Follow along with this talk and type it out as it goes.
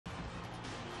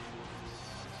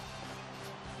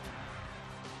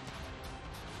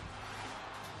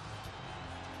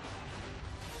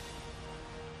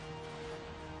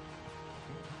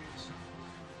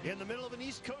In the middle of an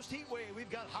East Coast heat wave, we've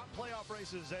got hot playoff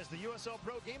races as the USL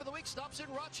Pro Game of the Week stops in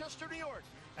Rochester, New York,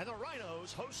 and the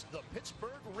Rhinos host the Pittsburgh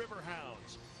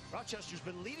Riverhounds. Rochester's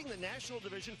been leading the National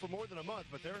Division for more than a month,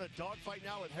 but they're in a dogfight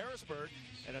now with Harrisburg,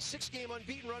 and a 6-game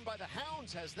unbeaten run by the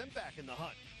Hounds has them back in the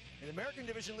hunt. And the American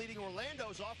Division leading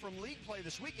Orlando's off from league play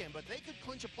this weekend, but they could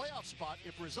clinch a playoff spot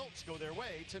if results go their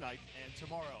way tonight and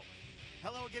tomorrow.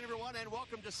 Hello again, everyone, and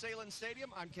welcome to Sahlen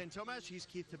Stadium. I'm Ken Tomash. He's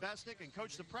Keith Tabasnik. And,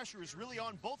 Coach, the pressure is really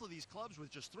on both of these clubs with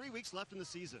just 3 weeks left in the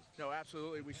season. No,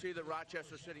 absolutely. We see that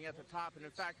Rochester sitting at the top. And, in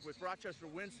fact, with Rochester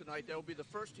wins tonight, they'll be the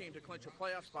first team to clinch a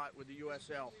playoff spot with the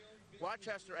USL.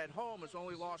 Rochester at home has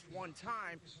only lost one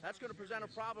time. That's going to present a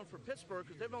problem for Pittsburgh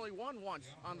because they've only won once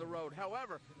on the road.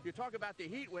 However, you talk about the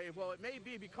heat wave. Well, it may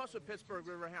be because of Pittsburgh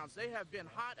Riverhounds. They have been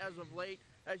hot as of late.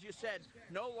 As you said,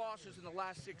 no losses in the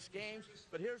last 6 games.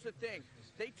 But here's the thing.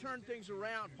 They turned things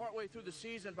around partway through the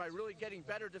season by really getting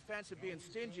better defense and being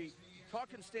stingy.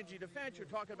 Talking stingy defense, you're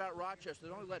talking about Rochester.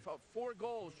 They only let 4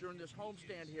 goals during this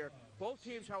homestand here. Both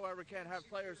teams, however, can have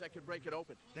players that can break it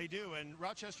open. They do, and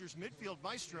Rochester's midfield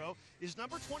maestro is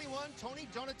number 21, Tony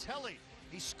Donatelli.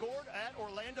 He scored at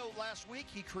Orlando last week.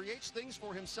 He creates things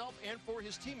for himself and for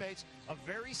his teammates. A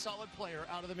very solid player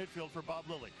out of the midfield for Bob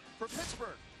Lilly. For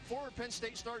Pittsburgh, former Penn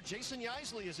State star Jason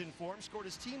Yeisley is in form, scored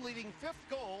his team-leading 5th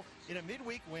goal in a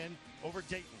midweek win over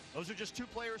Dayton. Those are just 2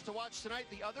 players to watch tonight.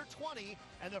 The other 20,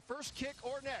 and the first kick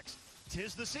or next.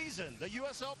 'Tis the season, the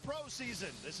USL Pro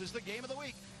season. This is the Game of the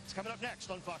Week. It's coming up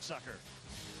next on Fox Soccer.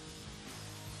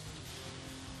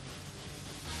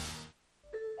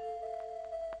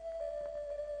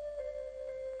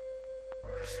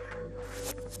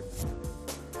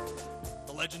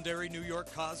 The legendary New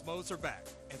York Cosmos are back,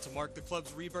 and to mark the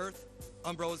club's rebirth,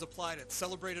 Umbro has applied its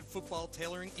celebrated football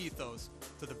tailoring ethos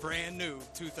to the brand new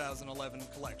 2011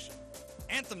 collection.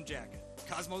 Anthem jacket,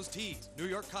 Cosmos tees, New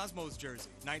York Cosmos jersey,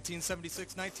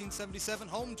 1976-1977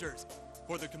 home jersey.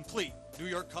 For the complete New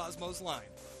York Cosmos line,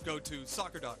 go to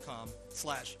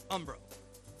soccer.com/Umbro.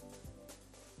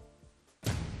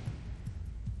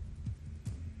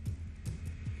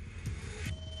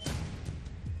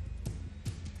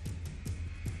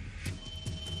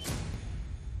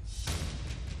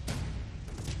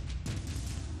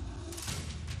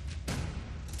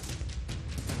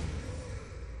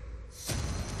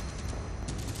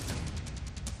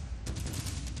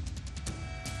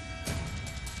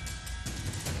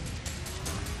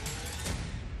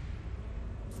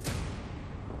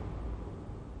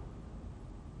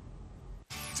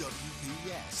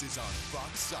 WPS is on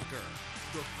Fox Soccer.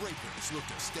 The Breakers look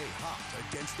to stay hot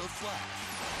against the Flash.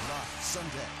 Live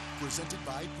Sunday, presented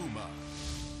by Puma.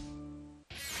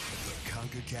 The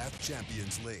CONCACAF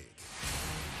Champions League.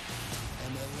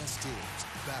 MLS teams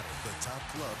battle the top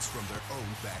clubs from their own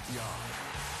backyard.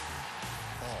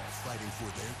 All fighting for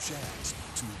their chance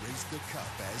to raise the cup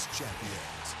as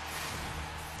champions.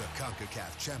 The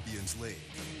CONCACAF Champions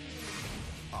League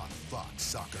on Fox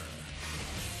Soccer.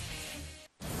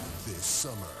 This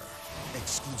summer,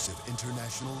 exclusive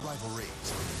international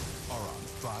rivalries are on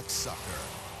Fox Soccer.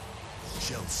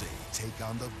 Chelsea take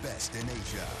on the best in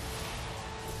Asia.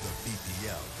 The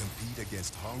BPL compete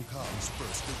against Hong Kong's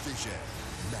first division.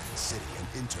 Man City and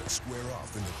Inter square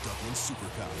off in the Dublin Super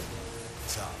Cup.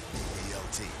 Top BPL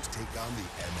teams take on the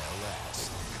MLS.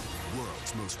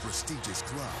 World's most prestigious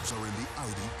clubs are in the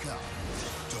Audi Cup.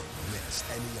 Don't miss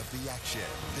any of the action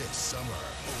this summer,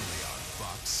 only on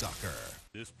Fox Soccer.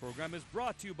 This program is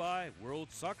brought to you by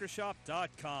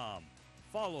WorldSoccerShop.com.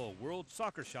 Follow World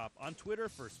Soccer Shop on Twitter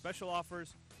for special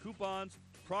offers, coupons,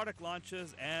 product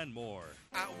launches, and more.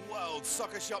 At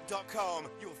WorldSoccerShop.com,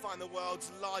 you'll find the world's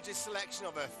largest selection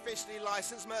of officially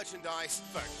licensed merchandise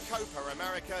for Copa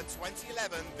America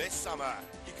 2011 this summer.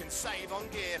 You can save on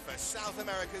gear for South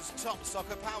America's top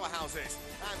soccer powerhouses.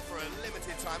 And for a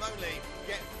limited time only,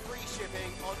 get free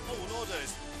shipping on all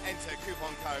orders. Enter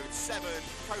coupon code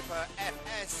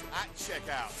 7COPAFS at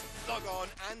checkout. Log on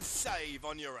and save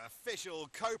on your official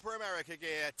Copa America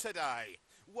gear today.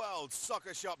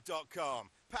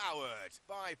 WorldSoccerShop.com. Powered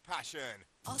by passion.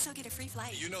 Also get a free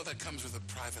flight. You know that comes with a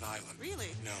private island.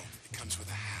 Really? No, it comes with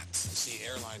a hat. See,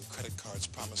 airline credit cards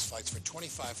promise flights for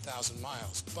 25,000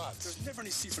 miles, but there's never any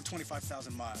seats for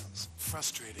 25,000 miles.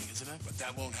 Frustrating, isn't it? But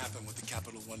that won't happen with the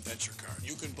Capital One Venture Card.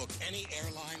 You can book any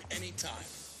airline, anytime.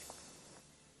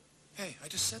 Hey, I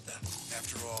just said that.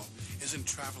 After all, isn't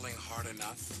traveling hard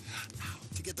enough?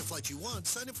 To get the flight you want,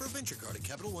 sign up for a venture card at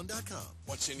CapitalOne.com.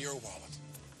 What's in your wallet?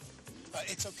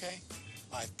 It's okay.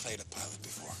 I've played a pilot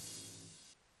before.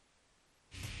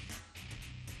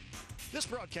 This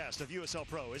broadcast of USL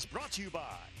Pro is brought to you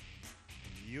by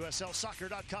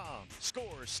USLsoccer.com.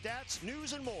 Scores, stats,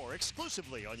 news, and more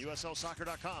exclusively on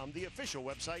USLsoccer.com, the official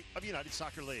website of United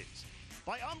Soccer Leagues.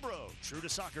 By Umbro, true to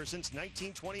soccer since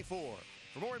 1924.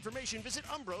 For more information, visit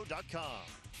umbro.com.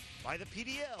 By the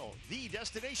PDL, the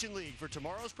destination league for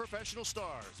tomorrow's professional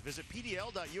stars. Visit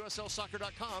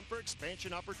pdl.uslsoccer.com for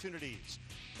expansion opportunities.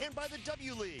 And by the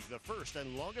W League, the first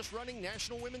and longest-running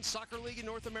national women's soccer league in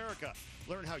North America.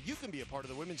 Learn how you can be a part of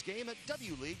the women's game at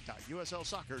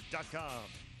wleague.uslsoccer.com.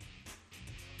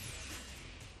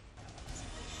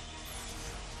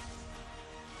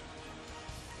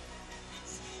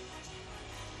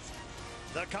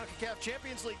 The CONCACAF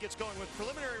Champions League gets going with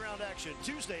preliminary round action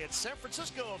Tuesday at San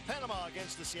Francisco of Panama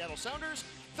against the Seattle Sounders.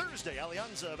 Thursday,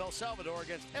 Alianza of El Salvador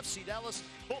against FC Dallas.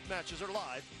 Both matches are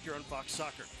live here on Fox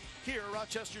Soccer. Here,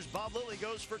 Rochester's Bob Lilly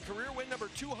goes for career win number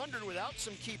 200 without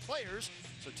some key players.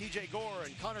 So TJ Gore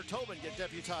and Connor Tobin get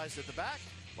deputized at the back,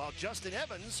 while Justin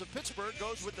Evans of Pittsburgh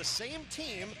goes with the same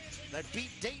team that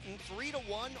beat Dayton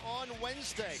 3-1 on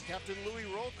Wednesday. Captain Louis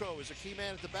Rolco is a key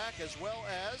man at the back, as well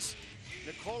as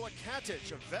Nikola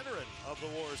Katic, a veteran of the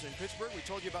wars in Pittsburgh. We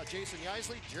told you about Jason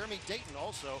Yeisley. Jeremy Dayton,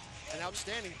 also an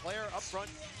outstanding player up front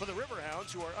for the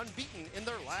Riverhounds, who are unbeaten in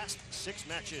their last 6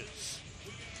 matches.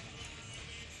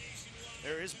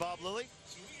 There is Bob Lilly,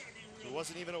 who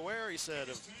wasn't even aware, he said,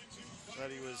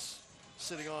 that he was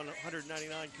sitting on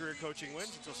 199 career coaching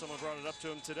wins until someone brought it up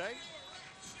to him today.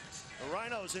 The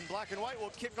Rhinos in black and white will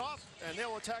kick off, and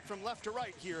they'll attack from left to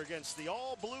right here against the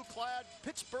all-blue-clad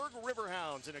Pittsburgh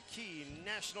Riverhounds in a key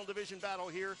National Division battle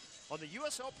here on the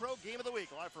USL Pro Game of the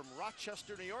Week. Live from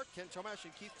Rochester, New York, Ken Tomash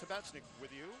and Keith Tabatsnik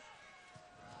with you.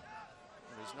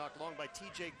 It was knocked long by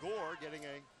TJ Gore, getting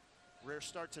a rare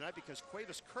start tonight because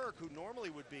Quavis Kirk, who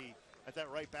normally would be at that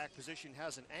right back position,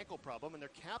 has an ankle problem, and their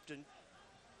captain,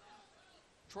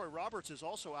 Troy Roberts, is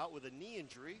also out with a knee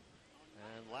injury.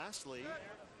 And lastly,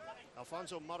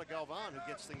 Alfonso Matagalvan, who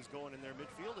gets things going in their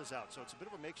midfield, is out. So it's a bit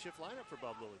of a makeshift lineup for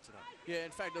Bob Lilly tonight. Yeah,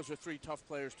 in fact, those are 3 tough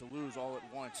players to lose all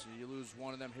at once. You lose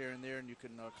one of them here and there, and you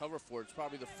can cover for it. It's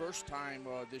probably the first time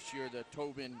this year that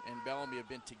Tobin and Bellamy have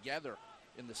been together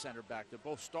in the center back. They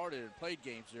both started and played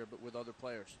games there, but with other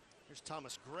players. Here's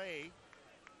Thomas Gray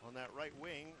on that right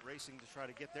wing, racing to try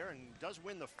to get there, and does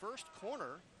win the first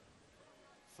corner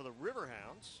for the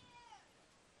Riverhounds.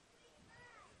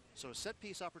 So a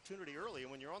set-piece opportunity early,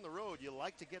 and when you're on the road, you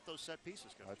like to get those set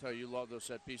pieces going. I tell you, you love those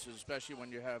set pieces, especially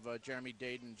when you have Jeremy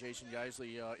Dayton and Jason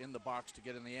Yeisley in the box to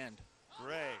get in the end.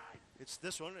 Gray, it's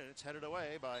this one, and it's headed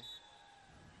away by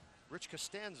Rich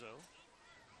Costanzo.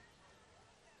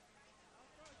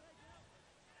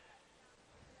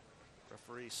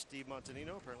 Referee Steve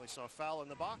Montanino apparently saw a foul in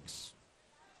the box,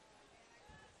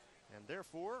 and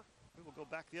therefore we will go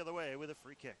back the other way with a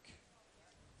free kick.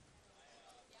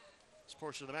 This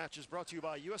portion of the match is brought to you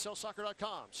by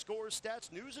USLsoccer.com. Scores,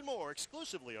 stats, news, and more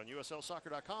exclusively on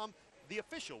USLsoccer.com, the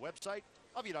official website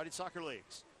of United Soccer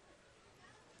Leagues.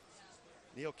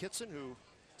 Neil Kitson, who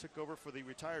took over for the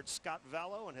retired Scott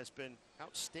Vallow and has been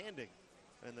outstanding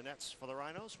in the nets for the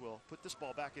Rhinos, will put this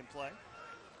ball back in play.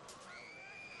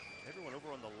 Everyone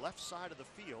over on the left side of the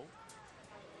field.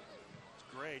 It's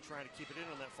Gray trying to keep it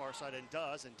in on that far side, and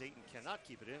does, and Dayton cannot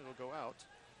keep it in. It'll go out.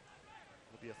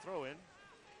 It'll be a throw-in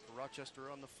for Rochester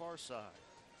on the far side.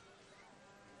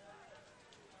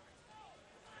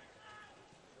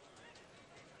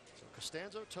 So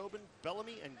Costanzo, Tobin,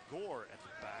 Bellamy, and Gore at the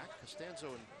back. Costanzo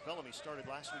and Bellamy started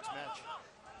last week's match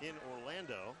in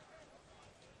Orlando.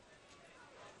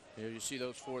 Here you see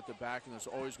those 4 at the back, and there's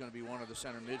always going to be one of the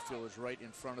center midfielders right in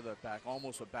front of the back,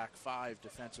 almost a back 5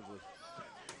 defensively.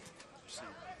 You see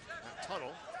Matt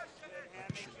Tuttle,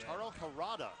 Shintaro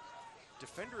Harada,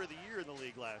 Defender of the Year in the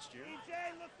league last year,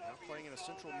 now playing in a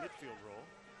central midfield role,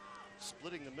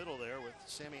 splitting the middle there with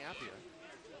Sammy Appia.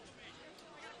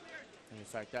 And in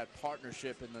fact, that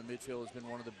partnership in the midfield has been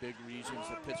one of the big reasons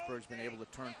that Pittsburgh's been able to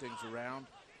turn things around.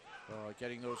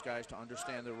 Getting those guys to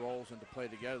understand their roles and to play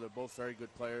together. They're both very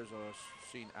good players.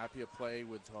 Seen Appia play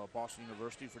with Boston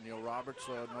University for Neil Roberts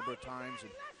a number of times.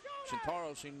 And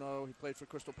Shintaro, he played for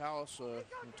Crystal Palace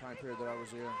in the time period that I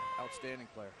was there. Outstanding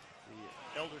player.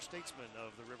 The elder statesman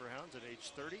of the Riverhounds at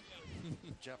age 30,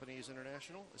 Japanese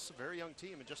international. This is a very young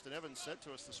team, and Justin Evans said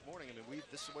to us this morning, I mean,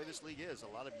 this is the way this league is. A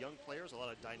lot of young players, a lot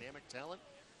of dynamic talent,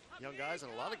 young guys,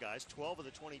 and a lot of guys, 12 of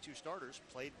the 22 starters,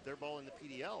 played their ball in the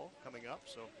PDL coming up.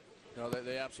 So. No,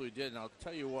 they absolutely did. And I'll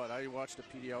tell you what, I watched a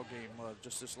PDL game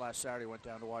just this last Saturday. Went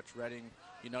down to watch Reading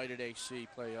United AC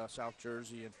play South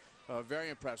Jersey, and very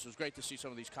impressed. It was great to see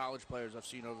some of these college players I've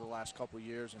seen over the last couple of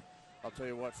years. And I'll tell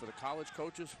you what, for the college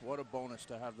coaches, what a bonus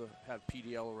to have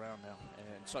PDL around now,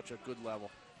 and such a good level.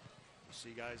 You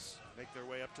see guys make their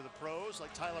way up to the pros,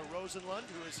 like Tyler Rosenlund,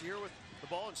 who is here with the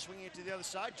ball and swinging it to the other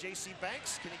side. J.C.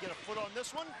 Banks, can he get a foot on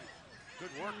this one?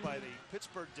 Good work by the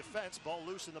Pittsburgh defense. Ball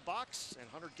loose in the box, and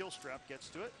Hunter Gilstrap gets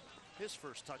to it. His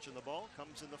first touch on the ball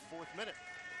comes in the 4th minute.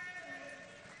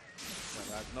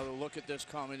 Another look at this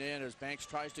coming in as Banks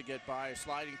tries to get by. A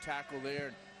sliding tackle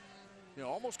there.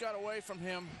 Almost got away from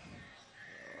him.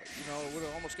 Would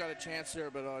have almost got a chance there,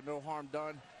 but no harm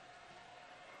done.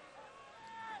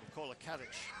 Nikola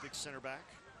Katic, big center back.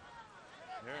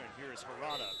 There, and here is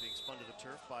Harada being spun to the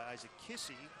turf by Isaac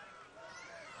Kissy.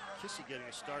 Kissy getting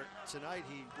a start tonight.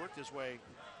 He worked his way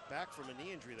back from a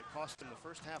knee injury that cost him the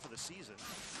first half of the season.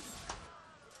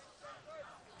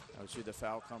 I see the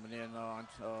foul coming in on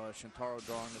Shintaro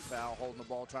drawing the foul, holding the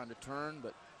ball, trying to turn,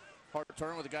 but hard to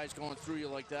turn with the guys going through you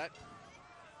like that.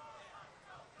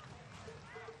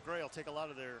 Gray will take a lot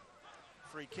of their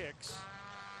free kicks.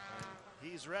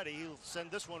 And he's ready. He'll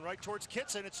send this one right towards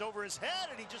Kitson. It's over his head,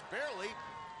 and he just barely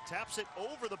taps it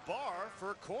over the bar for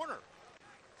a corner.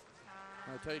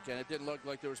 I'll tell you, Ken, it didn't look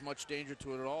like there was much danger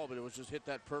to it at all, but it was just hit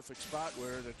that perfect spot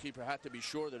where the keeper had to be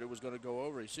sure that it was going to go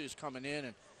over. You see it's coming in,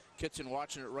 and Kitson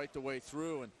watching it right the way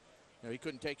through, and he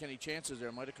couldn't take any chances there.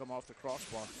 It might have come off the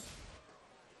crossbar.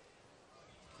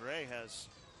 Gray has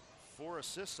 4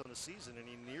 assists on the season, and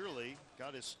he nearly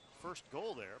got his first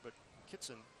goal there, but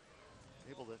Kitson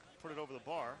able to put it over the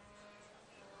bar.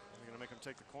 They're going to make him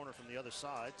take the corner from the other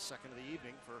side. Second of the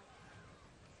evening for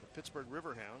the Pittsburgh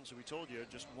Riverhounds, who we told you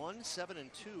just 1-7-2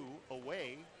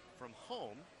 away from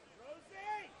home.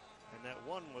 And that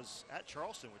one was at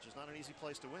Charleston, which is not an easy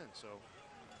place to win. So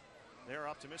they're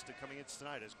optimistic coming into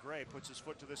tonight as Gray puts his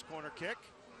foot to this corner kick.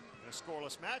 In a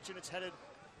scoreless match, and it's headed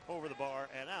over the bar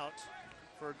and out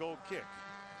for a goal kick.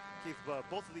 Keith,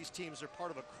 both of these teams are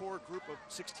part of a core group of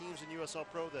 6 teams in USL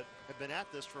Pro that have been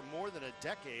at this for more than a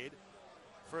decade.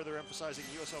 Further emphasizing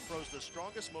USL Pro is the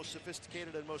strongest, most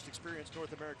sophisticated, and most experienced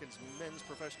North American men's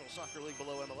professional soccer league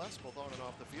below MLS, both on and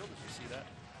off the field, as you see that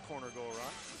corner go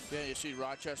around. Yeah, you see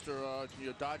Rochester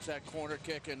dodge that corner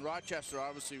kick, and Rochester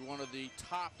obviously one of the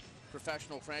top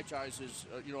professional franchises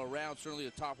around, certainly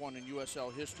the top one in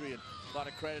USL history, and a lot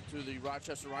of credit to the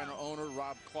Rochester Rhino owner,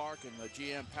 Rob Clark, and the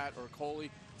GM, Pat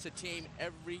Urcoli. It's a team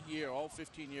every year, all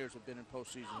 15 years have been in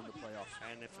postseason in the playoffs.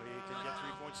 And if they can get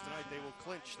 3 points tonight, they will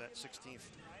clinch that 16th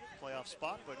playoff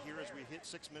spot. But here as we hit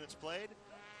 6 minutes played,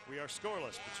 we are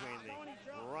scoreless between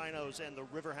the Rhinos and the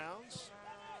Riverhounds.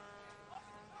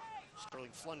 Sterling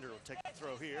Flunder will take the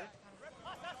throw here.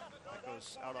 That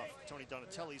goes out off Tony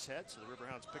Donatelli's head, so the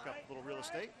Riverhounds pick up a little real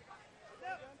estate.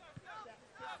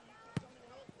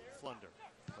 Flunder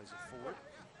plays it forward.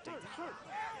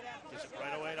 Gives it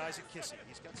right away to Isaac Kissy.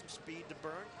 He's got some speed to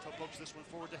burn. Pokes this one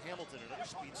forward to Hamilton, another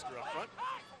speedster up front.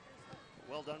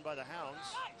 Well done by the Hounds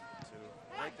to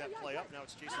break that play up. Now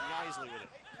it's Jason Isley with it.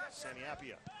 Sammy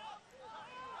Appia.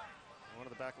 One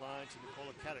of the back line to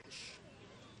Nikola Katic.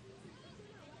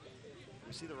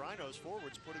 We see the Rhinos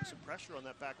forwards putting some pressure on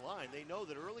that back line. They know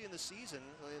that early in the season,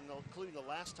 including the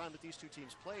last time that these two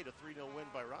teams played, a 3-0 win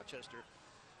by Rochester,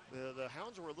 the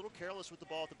Hounds were a little careless with the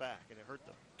ball at the back, and it hurt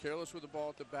them. Careless with the ball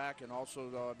at the back, and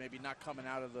also maybe not coming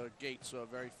out of the gates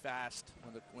very fast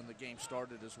when the game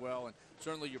started as well. And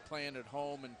certainly you're playing at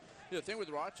home. And the thing with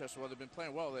Rochester, well, they've been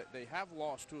playing well. They have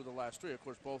lost 2 of the last 3, of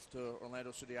course, both to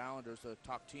Orlando City Islanders, the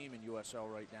top team in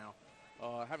USL right now.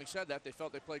 Having said that, they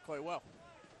felt they played quite well.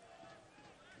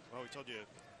 Well, we told you,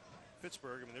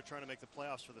 Pittsburgh, they're trying to make the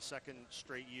playoffs for the 2nd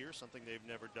straight year, something they've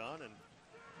never done. And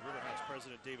Riverhounds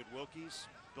president David Wilkes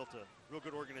built a real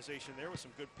good organization there with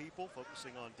some good people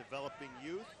focusing on developing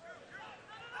youth.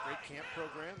 Great camp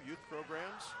program, youth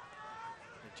programs.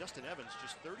 And Justin Evans,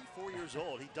 just 34 years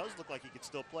old. He does look like he could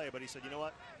still play, but he said, you know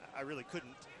what, I really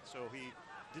couldn't. So he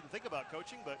didn't think about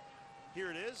coaching, but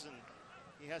here it is, and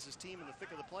he has his team in the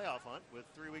thick of the playoff hunt with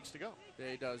 3 weeks to go.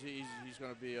 Yeah, he does. He's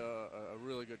going to be a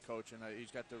really good coach, and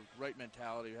he's got the right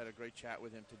mentality. We had a great chat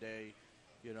with him today,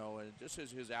 and just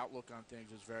his outlook on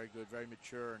things is very good, very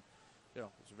mature. And,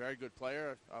 he's a very good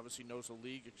player, obviously knows the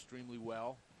league extremely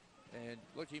well. And,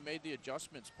 look, he made the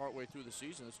adjustments partway through the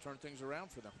season. It's turned things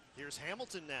around for them. Here's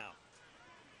Hamilton now.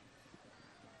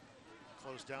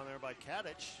 Closed down there by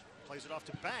Katic. Plays it off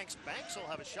to Banks. Banks will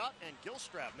have a shot, and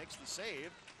Gilstrap makes the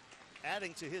save,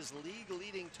 adding to his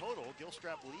league-leading total.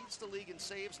 Gilstrap leads the league in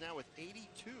saves now with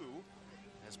 82,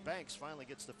 as Banks finally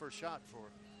gets the first shot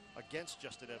against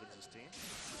Justin Evans' team.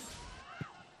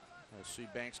 I see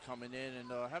Banks coming in and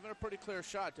having a pretty clear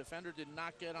shot. Defender did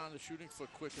not get on the shooting foot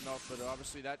quick enough, but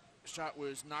obviously that shot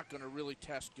was not going to really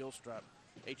test Gilstrap.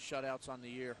 8 shutouts on the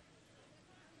year.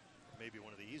 Maybe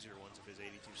one of the easier ones of his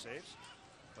 82 saves.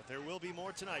 But there will be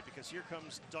more tonight because here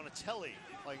comes Donatelli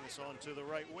playing this on to the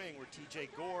right wing where TJ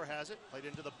Gore has it. Played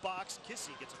into the box.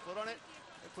 Kissy gets a foot on it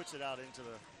and puts it out into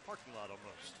the parking lot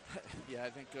almost. Yeah, I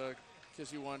think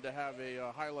Kissy wanted to have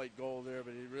a highlight goal there,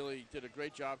 but he really did a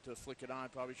great job to flick it on.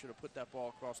 Probably should have put that ball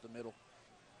across the middle.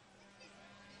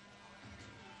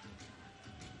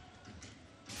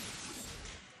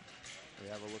 We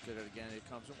have a look at it again. It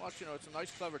comes and watch. It's a nice,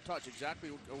 clever touch. Exactly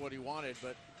what he wanted,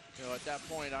 but at that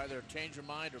point, either change your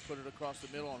mind or put it across the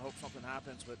middle and hope something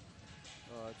happens. But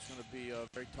it's going to be a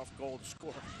very tough goal to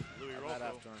score. Louis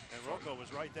Rocco, and Rocco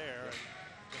was right there. Yeah.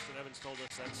 And Justin Evans told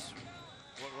us that's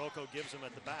what Rocco gives him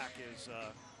at the back is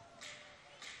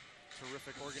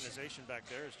terrific organization back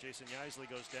there as Jason Yeisley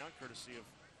goes down, courtesy of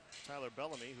Tyler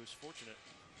Bellamy, who's fortunate,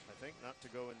 I think, not to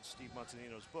go in Steve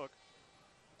Montanino's book.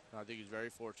 I think he's very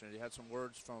fortunate. He had some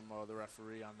words from the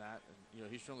referee on that.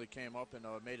 And, he certainly came up and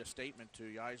made a statement to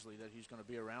Yeisley that he's going to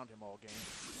be around him all game.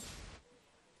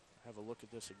 Have a look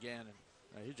at this again,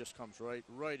 and he just comes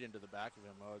right into the back of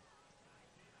him.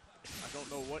 I don't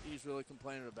know what he's really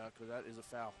complaining about because that is a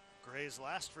foul. Gray's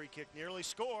last free kick nearly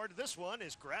scored. This one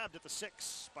is grabbed at the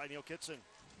 6 by Neil Kitson.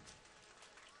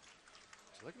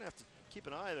 So they're going to have to keep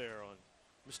an eye there on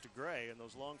Mr. Gray and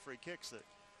those long free kicks that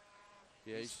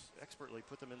he's expertly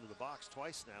put them into the box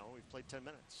twice now. We've played 10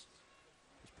 minutes.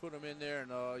 He's put them in there,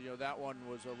 and that one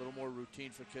was a little more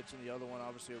routine for Kitson. The other one,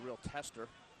 obviously, a real tester.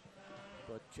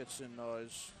 But Kitson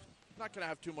is not going to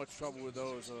have too much trouble with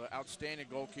those. Outstanding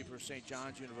goalkeeper, St.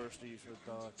 John's University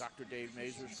with Dr. Dave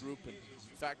Mazur's group. And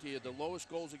in fact, he had the lowest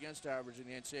goals against average in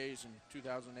the NCAAs in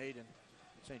 2008, and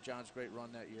St. John's great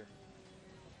run that year.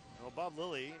 Well, Bob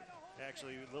Lilly.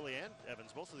 Actually, Lilly and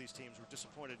Evans, both of these teams were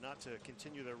disappointed not to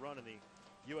continue their run in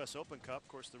the U.S. Open Cup. Of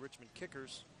course, the Richmond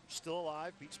Kickers still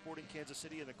alive, beat Sporting Kansas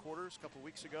City in the quarters a couple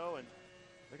weeks ago, and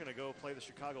they're going to go play the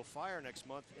Chicago Fire next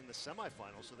month in the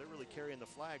semifinals, so they're really carrying the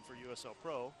flag for USL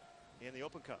Pro in the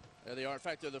Open Cup. Yeah, they are. In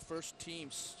fact, they're the first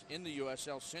teams in the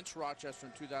USL since Rochester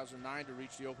in 2009 to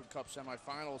reach the Open Cup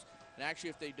semifinals. And actually,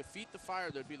 if they defeat the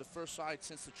Fire, they'd be the first side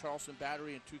since the Charleston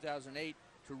Battery in 2008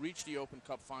 to reach the Open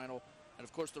Cup final. And,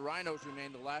 of course, the Rhinos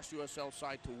remain the last USL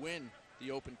side to win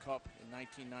the Open Cup in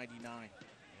 1999.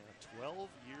 Yeah, 12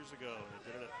 years ago.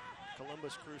 They did it at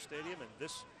Columbus Crew Stadium, and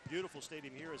this beautiful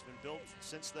stadium here has been built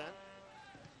since then.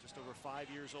 Just over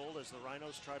 5 years old as the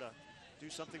Rhinos try to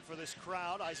do something for this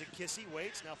crowd. Isaac Kissy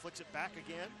waits, now flicks it back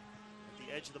again at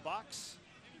the edge of the box.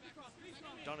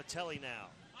 Donatelli now.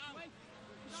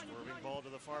 Swerving ball to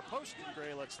the far post, and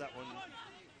Gray lets that one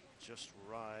just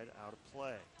ride out of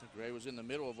play. I think Gray was in the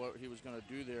middle of what he was going to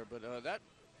do there, but that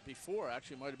before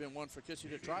actually might have been one for Kissy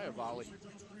to try a volley.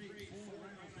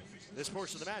 This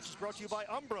portion of the match is brought to you by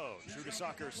Umbro, true to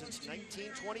soccer since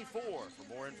 1924.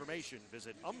 For more information,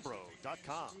 visit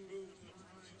umbro.com.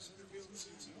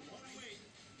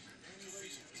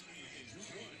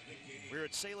 We're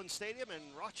at Sahlen Stadium in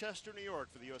Rochester, New York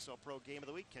for the USL Pro Game of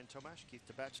the Week. Ken Tomash, Keith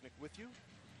Tabachnik with you.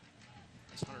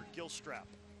 It's Hunter Gilstrap.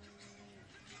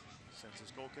 Sends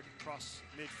his goal kick across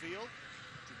midfield.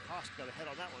 Drew Kost got a head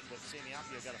on that one, but Sammy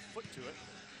Appia got a foot to it.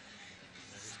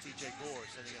 And here's TJ Gore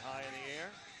sending it high in the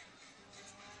air.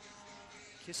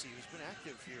 Kissy, who's been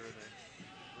active here in the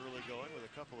early going with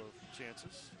a couple of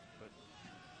chances, but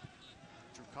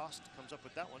Drew Kost comes up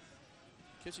with that one.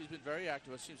 Kissy's been very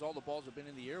active. It seems all the balls have been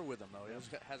in the air with him, though. He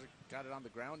hasn't got it on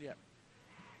the ground yet.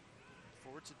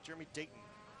 Forward to Jeremy Dayton.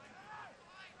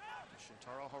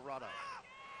 Shintaro Harada.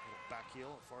 Little back heel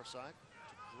on the far side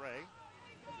to Gray.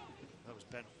 That was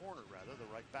Ben Horner, rather,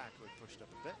 the right back who had pushed up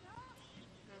a bit.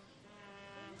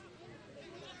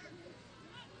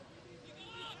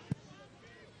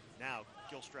 Now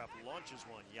Gilstrap launches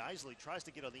one. Yeisley tries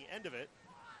to get on the end of it.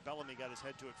 Bellamy got his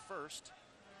head to it first.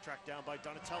 Tracked down by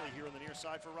Donatelli here on the near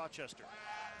side for Rochester.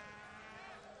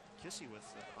 Kissy with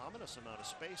an ominous amount of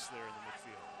space there in the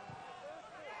midfield.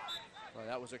 Well,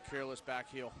 that was a careless back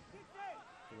heel.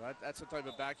 That's the type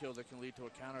of back heel that can lead to a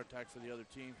counterattack for the other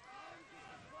team.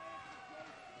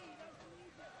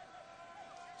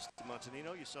 Steve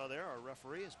Montanino, you saw there, our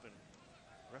referee, has been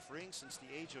refereeing since the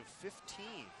age of 15.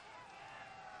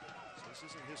 So this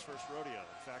isn't his first rodeo.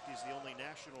 In fact, he's the only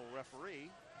national referee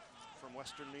from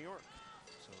Western New York.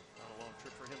 So not a long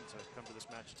trip for him to come to this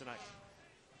match tonight.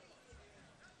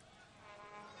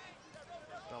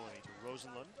 Bellamy to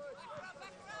Rosenlund.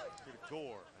 Here to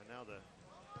Gore. And now the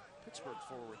Pittsburgh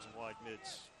forwards and wide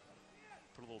mids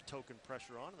put a little token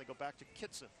pressure on, and they go back to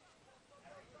Kitson.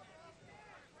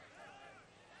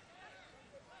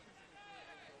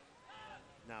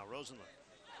 Now Rosenlund.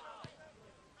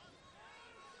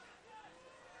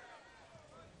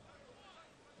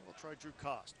 Troy Drew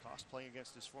Cost. Cost playing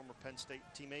against his former Penn State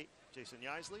teammate Jason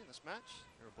Yeisley in this match.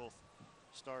 They were both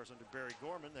stars under Barry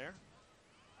Gorman there.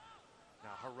 Now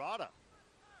Harada.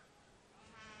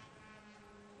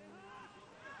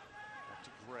 Back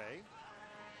to Gray.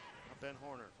 Now Ben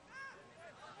Horner.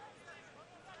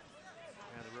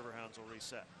 And the Riverhounds will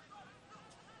reset.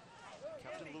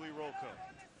 Captain Louis Rolco.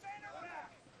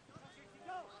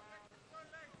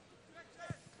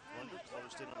 Blunder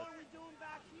closed in on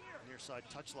the near side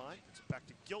touchline. It's back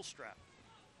to Gilstrap.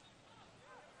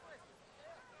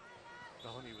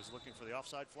 Bellamy was looking for the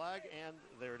offside flag, and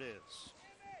there it is.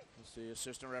 It's the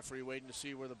assistant referee waiting to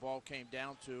see where the ball came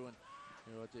down to, and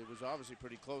it was obviously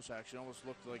pretty close. Actually, almost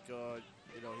looked like he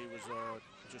was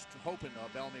just hoping.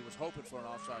 Bellamy was hoping for an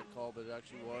offside call, but it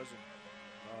actually was.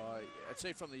 And I'd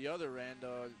say from the other end,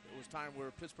 it was time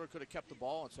where Pittsburgh could have kept the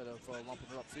ball instead of lumping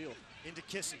it upfield. Into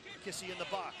Kissy. Kissy in the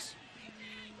box.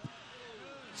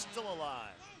 Still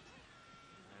alive.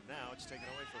 And now it's taken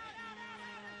away from him.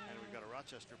 And we've got a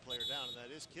Rochester player down, and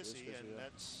that is Kissy. And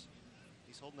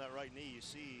he's holding that right knee. You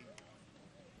see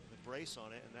the brace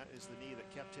on it, and that is the knee that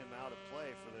kept him out of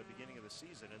play for the beginning of the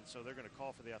season. And so they're going to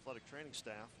call for the athletic training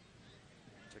staff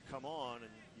to come on,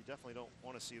 and you definitely don't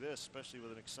want to see this, especially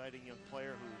with an exciting young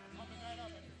player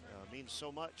who means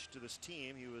so much to this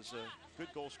team. He was a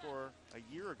good goal scorer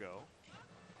a year ago,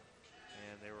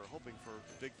 and they were hoping for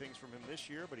big things from him this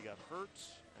year, but he got hurt,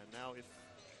 and now if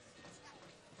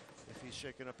he's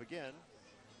shaken up again.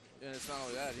 And it's not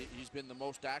only that, he's been the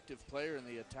most active player in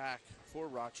the attack for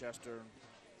Rochester.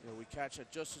 We catch it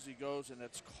just as he goes, and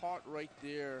it's caught right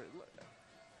there.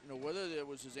 Whether it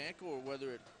was his ankle or whether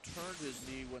it turned his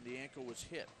knee when the ankle was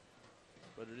hit.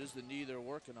 But it is the knee they're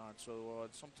working on. So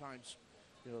sometimes,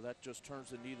 that just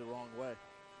turns the knee the wrong way.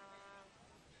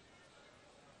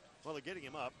 Well, they're getting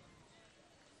him up.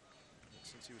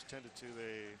 Since he was tended to,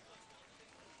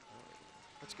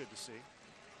 that's good to see.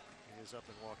 He is up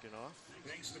and walking off.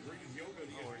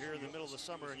 We're here in the middle of the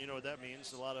summer, and you know what that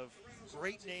means. A lot of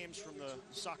great names from the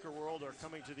soccer world are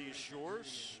coming to these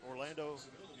shores. Orlando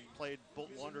played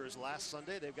Bolton Wanderers last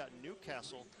Sunday. They've got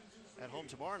Newcastle at home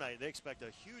tomorrow night. They expect a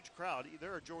huge crowd.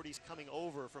 There are Geordies coming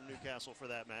over from Newcastle for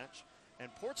that match.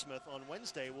 And Portsmouth on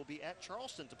Wednesday will be at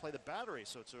Charleston to play the Battery.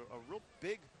 So it's a real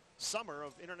big summer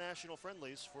of international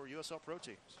friendlies for USL Pro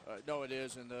teams. No, it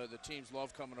is, and the teams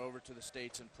love coming over to the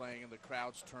States and playing, and the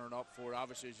crowds turn up for it.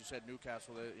 Obviously, as you said,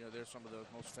 Newcastle, they're some of the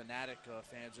most fanatic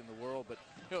fans in the world, but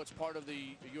it's part of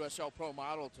the USL Pro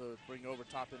model to bring over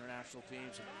top international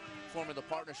teams and forming the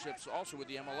partnerships also with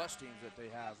the MLS teams that they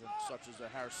have, and such as the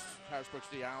Harrisburg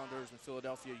City Islanders and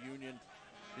Philadelphia Union,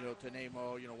 to name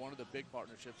one of the big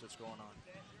partnerships that's going on.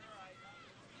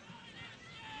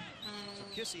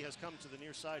 So Kissy has come to the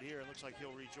near side here and looks like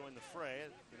he'll rejoin the fray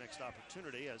at the next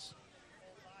opportunity as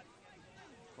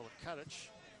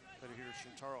Kolakatic, better here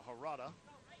Shintaro Harada.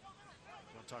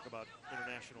 We'll talk about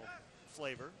international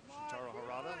flavor. Shintaro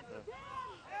Harada, the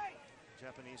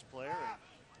Japanese player,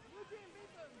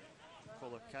 and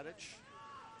Kolakatic.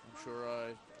 I'm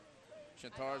sure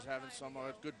Shintaro's having some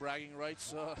good bragging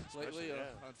rights lately,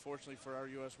 unfortunately for our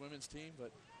U.S. women's team,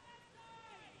 but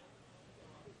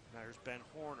now here's Ben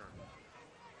Horner.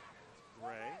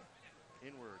 Gray,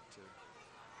 inward to.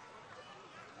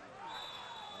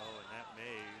 Oh, and that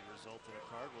may result in a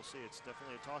card. We'll see. It's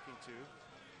definitely a talking to.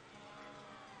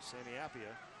 Sammy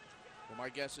Appia. Well, my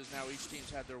guess is now each team's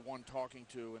had their one talking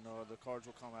to, and the cards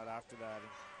will come out after that.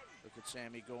 And look at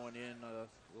Sammy going in, a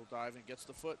little dive and gets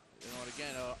the foot. And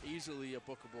again, easily a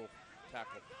bookable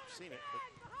tackle. Seen it, but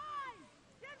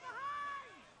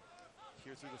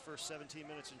here through the first 17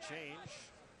 minutes and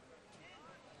change.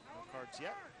 No cards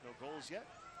yet, no goals yet.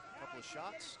 A couple of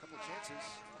shots, a couple of chances.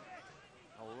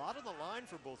 A lot of the line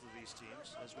for both of these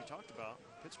teams, as we talked about.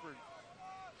 Pittsburgh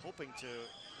hoping to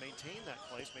maintain that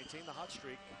place, maintain the hot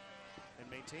streak, and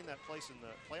maintain that place in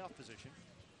the playoff position.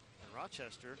 And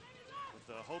Rochester, with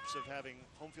the hopes of having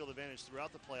home field advantage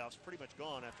throughout the playoffs, pretty much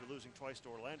gone after losing twice to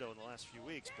Orlando in the last few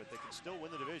weeks, but they can still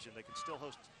win the division. They can still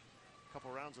host a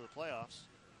couple rounds of the playoffs.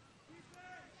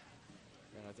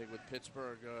 And I think with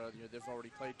Pittsburgh, they've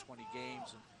already played 20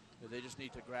 games, and they just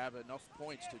need to grab enough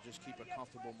points to just keep a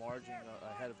comfortable margin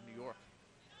ahead of New York.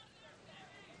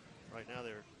 Right now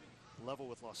they're level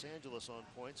with Los Angeles on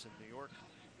points, and New York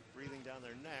breathing down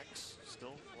their necks.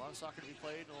 Still a lot of soccer to be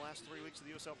played in the last 3 weeks of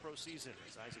the USL Pro season.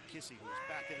 It's Isaac Kissy, who is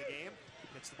back in the game,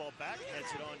 gets the ball back, heads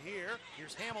it on here.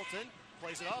 Here's Hamilton,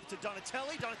 plays it off to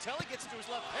Donatelli. Donatelli gets it to his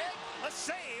left peg. A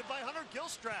save by Hunter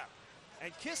Gilstrap.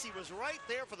 And Kissy was right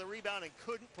there for the rebound and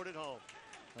couldn't put it home.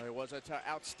 It was an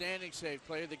outstanding save.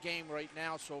 Play of the game right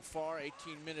now so far,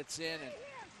 18 minutes in. And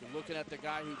You're looking at the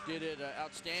guy who did it,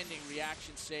 outstanding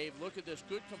reaction save. Look at this,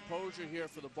 good composure here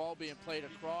for the ball being played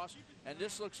across. And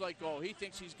this looks like, oh, he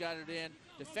thinks he's got it in.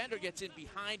 Defender gets in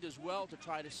behind as well to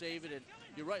try to save it. And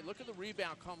you're right, look at the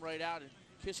rebound come right out. And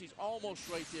Kissie's almost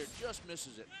right there, just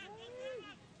misses it.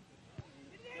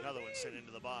 Another one sent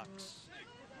into the box.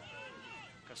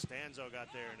 Costanzo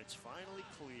got there, and it's finally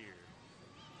cleared.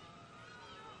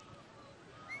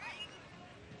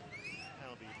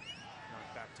 That'll be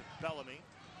knocked back to Bellamy.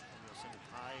 And he'll send it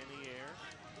high in the air.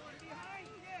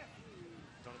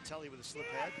 Donatelli with a slip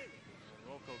head. And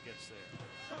Rocco gets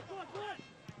there.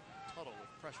 Tuttle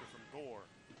with pressure from Gore.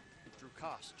 Drew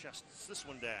Koss chests this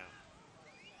one down.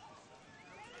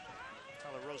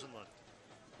 Tyler Rosenlund.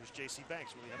 Here's J.C.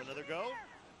 Banks. Will he have another go?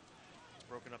 It's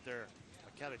broken up there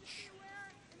by Kettich.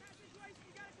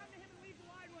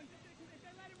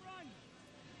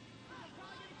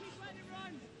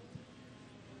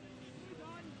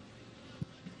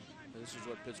 This is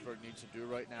what Pittsburgh needs to do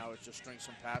right now, is just string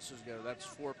some passes together. That's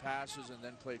 4 passes and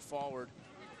then played forward,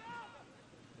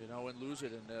 you know, and lose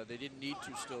it. And they didn't need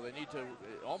to still. They need to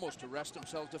almost to rest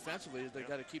themselves defensively. They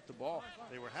got to keep the ball.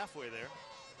 They were halfway there.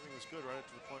 Everything was good right up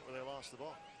to the point where they lost the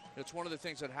ball. It's one of the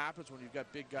things that happens when you've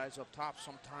got big guys up top.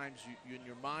 Sometimes you in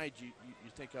your mind, you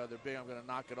think, oh, they're big, I'm going to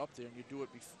knock it up there. And you do it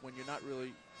when you're not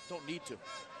really, don't need to.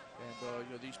 And,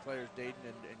 you know, these players, Dayton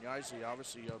and Yaisley,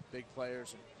 obviously big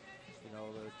players. And, you know,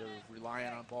 they're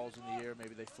relying on balls in the air.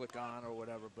 Maybe they flick on or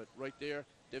whatever. But right there,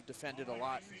 they've defended a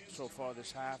lot so far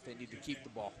this half. They need to keep the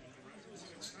ball.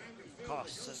 Koss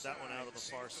sends that one out of the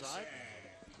far side.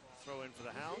 Throw in for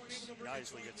the Hounds.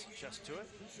 Yaisley gets chest to it.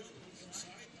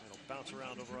 It'll bounce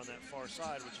around over on that far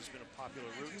side, which has been a popular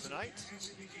route tonight.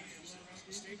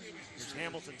 Here's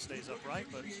Hamilton, stays upright,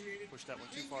 but pushed that one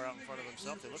too far out in front of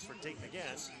himself. They look for Dayton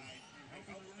again.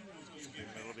 And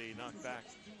it'll be knocked back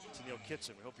to Neil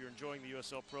Kitson. We hope you're enjoying the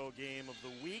USL Pro game of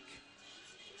the week.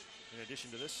 In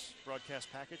addition to this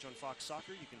broadcast package on Fox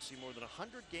Soccer, you can see more than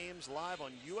 100 games live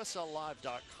on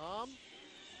USLLive.com.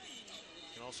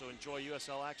 You can also enjoy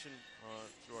USL action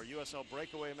through our USL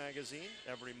Breakaway magazine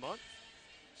every month.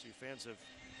 So you fans have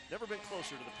never been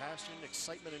closer to the passion,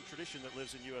 excitement, and tradition that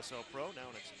lives in USL Pro. Now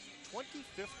in its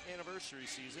 25th anniversary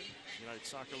season, United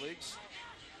Soccer Leagues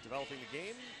developing the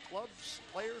game, clubs,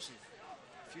 players, and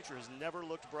the future has never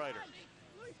looked brighter.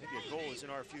 Maybe a goal is in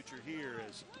our future here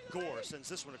as Gore sends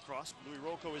this one across. Louis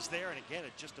Rocco is there, and again,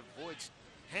 it just avoids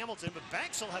Hamilton, but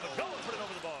Banks will have a go and put it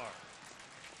over the bar.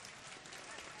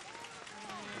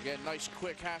 Again, nice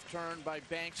quick half turn by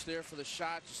Banks there for the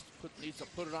shot. Just needs to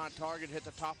put it on target, hit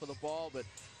the top of the ball. But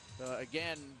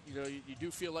again, you know, you do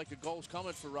feel like a goal's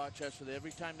coming for Rochester. Every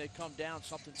time they come down,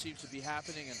 something seems to be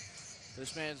happening. And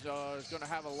this man's is going to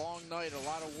have a long night, a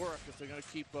lot of work if they're going to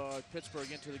keep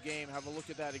Pittsburgh into the game. Have a look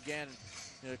at that again.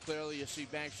 You know, clearly, you see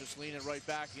Banks just leaning right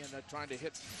back in, trying to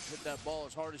hit that ball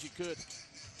as hard as he could.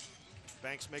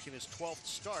 Banks making his 12th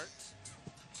start.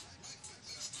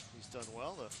 He's done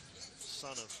well. The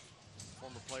son of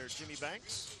former player Jimmy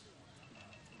Banks.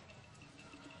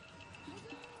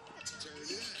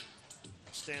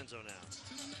 Costanzo now.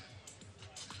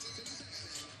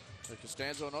 So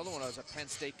Costanzo, another one, has a Penn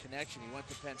State connection. He went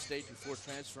to Penn State before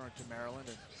transferring to Maryland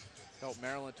and helped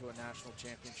Maryland to a national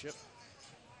championship.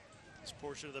 This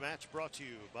portion of the match brought to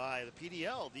you by the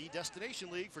PDL, the destination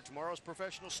league for tomorrow's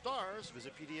professional stars.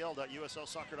 Visit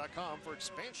pdl.uslsoccer.com for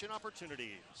expansion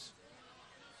opportunities.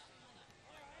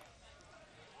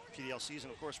 PDL season,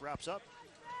 of course, wraps up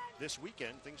this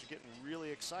weekend. Things are getting really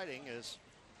exciting as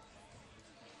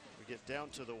we get down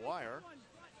to the wire.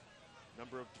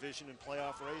 Number of division and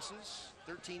playoff races.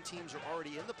 13 teams are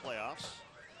already in the playoffs.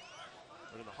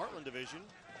 But in the Heartland division,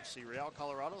 you see Real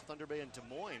Colorado, Thunder Bay, and Des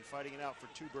Moines fighting it out for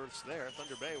 2 berths there.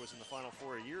 Thunder Bay was in the Final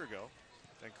Four a year ago.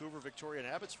 Vancouver, Victoria,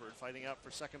 and Abbotsford fighting out for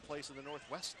 2nd place in the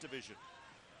Northwest division.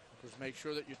 Just make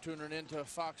sure that you're tuning in to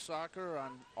Fox Soccer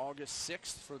on August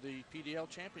 6th for the PDL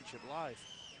Championship live.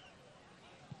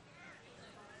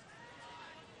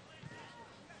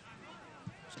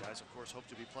 These guys, of course, hope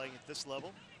to be playing at this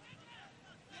level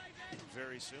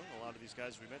very soon. A lot of these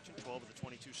guys we mentioned, 12 of the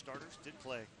 22 starters, did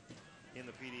play in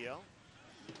the PDL.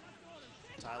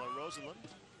 Tyler Rosenlund.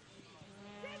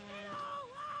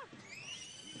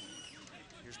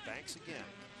 Here's Banks again.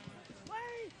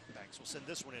 Banks will send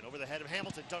this one in over the head of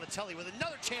Hamilton. Donatelli with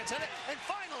another chance at it. And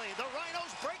finally, the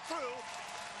Rhinos break through.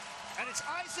 And it's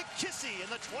Isaac Kissy in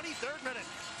the 23rd minute.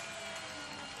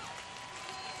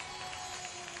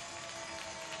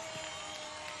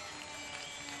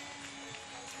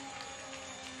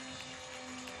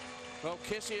 Well,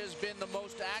 Kissy has been the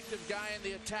most active guy in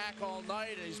the attack all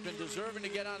night, and he's been deserving to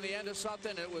get on the end of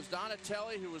something. It was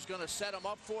Donatelli who was going to set him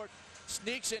up for it.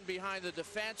 Sneaks in behind the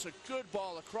defense. A good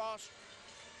ball across.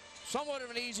 Somewhat of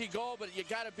an easy goal, but you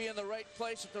got to be in the right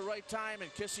place at the right time,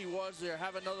 and Kissy was there.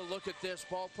 Have another look at this.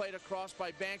 Ball played across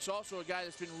by Banks, also a guy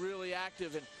that's been really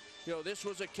active. And, you know, this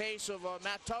was a case of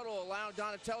Matt Tuttle allowing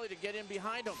Donatelli to get in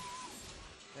behind him.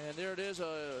 And there it is,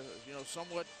 a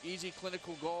somewhat easy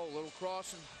clinical goal. A little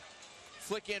cross and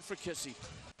flick in for Kissy.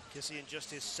 Kissy, in just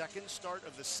his second start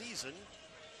of the season,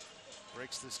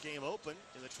 breaks this game open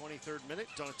in the 23rd minute.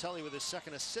 Donatelli with his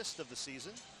second assist of the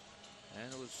season.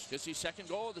 And it was Kissy's second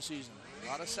goal of the season. A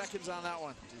lot of seconds on that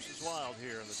one. Deuce is wild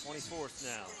here in the 24th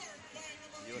now.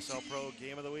 The USL Pro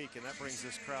Game of the Week, and that brings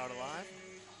this crowd alive.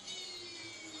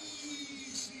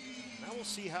 Now we'll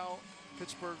see how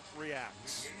Pittsburgh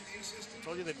reacts. I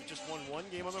told you they've just won one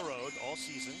game on the road all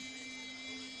season.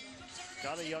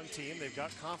 Got a young team. They've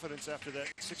got confidence after that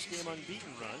 6-game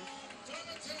unbeaten run.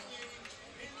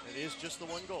 It is just the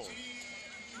one goal.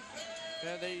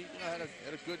 Yeah, they had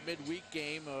a good midweek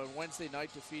game Wednesday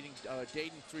night, defeating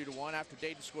Dayton 3-1 after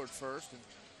Dayton scored first.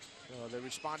 And they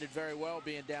responded very well,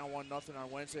 being down 1-0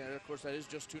 on Wednesday. And of course, that is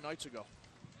just 2 nights ago.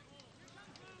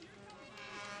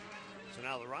 So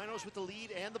now the Rhinos with the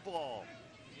lead and the ball.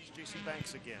 Here's J.C.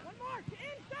 Banks again. One more.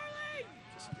 In, Sterling!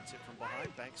 Kissy gets it from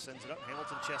behind. Banks sends it up.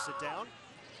 Hamilton chests it down.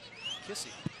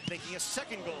 Kissy making a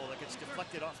second goal that gets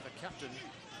deflected off the captain,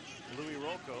 Louis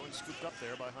Rolco, and scooped up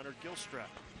there by Hunter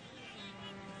Gilstrap.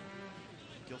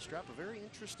 Gilstrap, a very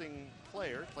interesting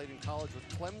player, played in college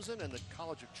with Clemson and the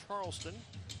College of Charleston.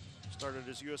 Started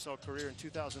his USL career in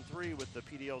 2003 with the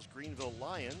PDL's Greenville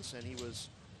Lions, and he was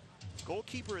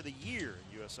goalkeeper of the year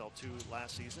in USL 2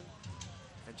 last season.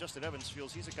 And Justin Evans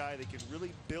feels he's a guy they can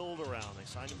really build around. They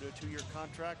signed him to a 2-year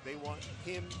contract. They want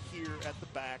him here at the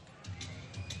back,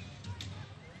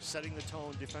 setting the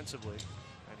tone defensively.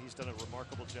 And he's done a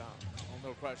remarkable job.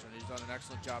 Well, no question. He's done an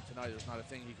excellent job tonight. There's not a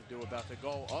thing he can do about the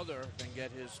goal other than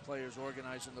get his players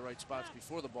organized in the right spots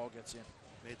before the ball gets in.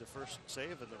 Made the first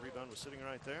save, and the rebound was sitting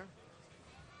right there.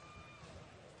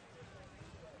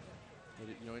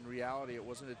 But in reality, it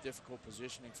wasn't a difficult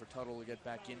positioning for Tuttle to get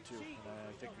back into.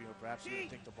 I think, perhaps he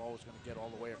didn't think the ball was going to get all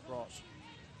the way across.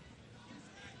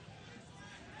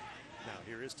 Now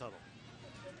here is Tuttle.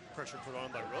 Pressure put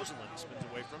on by Rosenlund. He spins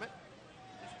away from it.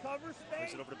 Cover Plays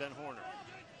space. it over to Ben Horner.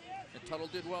 And Tuttle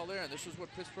did well there, and this is what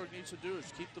Pittsburgh needs to do, is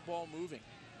keep the ball moving.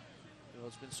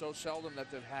 It's been so seldom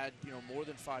that they've had, more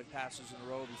than 5 passes in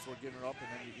a row before giving up, and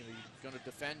then you're going to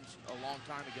defend a long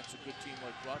time against a good team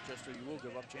like Rochester. You will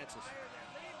give up chances.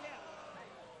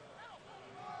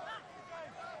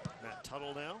 Matt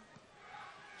Tuttle now.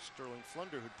 Sterling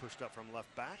Flunder, who'd pushed up from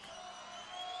left back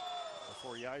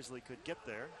before Yaisley could get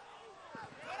there.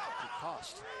 It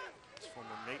cost. His former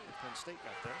mate with Penn State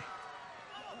got there.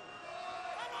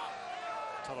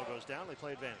 Tuttle goes down. They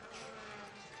play advantage.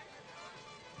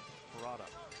 Parada.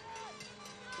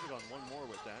 Could have gone one more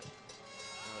with that.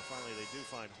 Finally, they do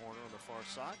find Horner on the far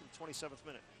side in the 27th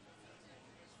minute.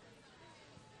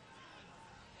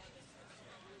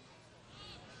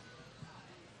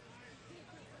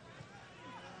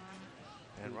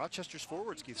 And Rochester's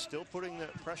forwards keep still putting the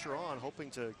pressure on,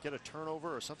 hoping to get a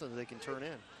turnover or something that they can turn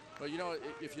in. Well,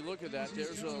 if you look at that,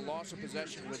 there's a loss of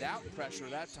possession without pressure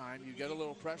that time. You get a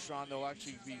little pressure on, they'll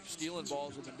actually be stealing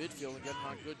balls in the midfield and getting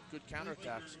on good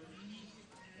counterattacks.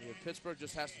 Pittsburgh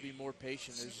just has to be more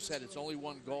patient. As you said, it's only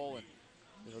one goal, and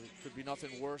there could be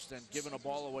nothing worse than giving a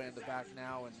ball away in the back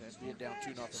now and being down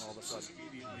 2-0 all of a sudden.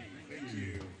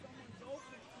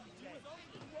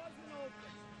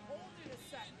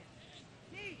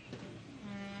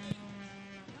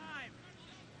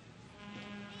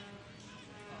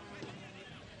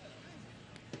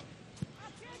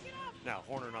 Now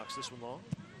Horner knocks this one long.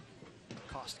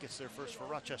 Cost gets there first for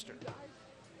Rochester.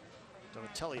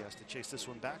 Donatelli has to chase this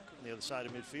one back on the other side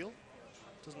of midfield.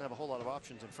 Doesn't have a whole lot of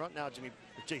options in front. Now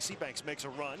J.C. Banks makes a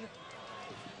run.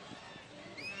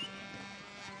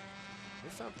 They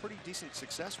found pretty decent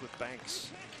success with Banks.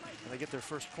 And they get their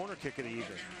first corner kick of the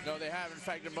evening. No, they haven't. In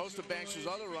fact, most of Banks'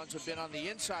 other runs have been on the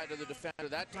inside of the defender.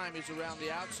 That time he's around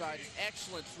the outside.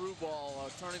 Excellent through ball,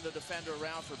 turning the defender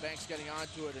around for Banks getting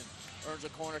onto it and earns a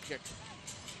corner kick.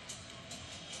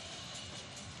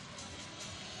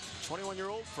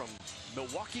 21-year-old from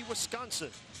Milwaukee, Wisconsin.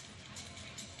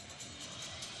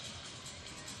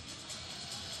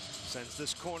 Sends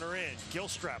this corner in.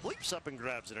 Gilstrap leaps up and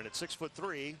grabs it, and at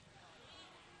 6'3"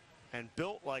 and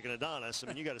built like an Adonis. I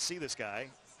mean, you got to see this guy.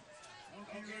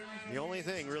 The only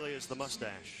thing really is the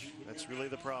mustache. That's really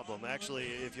the problem. Actually,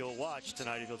 if you'll watch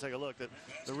tonight, if you'll take a look, that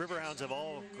the Riverhounds have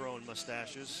all grown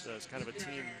mustaches. It's kind of a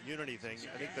team unity thing.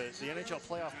 I think the NHL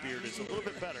playoff beard is a little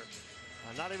bit better.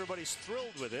 Not everybody's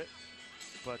thrilled with it.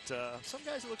 but some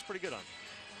guys it looks pretty good on.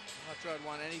 I'm not sure I'd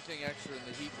want anything extra in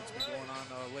the heat that's been going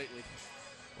on lately.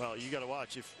 Well, you got to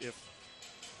watch.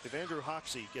 If Andrew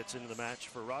Hoxie gets into the match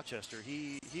for Rochester,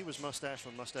 he was mustache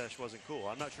when mustache wasn't cool.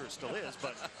 I'm not sure it still is,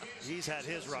 but he's had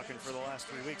his rocking for the last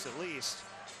 3 weeks at least.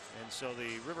 And so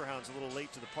the Riverhounds a little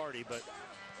late to the party, but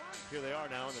here they are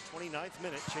now in the 29th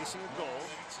minute, chasing a goal.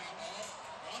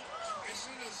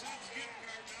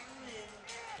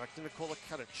 Back to Nikola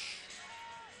Katic.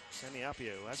 Sammy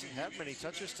Appiah, who hasn't had many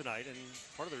touches tonight, and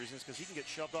part of the reason is because he can get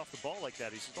shoved off the ball like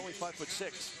that. He's only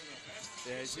 5'6".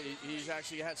 Yeah, he's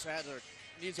actually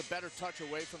needs a better touch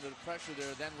away from the pressure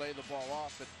there, then lay the ball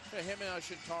off. But him and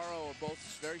Shintaro are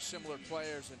both very similar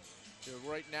players, and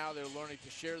right now they're learning to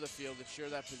share the field and share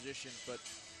that position. But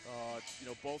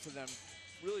both of them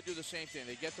really do the same thing.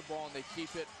 They get the ball and they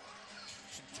keep it.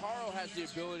 Shintaro has the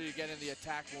ability to get in the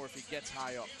attack more if he gets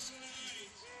high up.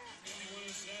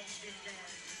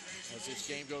 As this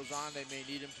game goes on, they may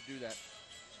need him to do that.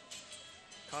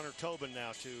 Connor Tobin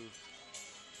now to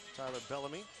Tyler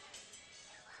Bellamy.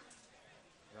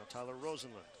 Now Tyler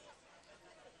Rosenlund.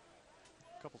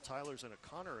 A couple Tylers and a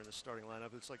Connor in the starting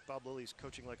lineup. It's like Bob Lilly's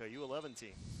coaching like a U11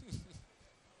 team.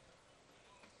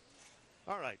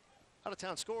 All right,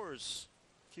 out-of-town scores.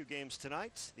 A few games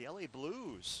tonight. The LA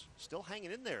Blues still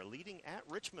hanging in there, leading at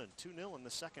Richmond 2-0 in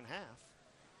the second half.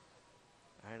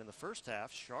 And in the first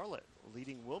half, Charlotte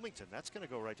leading Wilmington. That's going to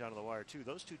go right down to the wire, too.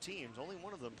 Those two teams, only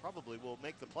one of them probably will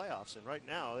make the playoffs. And right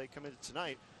now, they come in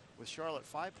tonight with Charlotte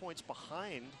 5 points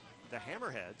behind the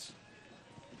Hammerheads.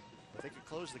 But they could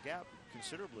close the gap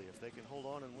considerably if they can hold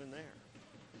on and win there.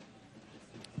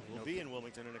 We'll be in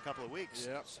Wilmington in a couple of weeks.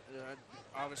 Yep.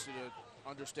 Obviously, the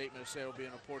understatement to say it'll be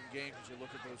an important game because you look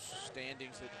at those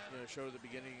standings that show the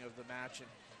beginning of the match. And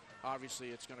obviously,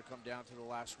 it's going to come down to the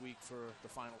last week for the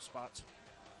final spots.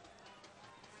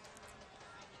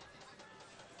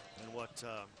 And what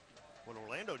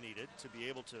Orlando needed to be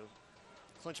able to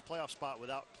clinch a playoff spot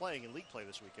without playing in league play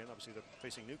this weekend, obviously they're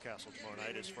facing Newcastle tomorrow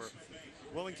night, is for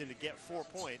Wilmington to get 4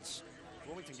 points. If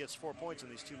Wilmington gets 4 points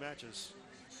in these two matches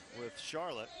with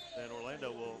Charlotte, then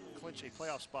Orlando will clinch a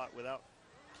playoff spot without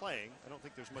playing. I don't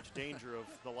think there's much danger of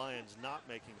the Lions not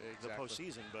making the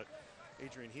postseason, but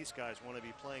Adrian Heath's guys want to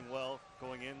be playing well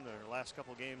going in their last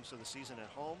couple games of the season at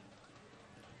home.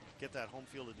 Get that home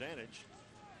field advantage.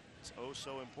 It's oh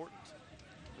so important.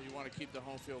 You want to keep the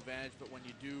home field advantage, but when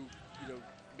you do,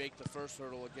 make the first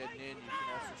hurdle of getting in, you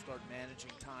can also start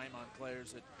managing time on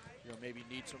players that, maybe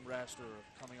need some rest or are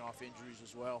coming off injuries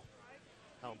as well.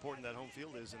 How important that home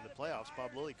field is in the playoffs.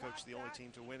 Bob Lilly coached the only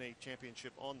team to win a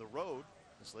championship on the road.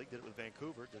 This league did it with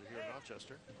Vancouver, did it here in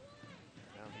Rochester.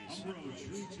 Now he's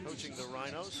coaching the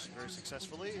Rhinos very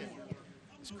successfully, and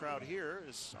this crowd here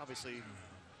is obviously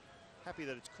happy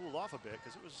that it's cooled off a bit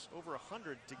because it was over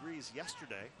 100 degrees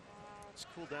yesterday. It's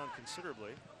cooled down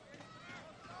considerably.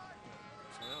 So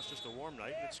now it's just a warm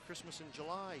night, and it's Christmas in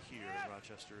July here in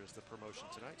Rochester is the promotion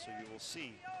tonight, so you will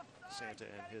see Santa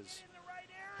and his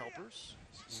helpers.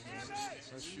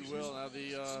 Yes, you will. Now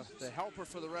the helper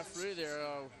for the referee there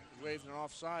waved an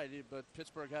offside, but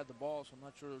Pittsburgh had the ball, so I'm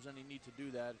not sure there was any need to do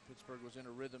that. Pittsburgh was in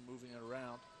a rhythm moving it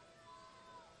around.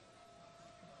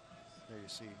 There you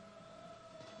see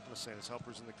Santa's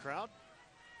helpers in the crowd.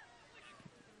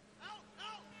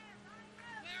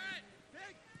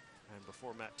 And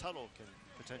before Matt Tuttle can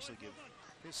potentially give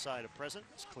his side a present,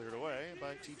 it's cleared away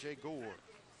by TJ Gore.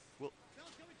 Well,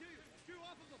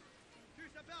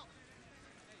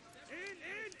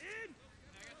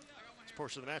 this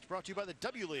portion of the match brought to you by the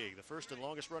W League, the first and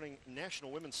longest running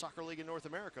national women's soccer league in North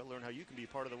America. Learn how you can be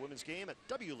part of the women's game at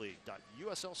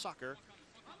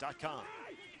wleague.uslsoccer.com.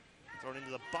 Thrown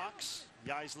into the box.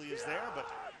 Yaisley is there, but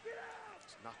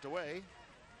it's knocked away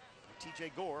by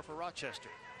TJ Gore for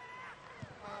Rochester.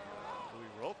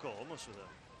 Louis Rocco almost with a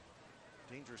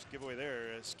dangerous giveaway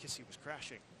there as Kissy was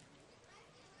crashing.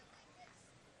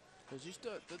 Because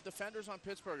the defenders on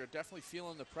Pittsburgh are definitely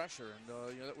feeling the pressure, and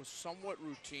that was somewhat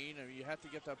routine. I mean, you had to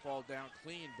get that ball down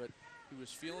clean, but he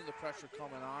was feeling the pressure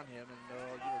coming on him, and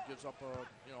gives up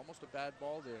almost a bad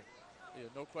ball there. Yeah,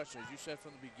 no question. As you said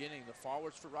from the beginning, the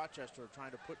forwards for Rochester are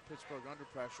trying to put Pittsburgh under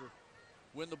pressure,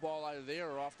 win the ball either there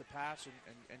or off the pass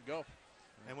and go.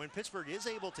 And when Pittsburgh is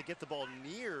able to get the ball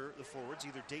near the forwards,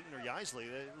 either Dayton or Yaisley,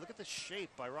 look at the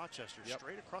shape by Rochester,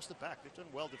 straight across the back. They've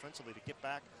done well defensively to get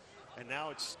back. And now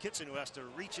it's Kitson who has to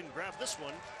reach and grab this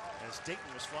one as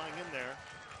Dayton was flying in there.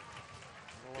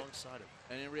 alongside him.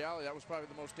 And in reality, that was probably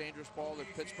the most dangerous ball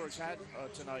that Pittsburgh's had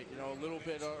tonight. You know, a little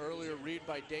bit earlier read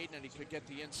by Dayton, and he could get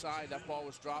the inside. That ball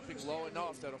was dropping low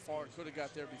enough that a forward could have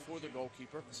got there before the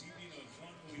goalkeeper.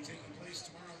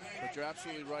 But you're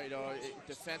absolutely right.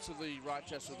 Defensively,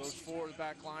 Rochester, those four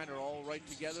back line are all right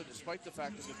together, despite the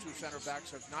fact that the two center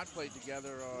backs have not played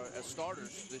together as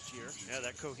starters this year. Yeah,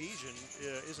 that cohesion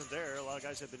isn't there. A lot of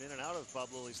guys have been in and out of Bob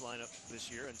Lilly's lineup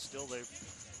this year, and still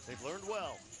they've learned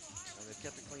well. And they've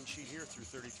kept a clean sheet here through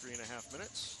 33.5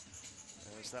 minutes.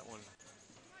 As that one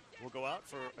will go out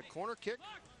for a corner kick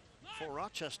for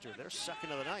Rochester, their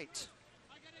second of the night.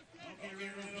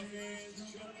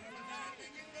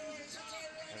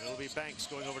 And it'll be Banks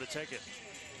going over to take it.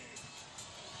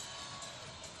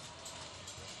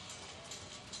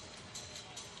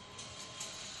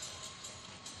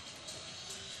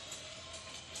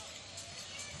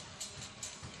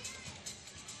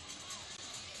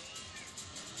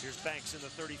 Here's Banks in the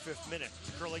 35th minute,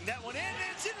 curling that one in,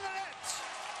 and it's in the net!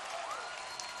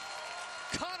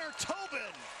 Connor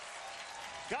Tobin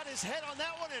got his head on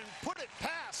that one and put it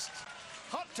past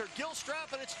Hunter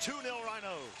Gilstrap, and it's 2-0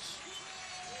 Rhinos.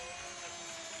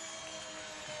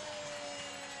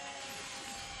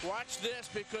 Watch this,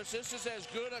 because this is as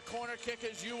good a corner kick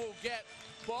as you will get.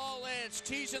 Ball lands,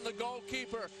 teasing the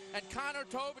goalkeeper, and Connor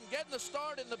Tobin getting the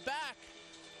start in the back.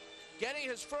 Getting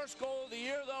his first goal of the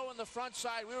year, though, in the front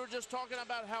side. We were just talking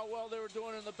about how well they were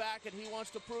doing in the back, and he wants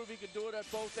to prove he can do it at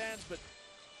both ends, but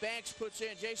Banks puts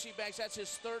in, J.C. Banks, that's his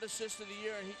third assist of the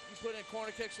year, and you put in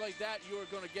corner kicks like that, you are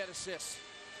going to get assists.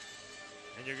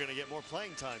 And you're going to get more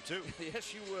playing time, too.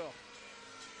 Yes, you will.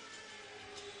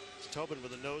 Tobin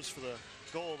with a nose for the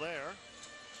goal there.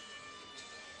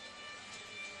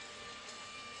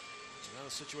 Now the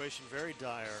situation very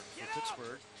dire for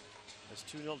Pittsburgh. It's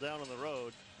 2-0 down on the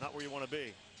road, not where you want to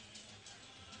be.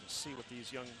 Let's see what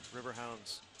these young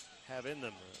Riverhounds have in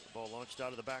them. The ball launched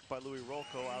out of the back by Louis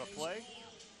Rolko, out of play.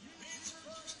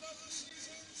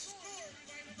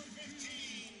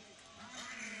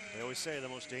 They always say the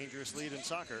most dangerous lead in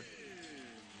soccer.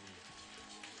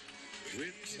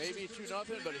 Maybe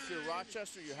 2-0, but if you're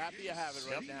Rochester, you're happy you have it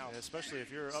right now. Especially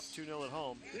if you're up 2-0 at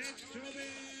home.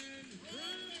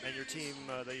 And your team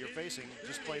that you're facing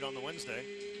just played on the Wednesday.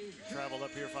 Traveled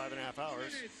up here 5.5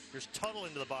 hours. Here's Tuttle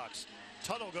into the box.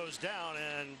 Tuttle goes down,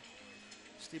 and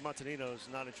Steve Montanino's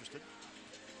not interested.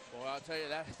 Well, I'll tell you,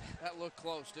 that looked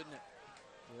close, didn't it?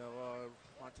 You know,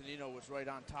 Montanino was right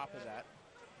on top of that.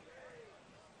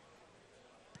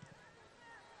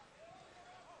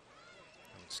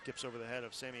 And it skips over the head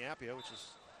of Sammy Appia, which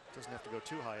doesn't have to go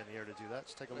too high in the air to do that.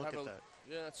 Let's take a look at that.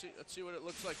 Yeah, let's see what it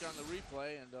looks like on the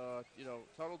replay. And you know,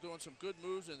 Tuttle doing some good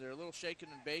moves, and they're a little shaking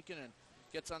and baking, and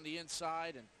gets on the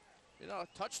inside, and you know,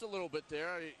 touched a little bit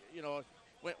there. You know,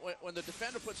 when the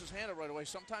defender puts his hand up right away,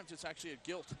 sometimes it's actually a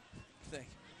guilt thing.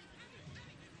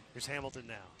 Here's Hamilton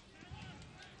now.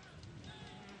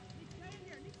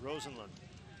 Rosenlund.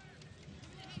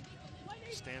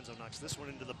 Stanzo knocks this one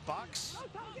into the box.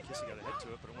 Kissy got a head to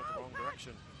it, but it went the wrong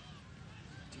direction.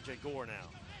 TJ Gore now.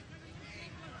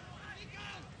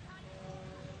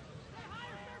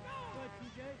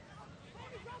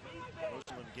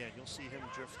 Rosenlund again. You'll see him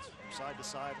drift from side to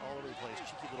side all over the place.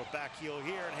 Cheeky little back heel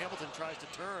here, and Hamilton tries to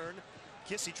turn.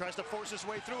 Kissy tries to force his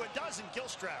way through. It does, and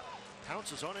Gilstrap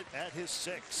pounces on it at his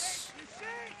 6.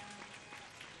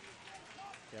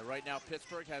 Yeah, right now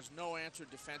Pittsburgh has no answer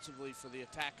defensively for the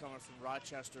attack coming from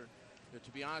Rochester.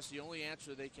 To be honest, the only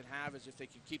answer they can have is if they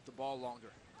can keep the ball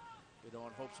longer. You know,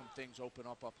 and hope some things open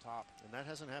up top. And that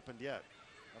hasn't happened yet.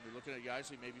 I'll be looking at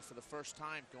Geisley maybe for the first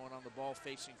time going on the ball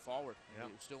facing forward. Yep.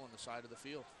 He was still on the side of the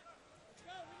field.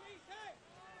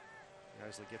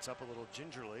 Geisley gets up a little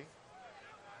gingerly.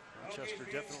 Rochester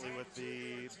definitely with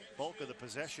the bulk of the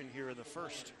possession here in the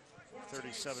first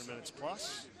 37 minutes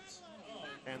plus.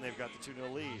 And they've got the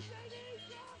 2-0 lead.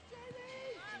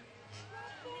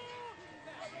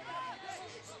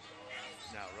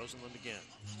 Now Rosenlund again.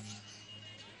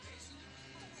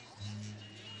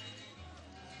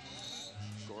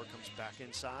 Gore comes back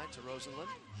inside to Rosenlund.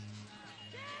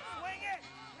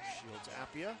 Shields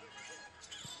Appia.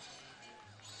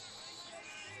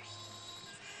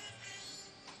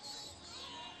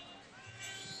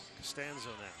 Costanzo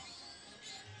now.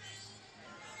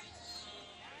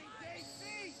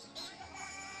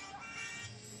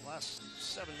 Last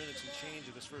 7 minutes and change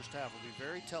of this first half will be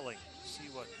very telling. See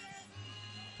what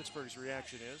Pittsburgh's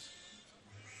reaction is.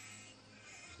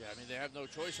 Yeah, I mean, they have no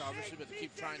choice, obviously, but they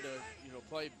keep trying to, you know,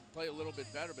 play a little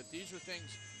bit better. But these are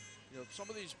things, you know, some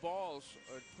of these balls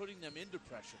are putting them into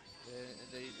pressure. And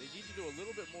they need to do a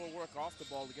little bit more work off the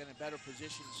ball to get in better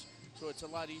positions, so it's a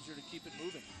lot easier to keep it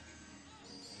moving.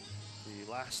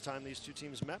 The last time these two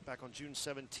teams met, back on June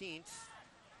 17th,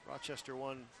 Rochester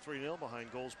won 3-0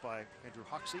 behind goals by Andrew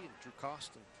Hoxie and Drew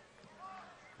Cost and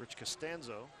Rich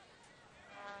Costanzo.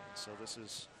 And so this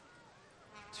is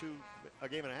a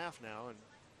game and a half now, and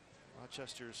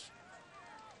Rochester's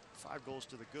 5 goals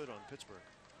to the good on Pittsburgh.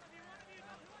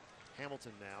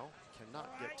 Hamilton now cannot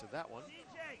get to that one.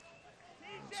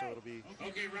 And so it'll be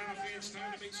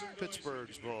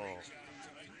Pittsburgh's ball.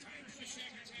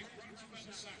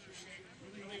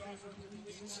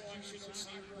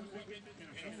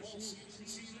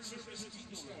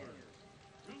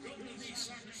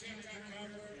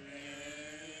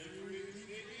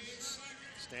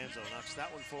 Stanzo knocks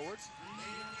that one forward.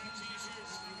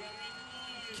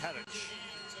 Kadich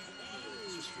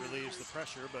just relieves the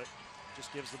pressure, but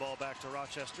just gives the ball back to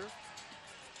Rochester,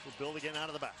 who'll build again out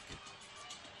of the back.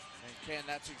 And Ken,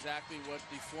 that's exactly what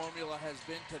the formula has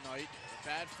been tonight. A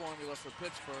bad formula for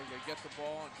Pittsburgh. They get the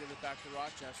ball and give it back to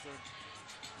Rochester.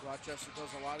 Rochester does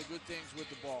a lot of good things with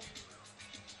the ball.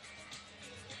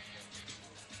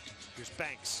 Here's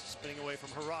Banks spinning away from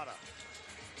Hirata.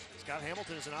 Scott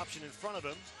Hamilton is an option in front of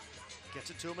him. Gets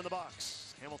it to him in the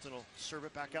box. Hamilton will serve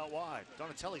it back out wide.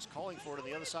 Donatelli's calling for it on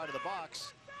the other side of the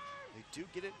box. They do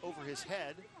get it over his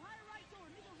head.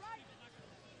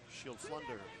 Shield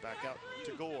Flunder back out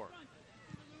to Gore.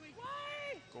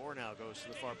 Gore now goes to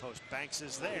the far post. Banks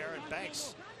is there, and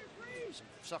Banks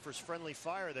suffers friendly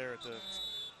fire there at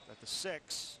the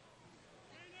 6.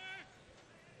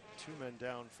 2 men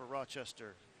down for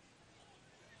Rochester.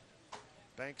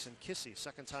 Banks and Kissy,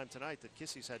 second time tonight that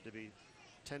Kissy's had to be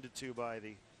tended to by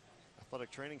the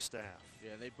athletic training staff.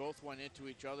 Yeah, they both went into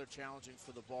each other challenging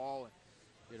for the ball. And,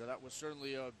 you know, that was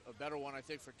certainly a better one, I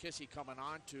think, for Kissy coming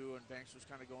on to, and Banks was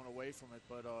kind of going away from it.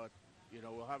 But, you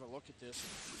know, we'll have a look at this.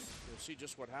 You'll see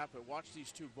just what happened. Watch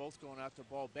these two both going after the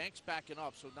ball. Banks backing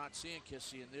up, so not seeing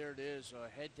Kissy, and there it is,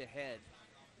 head-to-head.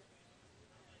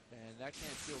 And that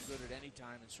can't feel good at any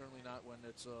time, and certainly not when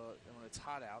it's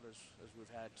hot out, as we've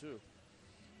had, too.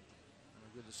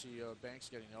 Good to see Banks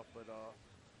getting up, but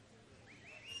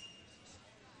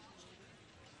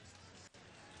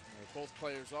both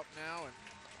players up now, and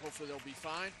hopefully they'll be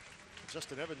fine.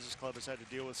 Justin Evans' club has had to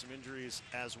deal with some injuries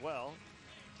as well,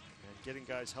 and getting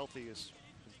guys healthy is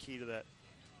key to this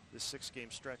 6-game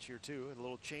stretch here too. And a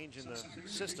little change in the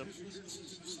system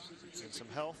and some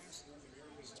health.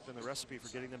 It's been the recipe for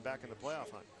getting them back in the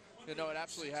playoff hunt. You know, it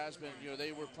absolutely has been. You know,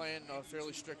 they were playing a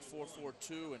fairly strict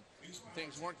 4-4-2, and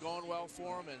things weren't going well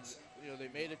for them. And, you know, they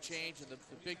made a change, and the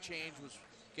big change was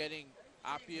getting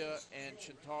Appia and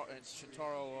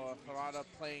Shintaro Hirata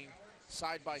playing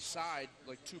side by side,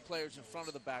 like 2 players in front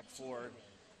of the back 4. And,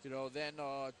 you know, then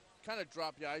kind of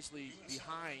drop Yaisley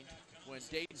behind when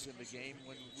Dayton's in the game.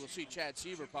 When we'll see Chad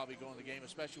Seaver probably go in the game,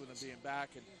 especially with him being back,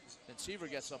 and Seaver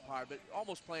gets up high, but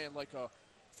almost playing like a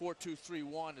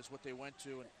 4-2-3-1 is what they went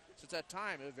to. And since that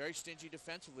time, very stingy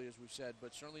defensively, as we've said,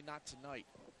 but certainly not tonight.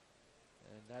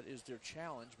 And that is their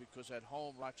challenge, because at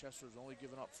home, Rochester has only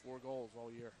given up 4 goals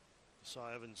all year.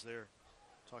 Saw Evans there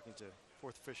talking to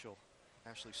 4th official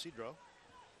Ashley Cedro.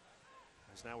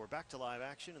 As now we're back to live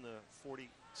action in the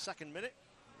 42nd minute.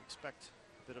 We expect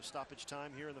a bit of stoppage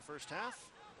time here in the first half.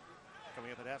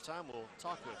 Coming up at halftime, we'll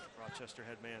talk with Rochester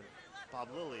head man Bob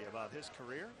Lilly about his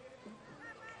career.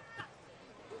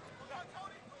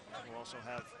 We'll also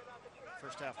have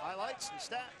first half highlights and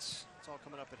stats. It's all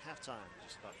coming up at halftime,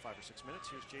 just about 5 or 6 minutes.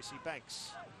 Here's J.C.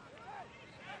 Banks.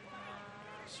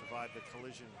 Survived the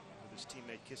collision with his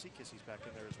teammate Kissy. Kissy's back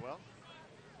in there as well.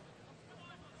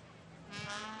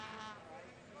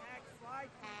 On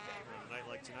a night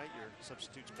like tonight, your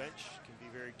substitutes bench can be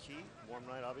very key. Warm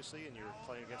night, obviously, and you're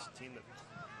playing against a team that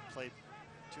played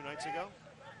 2 nights ago.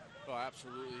 Oh,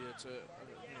 absolutely. It's a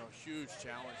huge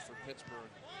challenge for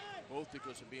Pittsburgh, both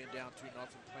because of being down 2-0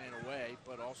 playing away,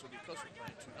 but also because we're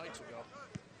playing 2 nights ago.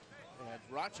 And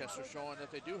Rochester showing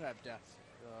that they do have depth.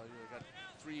 You've got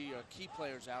 3 key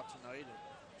players out tonight, and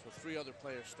so 3 other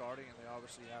players starting, and they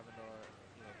obviously haven't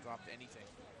dropped anything.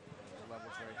 The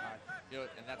level's very high.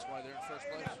 And that's why they're in first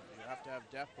place. You have to have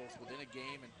depth both within a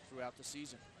game and throughout the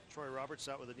season. Troy Roberts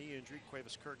out with a knee injury.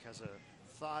 Cuevas Kirk has a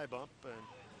thigh bump, and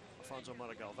Alfonso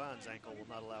Maragalvan's ankle will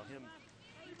not allow him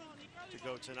to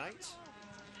go tonight.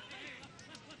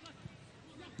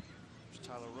 There's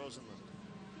Tyler Rosenlund.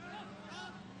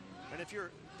 And if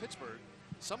you're Pittsburgh,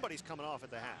 somebody's coming off at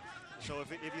the half. So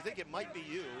if you think it might be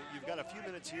you, you've got a few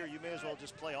minutes here, you may as well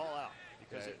just play all out.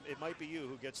 Because it might be you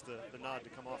who gets the nod to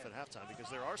come off at halftime, because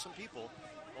there are some people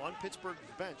on Pittsburgh's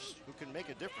bench who can make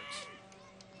a difference.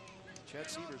 Chad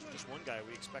Severs is just one guy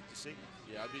we expect to see.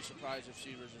 Yeah, I'd be surprised if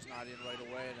Severs is not in right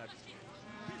away. And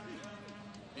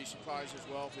Be surprised as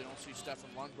well if we don't see Stefan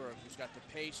Lundberg, who's got the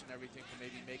pace and everything to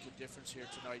maybe make a difference here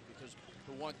tonight. Because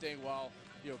the one thing, while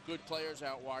good players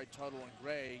out wide, Tuttle and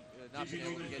Gray, not being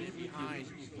able to get in behind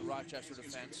the Rochester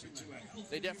defense,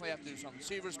 they definitely have to do something.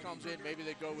 Severs comes in, maybe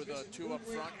they go with 2 up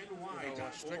front,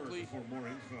 Strictly,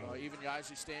 even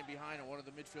Yaisley staying behind, and one of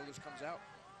the midfielders comes out.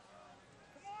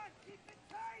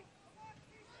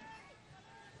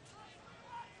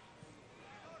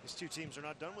 These two teams are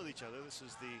not done with each other. This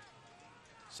is the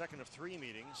second of 3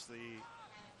 meetings. The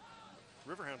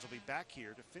Riverhounds will be back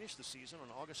here to finish the season on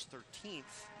August 13th.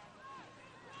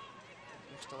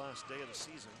 Next to last day of the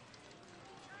season.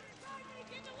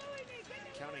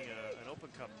 Counting an Open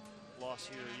Cup loss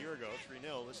here a year ago,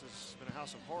 3-0. This has been a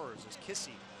house of horrors as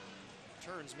Kissy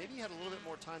turns. Maybe he had a little bit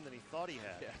more time than he thought he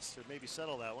had. Yes. To maybe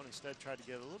settle that one. Instead tried to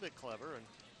get a little bit clever, and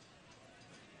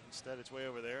instead it's way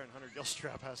over there, and Hunter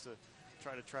Gilstrap has to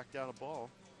try to track down a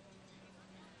ball.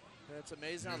 It's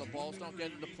amazing how the balls don't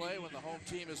get into play when the home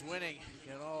team is winning,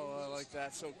 like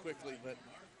that so quickly. But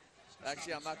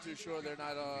actually, I'm not too sure they're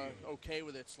not okay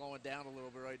with it, slowing down a little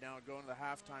bit right now and going to the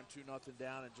halftime 2-0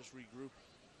 down and just regroup.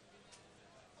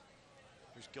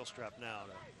 Here's Gilstrap now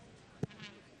to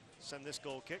send this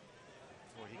goal kick.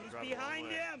 Or he can drive behind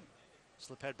him.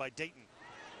 Slip head by Dayton.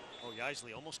 Oh,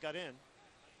 Yaisley almost got in.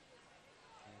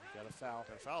 Got a foul.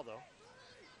 Got a foul, though.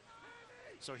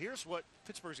 So here's what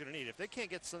Pittsburgh's going to need. If they can't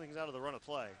get something out of the run of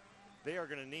play, they are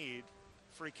going to need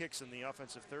free kicks in the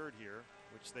offensive third here,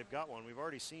 which they've got one. We've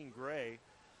already seen Gray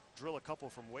drill a couple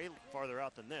from way farther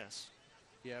out than this.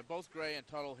 Yeah, both Gray and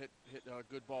Tuttle hit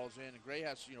good balls in. And Gray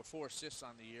has 4 assists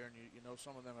on the year, and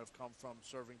some of them have come from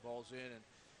serving balls in. And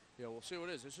we'll see what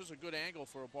it is. This is a good angle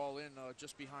for a ball in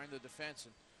just behind the defense,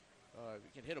 and we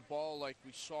can hit a ball like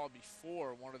we saw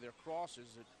before one of their crosses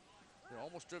that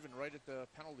almost driven right at the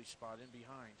penalty spot in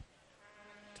behind.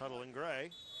 Tuttle and Gray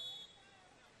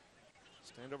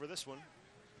stand over this one.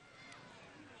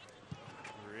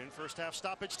 We're in first half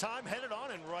stoppage time, headed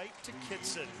on and right to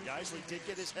Kitson. Yaisley did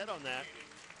get his head on that,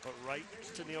 but right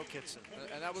to Neil Kitson.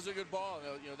 And that was a good ball.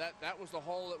 That was the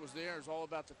hole that was there. It was all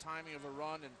about the timing of a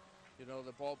run and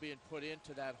the ball being put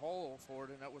into that hole for it,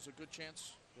 and that was a good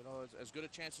chance. As good a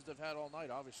chance as they've had all night,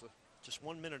 obviously. Just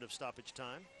 1 minute of stoppage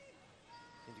time,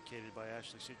 indicated by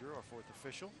Ashley Cedro, our 4th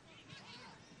official.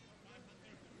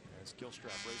 As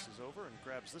Gilstrap races over and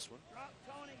grabs this one. Drop,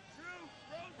 Tony. Drew.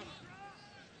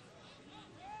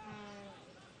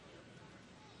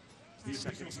 The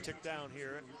seconds tick down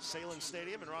here at Sahlen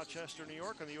Stadium in Rochester, New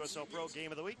York on the USL Pro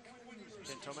Game of the Week.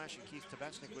 Ken Tomash and Keith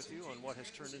Tabachnik with you on what has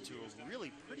turned into a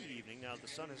really pretty evening now that the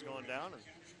sun has gone down and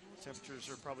temperatures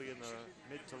are probably in the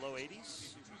mid to low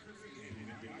 80s.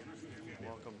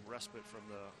 Welcome respite from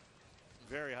the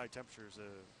very high temperatures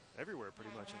everywhere pretty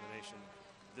much in the nation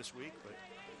this week, but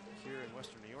here in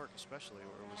Western New York especially,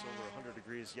 where it was over 100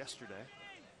 degrees yesterday.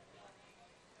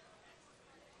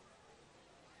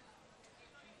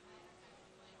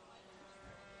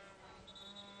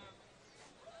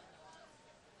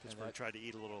 Pittsburgh tried to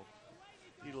eat a little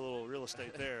real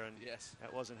estate there, and yes,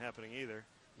 that wasn't happening either,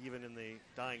 even in the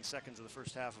dying seconds of the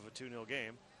first half of a 2-0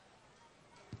 game.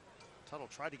 Tuttle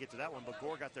tried to get to that one, but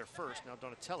Gore got there first. Now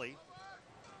Donatelli.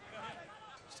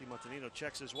 Steve Montanino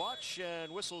checks his watch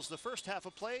and whistles the first half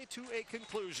of play to a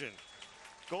conclusion.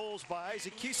 Goals by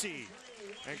Isaac Kissy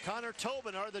and Connor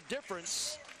Tobin are the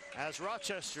difference, as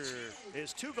Rochester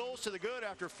is 2 goals to the good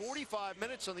after 45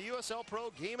 minutes on the USL Pro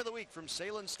Game of the Week from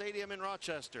Sahlen Stadium in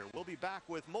Rochester. We'll be back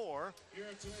with more.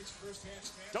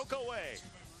 Don't go away.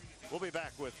 We'll be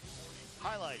back with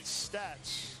highlights,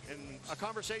 stats, and a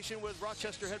conversation with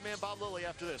Rochester headman Bob Lilly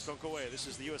after this. Don't go away. This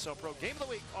is the USL Pro Game of the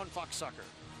Week on Fox Soccer.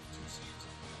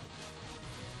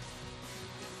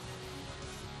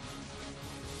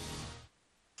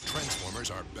 Transformers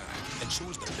are back, and so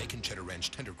is the Bacon Cheddar Ranch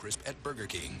Tender Crisp at Burger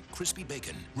King. Crispy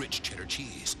bacon, rich cheddar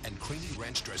cheese, and creamy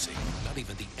ranch dressing. Not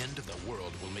even the end of the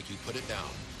world will make you put it down.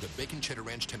 The Bacon Cheddar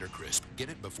Ranch Tender Crisp. Get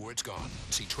it before it's gone.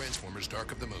 See Transformers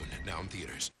Dark of the Moon, now in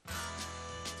theaters.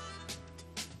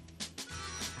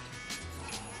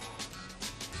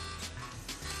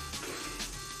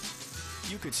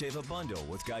 You could save a bundle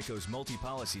with Geico's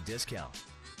multi-policy discount.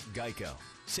 Geico,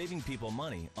 saving people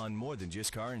money on more than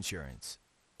just car insurance.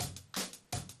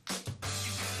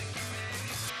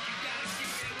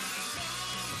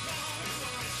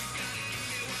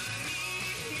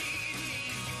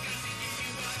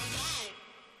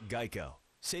 Geico,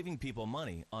 saving people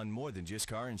money on more than just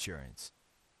car insurance.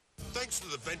 Thanks to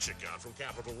the Venture Card from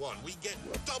Capital One, we get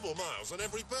double miles on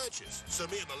every purchase. So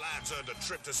me and the lads earned a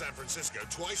trip to San Francisco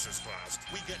twice as fast.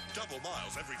 We get double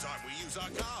miles every time we use our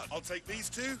card. I'll take these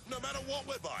two, no matter what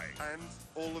we're buying. And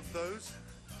all of those?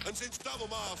 And since double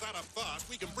miles out of fast,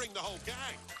 we can bring the whole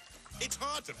gang. It's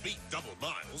hard to beat double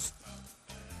miles.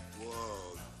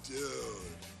 Whoa, dude.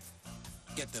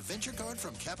 Get the Venture Card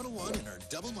from Capital One and earn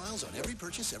double miles on every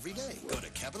purchase every day. Go to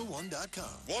CapitalOne.com.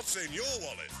 What's in your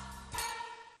wallet?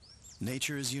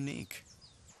 Nature is unique,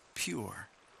 pure,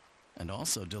 and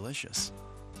also delicious.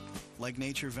 Like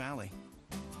Nature Valley,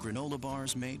 granola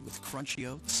bars made with crunchy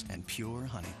oats and pure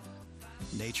honey.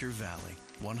 Nature Valley,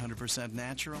 100%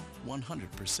 natural,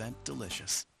 100%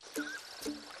 delicious.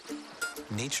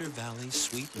 Nature Valley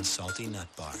sweet and salty nut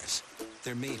bars.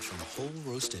 They're made from whole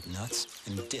roasted nuts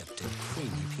and dipped in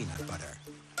creamy peanut butter,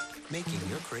 making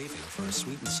your craving for a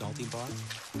sweet and salty bar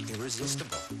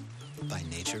irresistible. By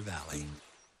Nature Valley.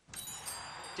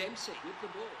 Dempsey with the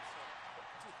ball.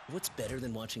 What's better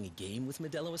than watching a game with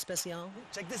Modelo Especial?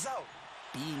 Check this out.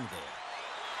 Being there.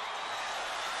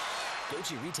 Go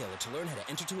to your retailer to learn how to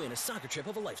enter to win a soccer trip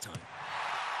of a lifetime.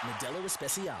 Modelo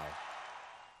Especial.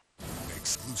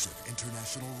 Exclusive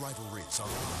international rivalries are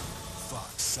on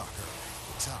Fox Soccer.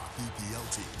 Top EPL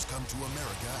teams come to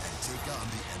America and take on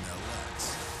the MLS.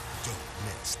 Don't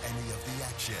miss any of the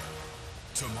action.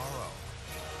 Tomorrow,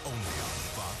 only on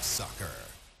Fox Soccer.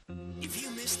 If you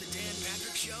missed the Dan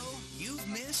Patrick Show, you've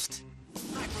missed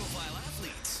high-profile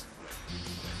athletes,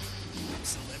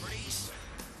 celebrities,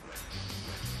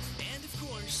 and, of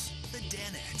course, the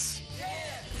Danettes. Yeah!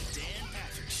 The Dan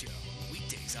Patrick Show,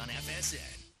 weekdays on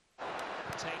FSN.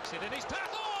 Takes it in his path.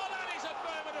 Oh, that is a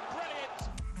moment of brilliant.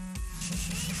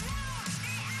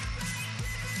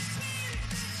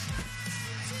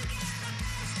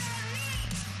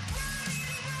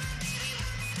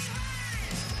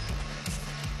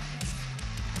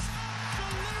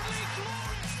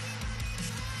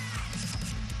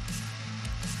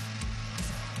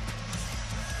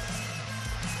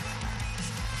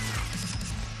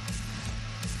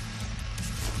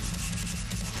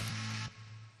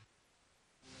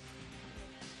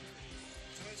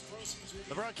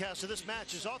 The broadcast of this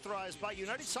match is authorized by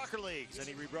United Soccer Leagues.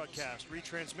 Any rebroadcast,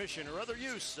 retransmission, or other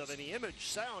use of any image,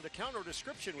 sound, account, or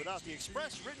description without the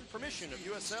express written permission of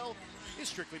USL is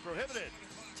strictly prohibited.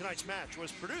 Tonight's match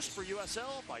was produced for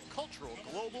USL by Cultural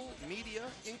Global Media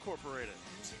Incorporated.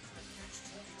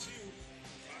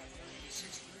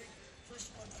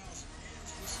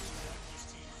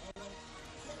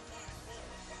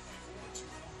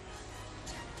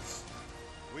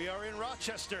 We are in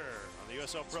Rochester on the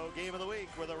USL Pro Game of the Week,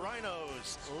 where the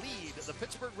Rhinos lead the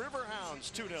Pittsburgh Riverhounds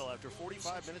 2-0 after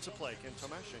 45 minutes of play. Ken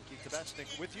Tomash and Keith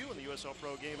Tabachnik with you in the USL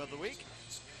Pro Game of the Week.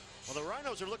 Well, the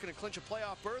Rhinos are looking to clinch a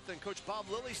playoff berth, and Coach Bob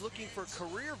Lilly's looking for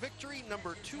career victory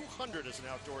number 200 as an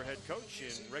outdoor head coach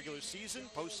in regular season,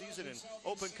 postseason, and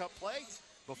Open Cup play.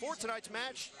 Before tonight's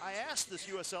match, I asked this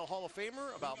USL Hall of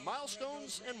Famer about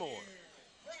milestones and more.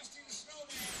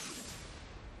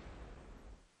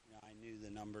 I knew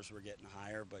the numbers were getting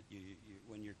higher, but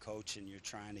when you're coaching, you're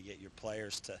trying to get your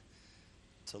players to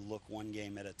look one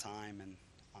game at a time. And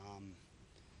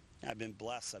I've been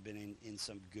blessed. I've been in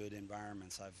some good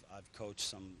environments. I've coached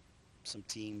some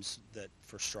teams that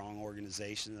for strong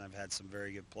organizations, and I've had some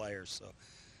very good players. So,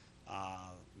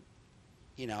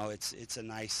 it's a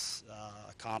nice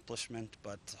accomplishment,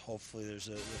 but hopefully there's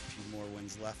a few more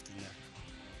wins left in there.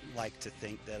 Like to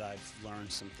think that I've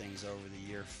learned some things over the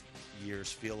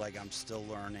years. Feel like I'm still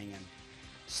learning and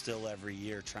still every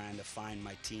year trying to find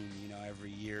my team.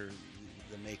 Every year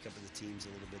the makeup of the team's a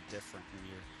little bit different, and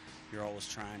you're always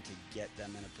trying to get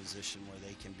them in a position where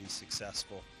they can be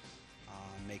successful,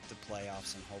 make the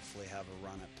playoffs, and hopefully have a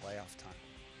run at playoff time.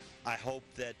 I hope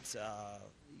that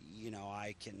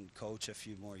I can coach a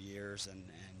few more years and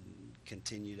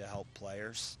continue to help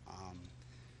players.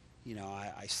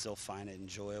 I still find it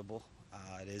enjoyable.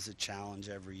 It is a challenge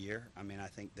every year. I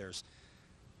think there's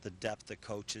the depth of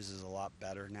coaches is a lot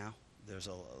better now. There's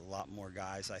a lot more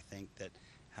guys, I think, that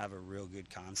have a real good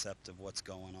concept of what's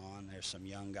going on. There's some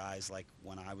young guys like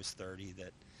when I was 30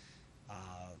 that,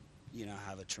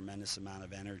 have a tremendous amount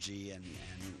of energy and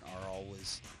are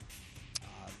always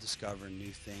discovering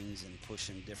new things and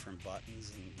pushing different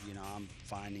buttons. And, I'm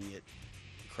finding it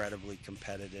incredibly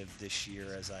competitive this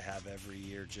year, as I have every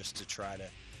year, just to try to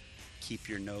keep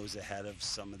your nose ahead of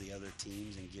some of the other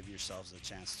teams and give yourselves a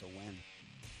chance to win.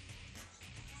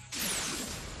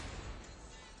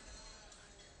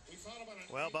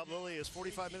 Well, Bob Lilly is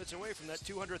 45 minutes away from that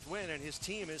 200th win, and his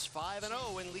team is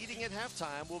 5-0 and leading at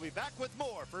halftime. We'll be back with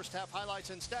more first half highlights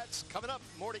and stats coming up.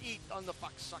 More to eat on the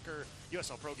Fox Soccer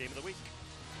USL Pro Game of the Week.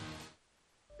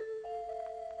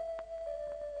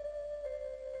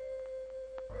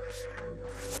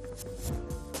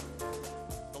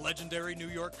 The legendary New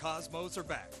York Cosmos are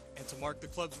back, and to mark the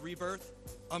club's rebirth,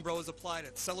 Umbro has applied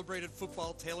its celebrated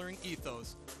football tailoring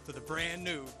ethos to the brand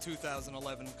new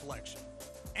 2011 collection.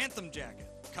 Anthem jacket,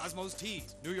 Cosmos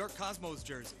tees, New York Cosmos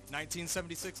jersey,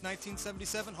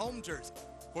 1976-1977 home jersey.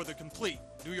 For the complete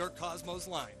New York Cosmos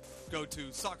line, go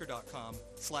to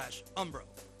soccer.com/Umbro.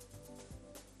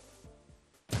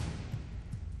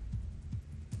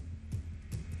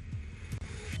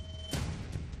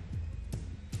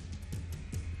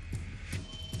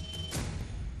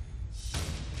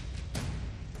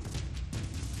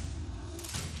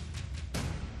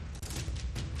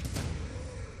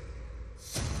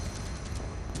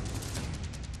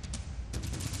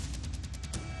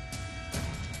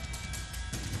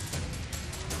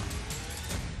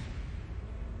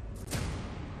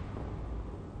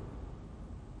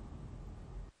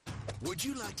 Would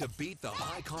you like to beat the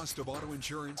high cost of auto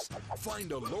insurance?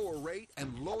 Find a lower rate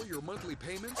and lower your monthly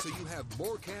payments so you have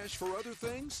more cash for other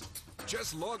things?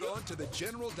 Just log on to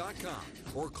thegeneral.com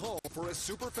or call for a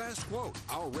super fast quote.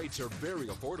 Our rates are very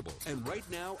affordable, and right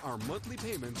now our monthly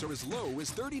payments are as low as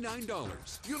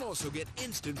 $39. You'll also get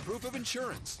instant proof of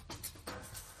insurance.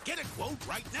 Get a quote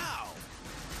right now.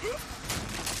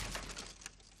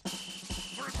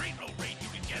 For a great low rate you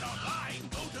can get online,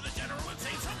 go to the General and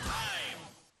save some time.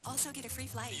 Also get a free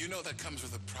flight. You know that comes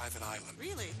with a private island.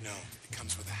 Really? No, it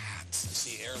comes with a hat.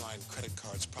 See, airline credit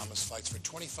cards promise flights for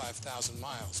 25,000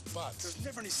 miles, but... There's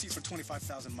never any seats for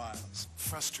 25,000 miles.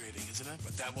 Frustrating, isn't it?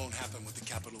 But that won't happen with the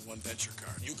Capital One Venture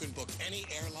Card. You can book any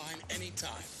airline,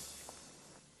 anytime.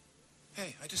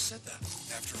 Hey, I just said that.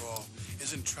 After all,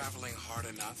 isn't traveling hard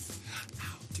enough?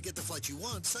 To get the flight you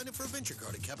want, sign up for a Venture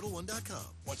Card at CapitalOne.com.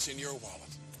 What's in your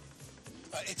wallet?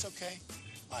 It's okay.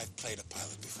 I've played a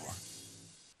pilot before.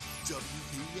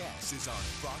 WPS is on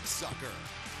Fox Soccer.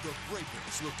 The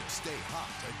Breakers look to stay hot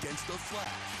against the Flag.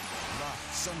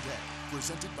 Live Sunday,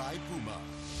 presented by Puma.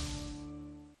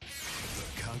 The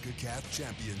CONCACAF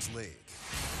Champions League.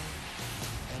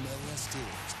 MLS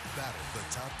teams battle the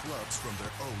top clubs from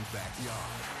their own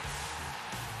backyard.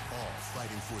 All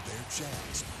fighting for their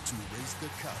chance to raise the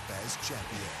cup as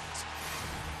champions.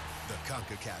 The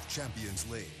CONCACAF Champions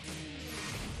League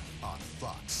on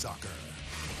Fox Soccer.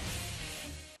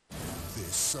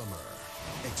 This summer,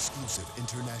 exclusive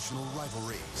international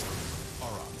rivalries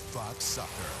are on Fox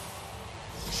Soccer.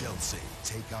 Chelsea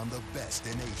take on the best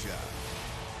in Asia.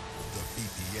 The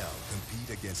BPL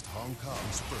compete against Hong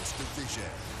Kong's first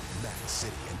division. Man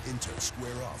City and Inter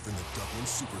square off in the Dublin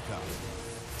Super Cup.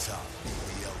 Top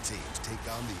BPL teams take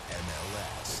on the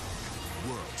MLS.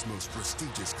 World's most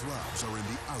prestigious clubs are in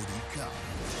the Audi Cup.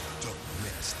 Don't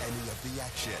miss any of the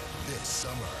action this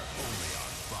summer, only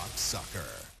on Fox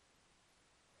Soccer.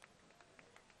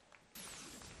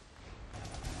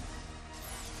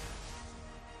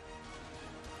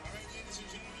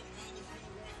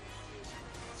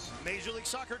 Major League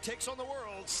Soccer takes on the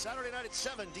world Saturday night at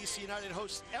 7. DC United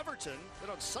hosts Everton. Then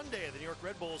on Sunday, the New York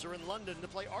Red Bulls are in London to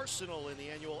play Arsenal in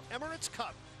the annual Emirates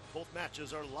Cup. Both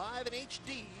matches are live in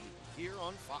HD here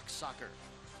on Fox Soccer.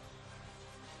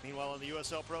 Meanwhile, on the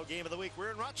USL Pro Game of the Week,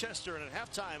 we're in Rochester, and at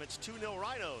halftime, it's 2-0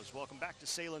 Rhinos. Welcome back to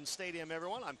Sahlen Stadium,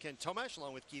 everyone. I'm Ken Tomash,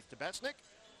 along with Keith Tabachnik.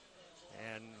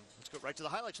 And let's go right to the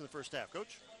highlights in the first half.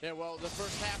 Coach? Yeah, well, the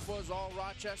first half was all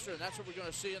Rochester, and that's what we're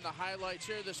going to see in the highlights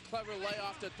here. This clever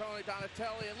layoff to Tony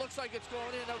Donatelli. It looks like it's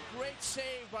going in. A great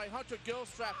save by Hunter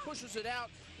Gilstrap. Pushes it out,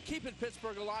 keeping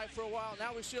Pittsburgh alive for a while.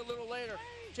 Now we see a little later,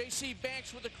 J.C.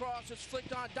 Banks with the cross. It's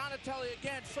flicked on. Donatelli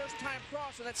again, first-time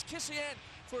cross, and that's Kissien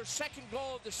for his second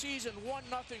goal of the season.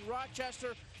 1-0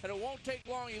 Rochester, and it won't take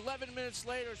long. 11 minutes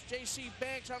later, it's J.C.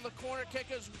 Banks on the corner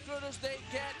kick, as good as they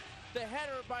get. The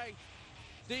header by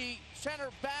the center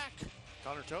back,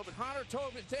 Connor Tobin. Connor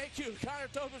Tobin, thank you. Connor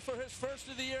Tobin for his first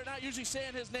of the year. Not usually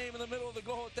saying his name in the middle of the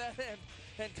goal at that end.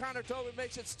 And Connor Tobin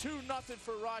makes it 2-0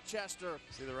 for Rochester.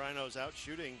 See the Rhinos out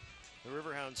shooting the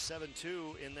Riverhounds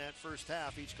 7-2 in that first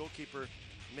half. Each goalkeeper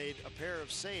made a pair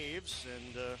of saves,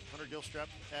 and Hunter Gilstrap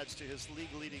adds to his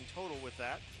league-leading total with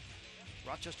that.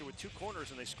 Rochester with 2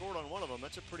 corners, and they scored on one of them.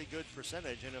 That's a pretty good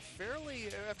percentage, and a fairly,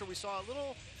 after we saw a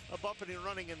little bumping and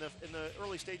running in the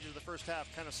early stages of the first half,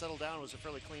 kind of settled down. It was a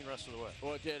fairly clean rest of the way.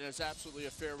 Well, it did, and it's absolutely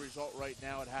a fair result right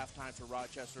now at halftime for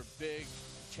Rochester. Big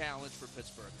challenge for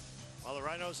Pittsburgh. Well, the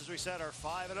Rhinos, as we said, are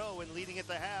 5-0 and leading at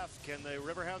the half. Can the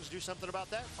Riverhounds do something about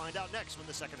that? Find out next when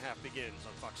the second half begins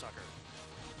on Fox Soccer.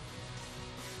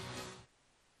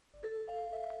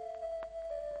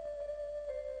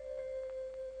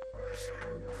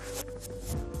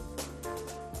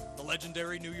 The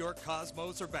legendary New York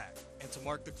Cosmos are back, and to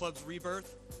mark the club's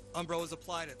rebirth, Umbro has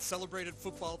applied its celebrated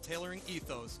football tailoring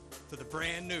ethos to the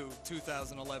brand new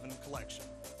 2011 collection.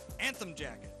 Anthem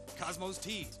jacket, Cosmos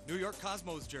tees, New York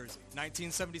Cosmos jersey,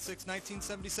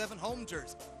 1976-1977 home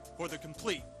jersey. For the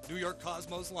complete New York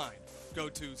Cosmos line, go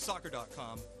to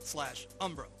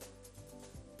soccer.com/Umbro.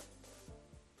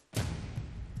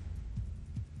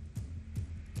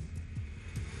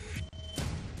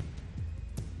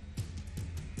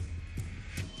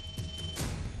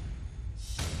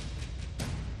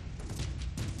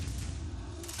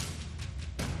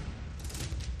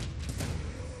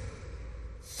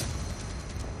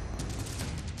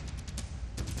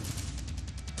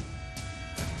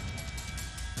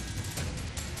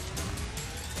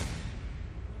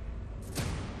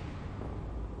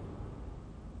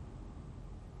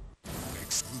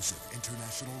 Exclusive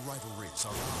international rivalries are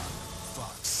on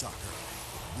Fox Soccer.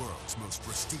 World's most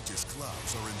prestigious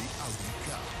clubs are in the Audi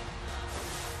Cup.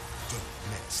 Don't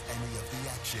miss any of the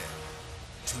action.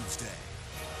 Tuesday,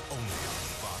 only on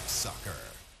Fox Soccer.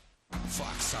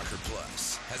 Fox Soccer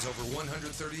Plus has over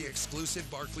 130 exclusive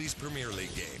Barclays Premier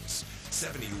League games,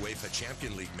 70 UEFA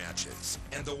Champions League matches,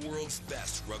 and the world's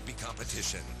best rugby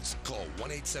competitions. Call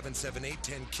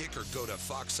 1-877-810-KICK or go to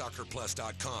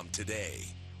foxsoccerplus.com today.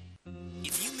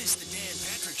 If you missed the Dan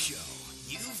Patrick Show,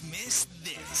 you've missed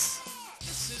this.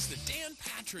 This is the Dan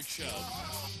Patrick Show.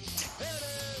 It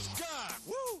is gone.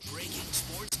 Woo! Breaking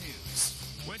sports news.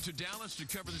 Went to Dallas to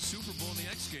cover the Super Bowl and the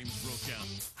X Games broke out.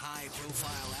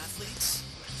 High-profile athletes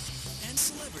and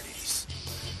celebrities.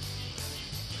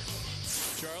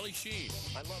 Charlie Sheen.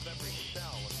 I love every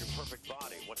cell of your perfect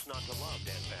body. What's not to love,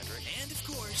 Dan Patrick? And, of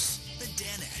course, the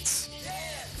Danettes.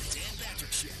 Yeah! The Dan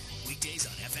Patrick Show. Weekdays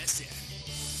on FS10.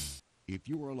 If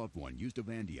you or a loved one used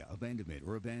Avandia, Avandamid,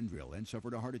 or Avandril and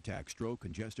suffered a heart attack, stroke,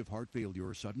 congestive heart failure,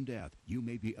 or sudden death, you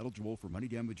may be eligible for money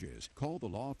damages. Call the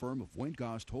law firm of Wayne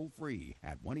Goss toll-free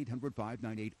at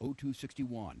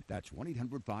 1-800-598-0261. That's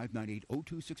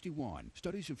 1-800-598-0261.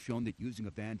 Studies have shown that using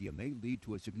Avandia may lead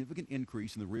to a significant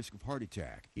increase in the risk of heart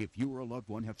attack. If you or a loved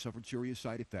one have suffered serious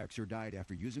side effects or died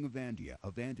after using Avandia,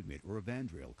 Avandamid, or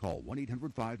Avandril, call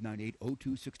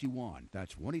 1-800-598-0261.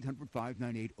 That's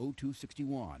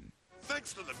 1-800-598-0261.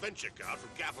 Thanks to the Venture Card from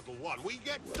Capital One, we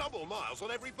get double miles on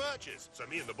every purchase. So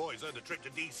me and the boys earned a trip to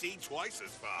DC twice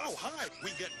as fast. Oh, hi. We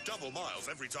get double miles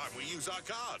every time we use our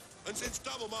card. And since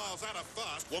double miles add up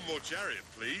fast, one more chariot,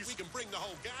 please. We can bring the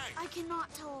whole gang. I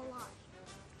cannot tell a lie.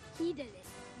 He did it.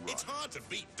 Right. It's hard to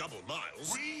beat double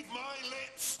miles. Read my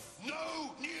lips.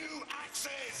 No new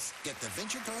access. Get the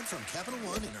Venture Card from Capital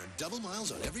One and earn double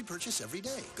miles on every purchase every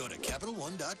day. Go to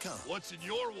CapitalOne.com. What's in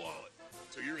your wallet?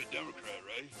 So you're a Democrat,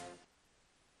 right?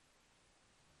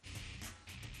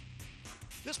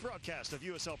 This broadcast of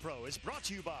USL Pro is brought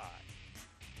to you by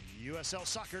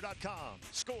USLsoccer.com.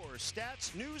 Scores,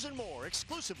 stats, news, and more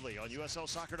exclusively on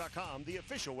USLsoccer.com, the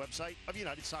official website of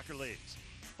United Soccer Leagues.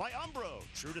 By Umbro,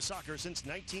 true to soccer since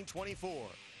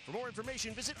 1924. For more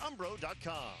information, visit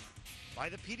umbro.com. By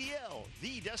the PDL,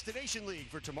 the destination league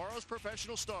for tomorrow's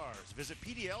professional stars. Visit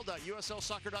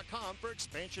pdl.uslsoccer.com for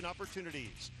expansion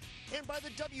opportunities. And by the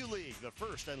W League, the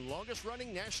first and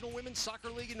longest-running national women's soccer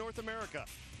league in North America.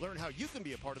 Learn how you can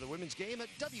be a part of the women's game at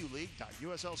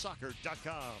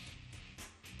wleague.uslsoccer.com.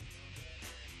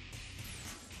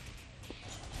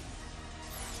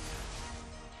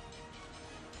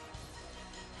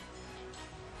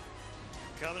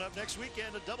 Coming up next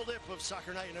weekend, a double dip of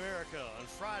Soccer Night in America. On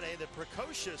Friday, the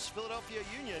precocious Philadelphia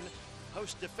Union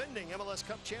host defending MLS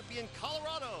Cup champion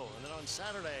Colorado. And then on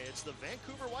Saturday, it's the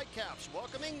Vancouver Whitecaps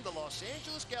welcoming the Los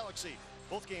Angeles Galaxy.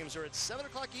 Both games are at 7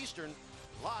 o'clock Eastern,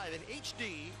 live in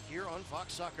HD here on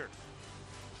Fox Soccer.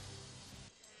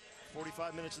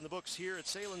 45 minutes in the books here at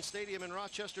Sahlen Stadium in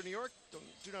Rochester, New York.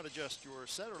 Do not adjust your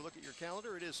set or look at your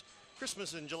calendar. It is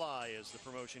Christmas in July is the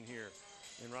promotion here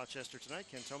in Rochester tonight.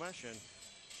 Ken Tomash and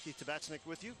Keith Tabatsnik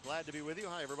with you. Glad to be with you.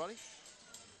 Hi, everybody.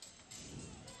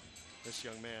 This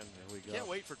young man can't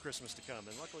wait for Christmas to come,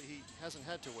 and luckily he hasn't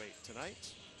had to wait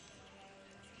tonight.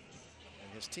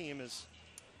 And his team is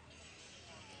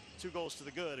 2 goals to the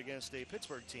good against a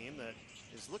Pittsburgh team that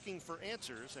is looking for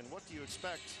answers. And what do you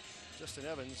expect Justin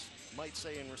Evans might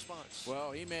say in response?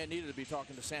 Well, he may need to be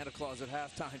talking to Santa Claus at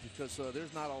halftime because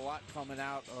there's not a lot coming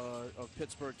out of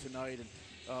Pittsburgh tonight. And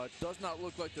it does not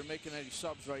look like they're making any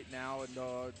subs right now. And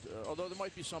although there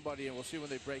might be somebody, and we'll see when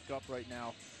they break up right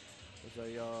now.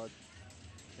 I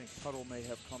think Tuttle may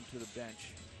have come to the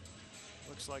bench.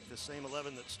 Looks like the same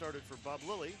 11 that started for Bob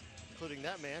Lilly, including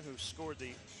that man who scored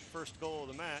the first goal of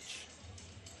the match.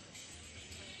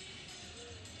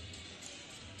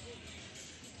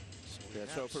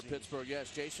 So for Pittsburgh,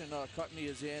 yes, Jason Cutney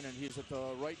is in, and he's at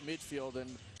the right midfield.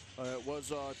 And It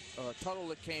was Tuttle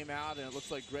that came out, and it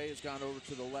looks like Gray has gone over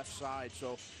to the left side.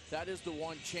 So that is the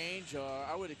one change.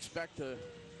 I would expect that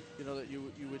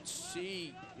you would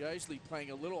see Yaisley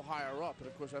playing a little higher up, and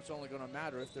of course that's only going to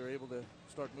matter if they're able to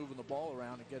start moving the ball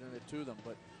around and getting it to them.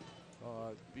 But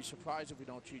be surprised if we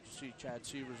don't see Chad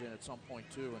Severs in at some point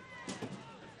too. And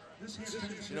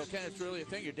Ken, it's really a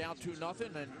thing. You're down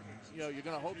 2-0, and you're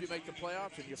going to hope you make the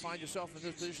playoffs, and you find yourself in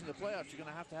this position in the playoffs. You're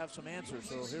going to have some answers.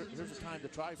 So here's a time to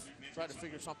try to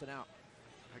figure something out.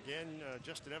 Again,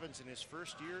 Justin Evans in his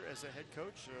first year as a head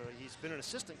coach. He's been an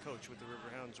assistant coach with the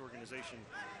Riverhounds organization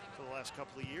for the last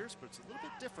couple of years, but it's a little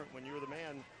bit different when you're the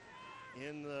man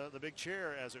in the big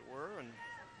chair, as it were. And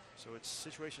so it's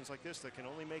situations like this that can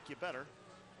only make you better.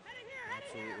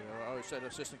 Absolutely. I always said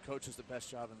assistant coach is the best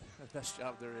job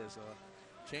there is.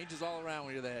 Changes all around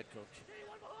when you're the head coach.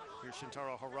 Here's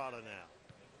Shintaro Harada now.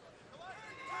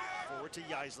 Forward to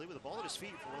Yaisley with the ball at his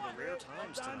feet for one of the rare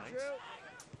times tonight.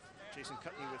 Jason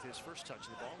Cutney with his first touch of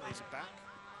the ball, lays it back.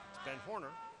 It's Ben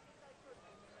Horner.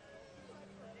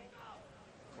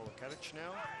 Kolakevich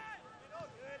now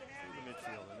through the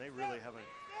midfield, and they really haven't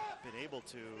been able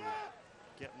to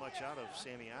get much out of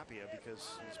Sammy Appia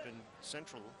because he's been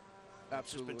central.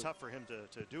 Absolutely. It's been tough for him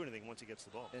to do anything once he gets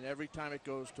the ball. And every time it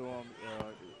goes to him,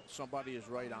 somebody is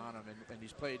right on him. And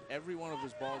he's played every one of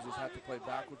his balls. He's had to play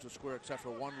backwards or square, except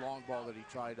for one long ball that he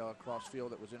tried cross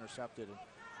field that was intercepted.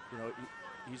 And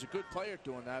he's a good player at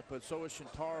doing that, but so is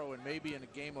Shintaro. And maybe in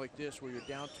a game like this where you're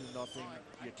down 2-0,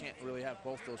 you can't really have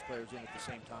both those players in at the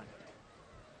same time.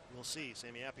 We'll see.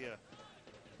 Sammy Appia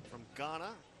from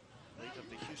Ghana, late of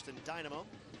the Houston Dynamo.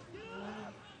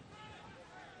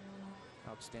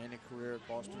 Outstanding career at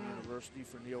Boston University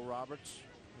for Neil Roberts.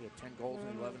 He had 10 goals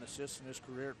and 11 assists in his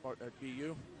career at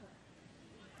BU.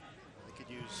 They could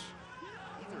use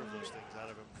either of those things out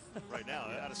of him right now,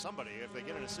 out of somebody. If they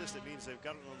get an assist, it means they've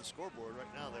got it on the scoreboard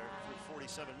right now. They're through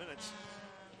 47 minutes.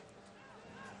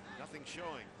 Nothing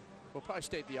showing. We'll probably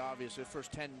state the obvious. The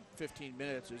first 10, 15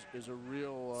 minutes is a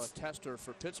real tester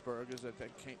for Pittsburgh. Is that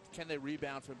can they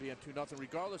rebound from being 2-0?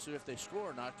 Regardless of if they score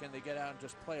or not, can they get out and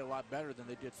just play a lot better than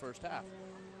they did first half?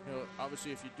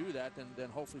 Obviously, if you do that, then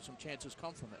hopefully some chances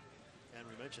come from it. And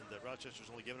we mentioned that Rochester's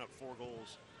only given up 4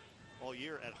 goals all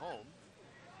year at home.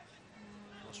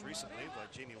 Most recently by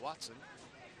Jamie Watson,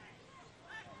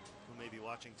 who may be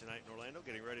watching tonight in Orlando,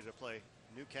 getting ready to play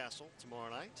Newcastle tomorrow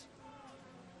night.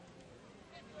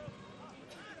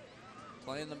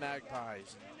 Playing the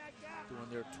Magpies, doing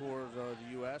their tour of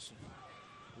the U.S.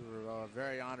 We were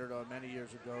very honored many years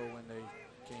ago when they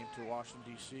came to Washington,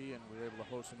 D.C., and we were able to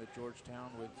host them at Georgetown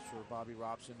with Sir Bobby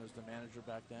Robson as the manager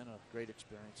back then. A great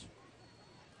experience.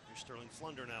 Here's Sterling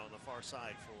Flunder now on the far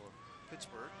side for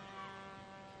Pittsburgh.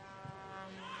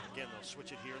 Again, they'll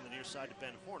switch it here on the near side to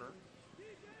Ben Horner.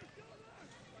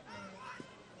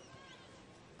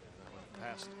 That went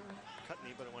past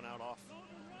Cutney, but it went out off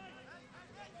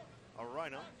a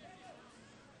Rhino.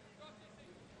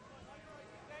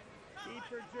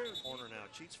 Horner now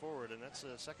cheats forward, and that's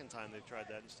the second time they've tried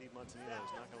that, and Steve Montanino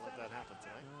is not going to let that happen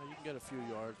tonight. You can get a few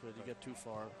yards, but you get too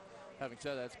far. Having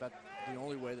said that, it's about the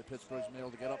only way that Pittsburgh's been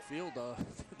able to get upfield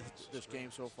this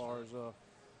game so far is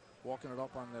walking it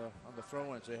up on the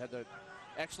throw-ins. They had that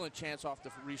excellent chance off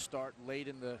the restart late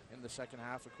in the second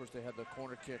half. Of course, they had the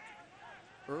corner kick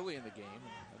early in the game,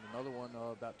 and another one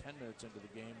about 10 minutes into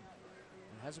the game.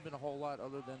 It hasn't been a whole lot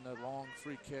other than the long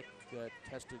free kick that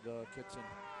tested Kitson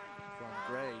from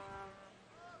Gray.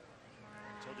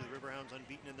 I told you the Riverhounds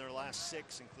unbeaten in their last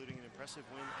 6, including an impressive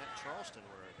win at Charleston,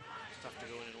 where it's tough to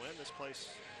go in and win. This place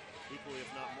equally,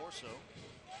 if not more so.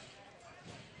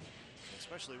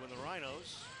 Especially when the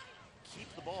Rhinos keep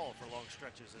the ball for long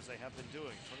stretches, as they have been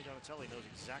doing. Tony Donatelli knows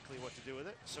exactly what to do with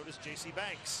it. So does J.C.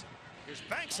 Banks. Here's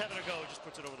Banks having a go, just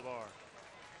puts it over the bar.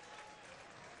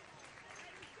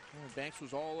 Banks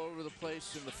was all over the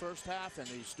place in the first half, and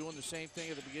he's doing the same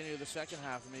thing at the beginning of the second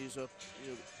half. I mean, he's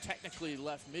technically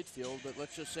left midfield, but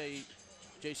let's just say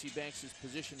J.C. Banks'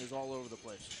 position is all over the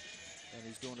place, and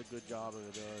he's doing a good job of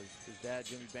it. His dad,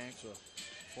 Jimmy Banks, a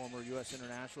former U.S.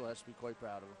 international, has to be quite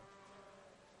proud of him.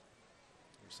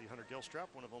 You see Hunter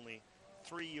Gilstrap, one of only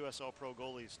 3 USL Pro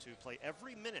goalies to play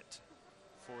every minute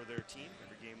for their team,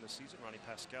 every game this season. Ronnie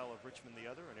Pascal of Richmond the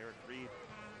other, and Eric Reed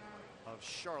of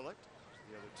Charlotte.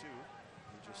 The other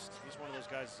 2. He's one of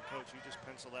those guys as a coach, you just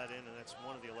pencil that in, and that's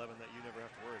one of the 11 that you never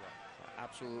have to worry about.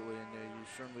 Absolutely, and you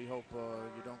certainly hope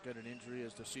you don't get an injury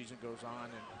as the season goes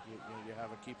on, and you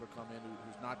have a keeper come in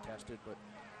who's not tested. But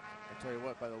I tell you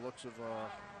what, by the looks of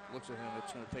him,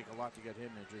 it's going to take a lot to get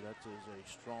him injured. That is a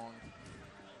strong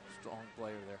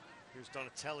player there. Here's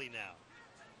Donatelli now.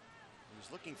 He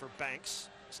was looking for Banks.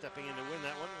 Stepping in to win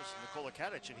that one was Nikola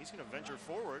Katic, and he's going to venture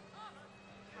forward.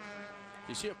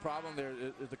 You see a problem there.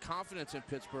 The confidence in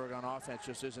Pittsburgh on offense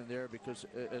just isn't there, because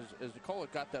as Nikola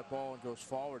got that ball and goes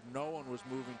forward, no one was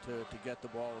moving to get the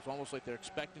ball. It's almost like they're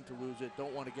expecting to lose it,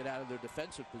 don't want to get out of their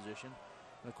defensive position.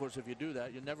 And of course, if you do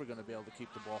that, you're never going to be able to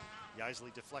keep the ball.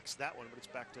 Yaisley deflects that one, but it's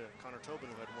back to Connor Tobin,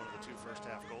 who had one of the 2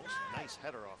 first-half goals. Nice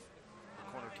header off the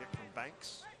corner kick from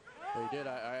Banks. Well, he did.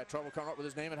 I had trouble coming up with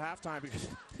his name at halftime because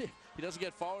he doesn't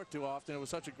get forward too often. It was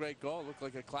such a great goal. It looked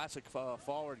like a classic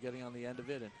forward getting on the end of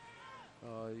it. And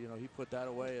you know, he put that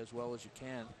away as well as you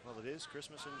can. Well, it is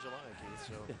Christmas in July, Keith,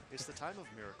 so it's the time of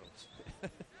miracles.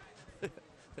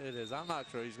 It is. I'm not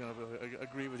sure he's going to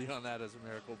agree with you on that as a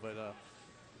miracle, but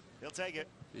he'll take it.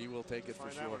 He will take it for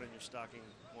sure. Find that one in your stocking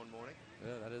one morning.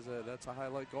 Yeah, that's a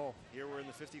highlight goal. Here we're in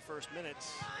the 51st minute,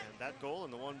 and that goal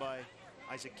and the one by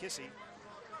Isaac Kissy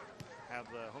have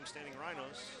the homestanding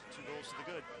Rhinos 2 goals to the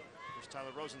good. Here's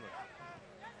Tyler Rosenlund.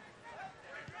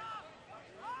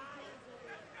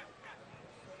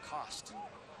 Cost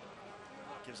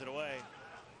gives it away.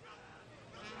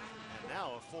 And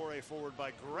now a foray forward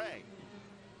by Gray.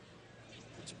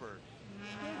 Pittsburgh.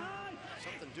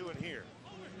 Something doing here.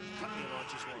 Cutney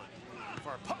launches one.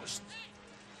 Far post.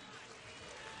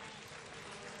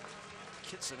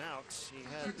 Kitson out. He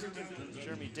had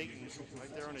Jeremy Dayton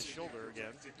right there on his shoulder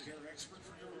again.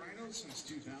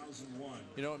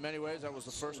 You know, in many ways, that was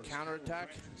the first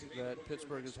counterattack that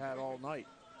Pittsburgh has had all night.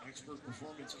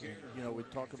 You know, we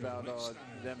talk about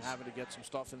them having to get some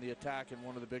stuff in the attack, and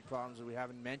one of the big problems that we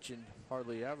haven't mentioned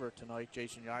hardly ever tonight,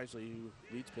 Jason Yaisley, who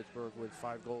leads Pittsburgh with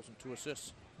 5 goals and 2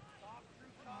 assists.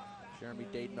 Jeremy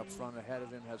Dayton up front ahead of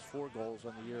him has 4 goals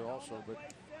on the year also, but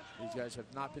these guys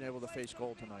have not been able to face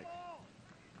goal tonight.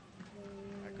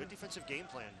 A good defensive game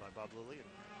plan by Bob Lilly and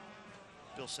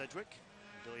Bill Sedgwick,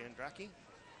 and Billy Andracki.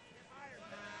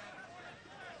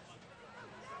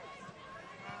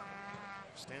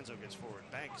 Stanzo gets forward.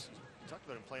 Banks, we talked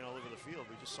about him playing all over the field.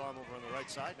 We just saw him over on the right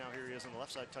side. Now here he is on the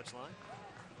left side touchline.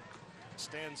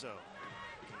 Stanzo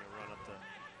making a run up the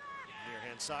near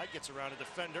hand side, gets around a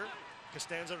defender.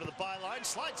 Costanzo to the byline,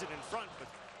 slides it in front, but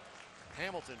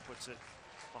Hamilton puts it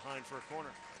behind for a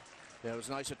corner. Yeah, it was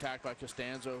a nice attack by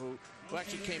Costanzo, who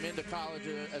actually came into college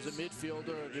as a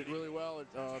midfielder, did really well at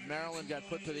Maryland, got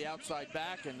put to the outside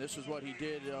back, and this is what he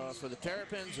did for the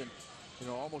Terrapins, and you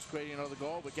know, almost creating another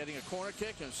goal, but getting a corner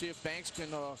kick, and see if Banks can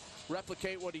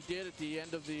replicate what he did at the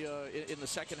end of the in the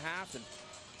second half, and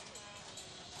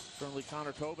certainly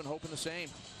Connor Tobin hoping the same.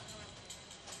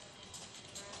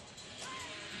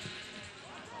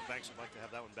 Well, Banks would like to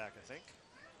have that one back, I think.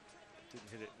 Didn't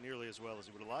hit it nearly as well as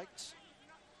he would have liked.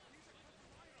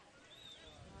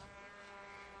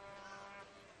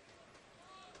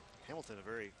 Hamilton, a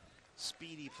very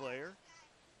speedy player,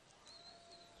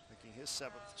 making his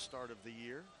 7th start of the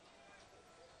year.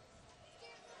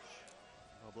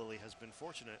 Well, Lilly has been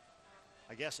fortunate,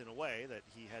 I guess, in a way, that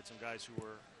he had some guys who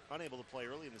were unable to play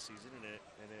early in the season, and it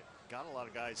got a lot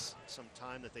of guys some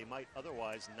time that they might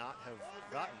otherwise not have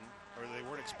gotten, or they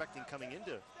weren't expecting coming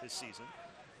into this season.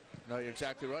 No, you're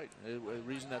exactly right. The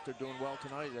reason that they're doing well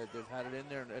tonight, that they've had it in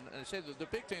there, and I say the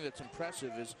big thing that's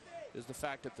impressive is the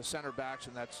fact that the center backs,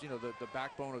 and that's, you know, the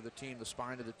backbone of the team, the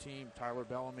spine of the team, Tyler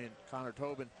Bellamy and Connor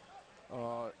Tobin,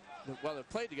 well, they've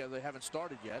played together, they haven't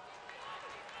started yet.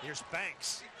 Here's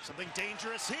Banks, something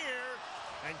dangerous here,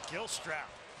 and Gilstrap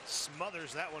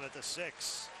smothers that one at the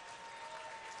 6.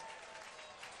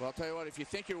 Well, I'll tell you what, if you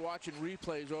think you're watching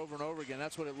replays over and over again,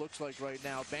 that's what it looks like right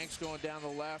now. Banks going down the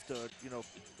left, you know,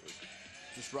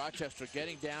 just Rochester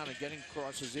getting down and getting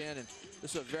crosses in, and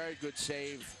this is a very good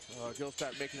save.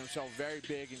 Gilstrap making himself very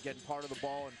big and getting part of the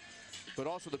ball, but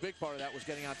also the big part of that was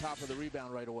getting on top of the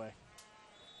rebound right away.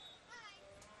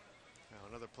 Now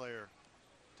another player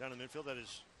down in midfield, that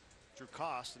is Drew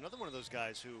Cost, another one of those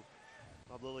guys who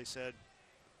Bob Lilly said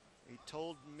he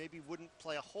told maybe wouldn't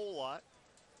play a whole lot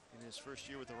in his first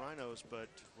year with the Rhinos, but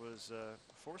was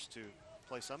forced to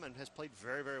play some, and has played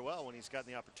very, very well when he's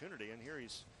gotten the opportunity. And here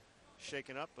he's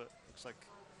shaken up, but looks like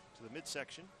to the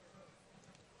midsection.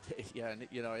 Yeah, and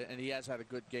you know, and he has had a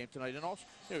good game tonight. And also,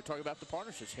 you know, we're talking about the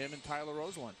partnerships, him and Tyler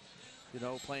Roseland, you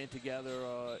know, playing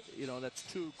together. You know, that's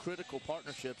 2 critical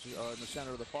partnerships in the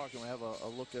center of the park. And we have a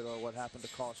look at what happened to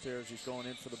Cost here as he's going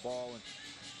in for the ball, and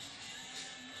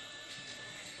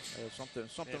something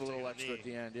a little extra at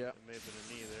the end. Yeah, it may have been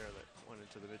a knee there that went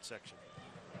into the midsection.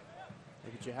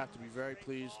 But you have to be very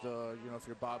pleased, you know, if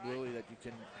you're Bob Lilly, that you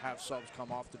can have subs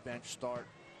come off the bench, start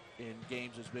in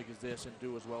games as big as this, and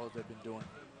do as well as they've been doing.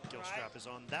 Gilstrap is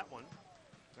on that one.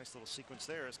 Nice little sequence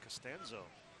there as Costanzo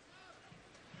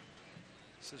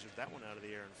scissored that one out of the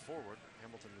air and forward.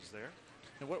 Hamilton is there.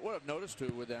 And what I've noticed,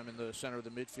 too, with them in the center of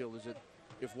the midfield is that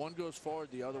if one goes forward,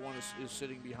 the other one is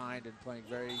sitting behind and playing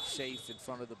very safe in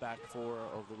front of the back four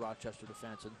of the Rochester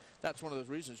defense. And that's one of those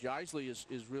reasons. Yaisley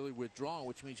is really withdrawn,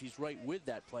 which means he's right with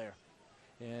that player.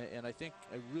 And I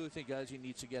really think Yaisley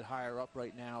needs to get higher up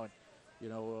right now. And, you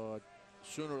know,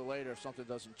 sooner or later, if something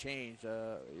doesn't change, you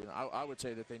know, I would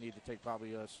say that they need to take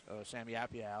probably Sammy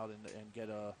Appia out and get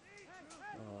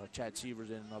Chad Sievers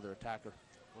in, another attacker.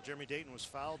 Well, Jeremy Dayton was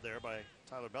fouled there by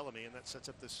Tyler Bellamy, and that sets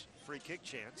up this free kick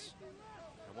chance.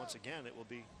 And once again, it will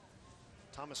be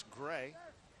Thomas Gray.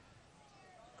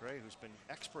 Gray, who's been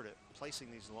expert at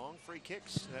placing these long free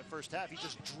kicks in that first half. He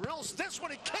just drills this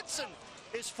one, and Kitson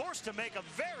is forced to make a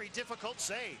very difficult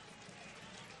save.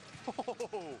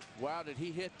 Oh, wow, did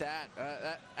he hit that?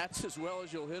 That's as well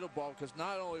as you'll hit a ball, because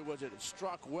not only was it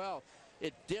struck well,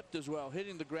 it dipped as well,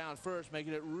 hitting the ground first,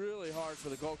 making it really hard for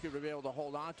the goalkeeper to be able to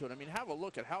hold on to it. I mean, have a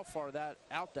look at how far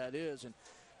out that is. And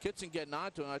Kitson getting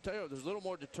onto it. And I tell you, there's a little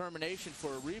more determination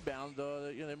for a rebound. You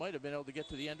know, they might have been able to get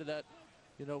to the end of that,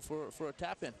 you know, for a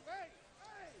tap in.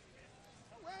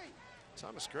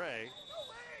 Thomas Gray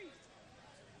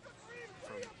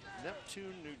from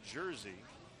Neptune, New Jersey.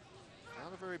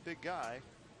 Not a very big guy.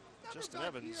 Justin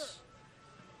Evans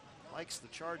likes the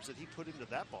charge that he put into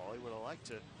that ball. He would have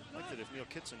liked it if Neil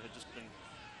Kitson had just been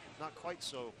not quite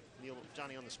so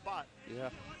Johnny on the spot. Yeah.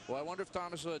 Well, I wonder if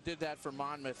Thomas did that for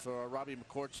Monmouth, for Robbie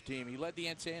McCourt's team. He led the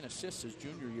NCAA in assists his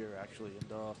junior year, actually, and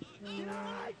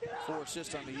 4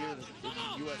 assists on the year in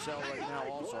the USL right now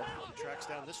also. He tracks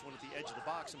down this one at the edge of the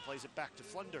box and plays it back to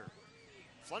Flunder.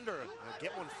 Flunder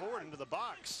get one forward into the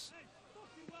box.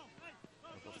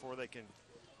 Before they can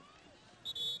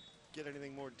get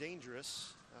anything more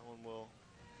dangerous, that one will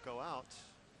go out.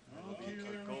 That'll be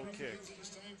a goal kick.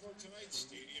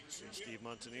 Steve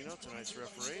Montanino, tonight's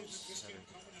referee,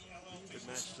 having a good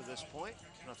match to this point.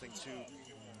 Nothing too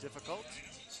difficult.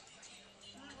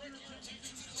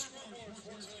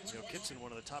 Neil Kitson,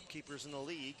 one of the top keepers in the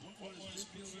league,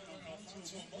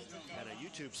 had a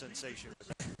YouTube sensation.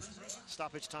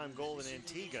 Stoppage time goal in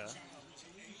Antigua.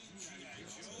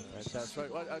 That's right.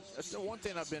 Well, one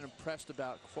thing I've been impressed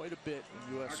about quite a bit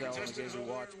in USL on the games we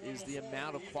watch is the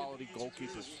amount of quality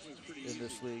goalkeepers in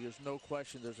this league. There's no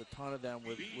question there's a ton of them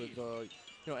with you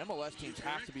know, MLS teams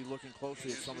have to be looking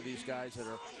closely at some of these guys that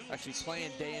are actually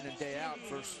playing day in and day out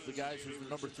versus the guys who's the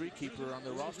number 3 keeper on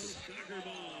their roster.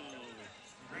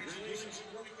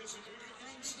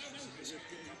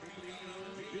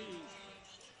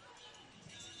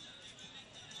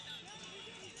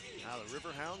 Now the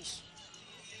Riverhounds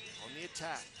on the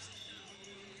attack.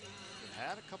 They've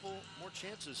had a couple more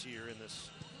chances here in this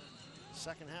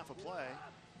second half of play.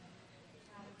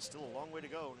 Still a long way to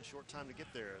go and a short time to get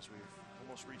there as we've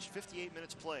almost reached 58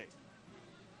 minutes played.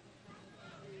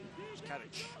 There's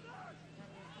Kadich.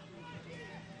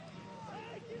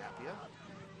 Appia.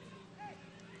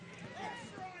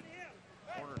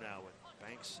 Corner now with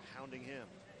Banks hounding him.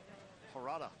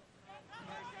 Harada.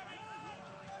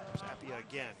 There's Appia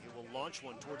again. He will launch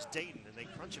one towards Dayton, and they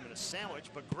crunch him in a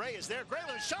sandwich, but Gray is there. Gray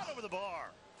with a shot over the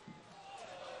bar.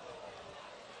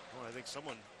 Well, I think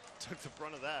someone took the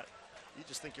brunt of that. You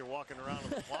just think you're walking around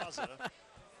the plaza.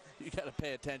 You got to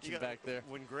pay attention back there.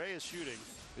 When Gray is shooting.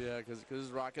 Yeah, because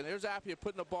it's rocking. There's Appia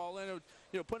putting the ball in, you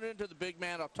know, putting it into the big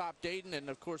man up top, Dayton, and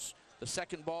of course the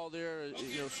second ball there,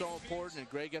 you know, so important, and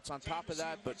Gray gets on top of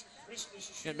that, but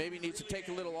you know, maybe needs to take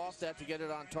a little off that to get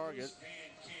it on target.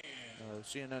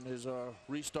 Seeing on his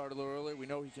restart a little earlier, we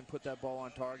know he can put that ball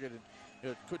on target, and you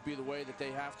know, it could be the way that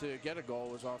they have to get a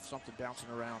goal is off something bouncing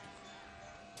around.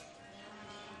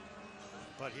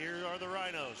 But here are the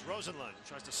Rhinos. Rosenlund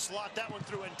tries to slot that one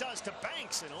through and does to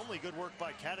Banks, and only good work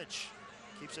by Kadich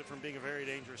keeps it from being a very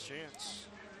dangerous chance.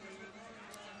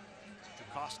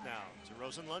 Cost now to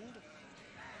Rosenlund.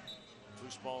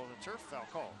 Loose ball on the turf, foul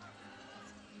called.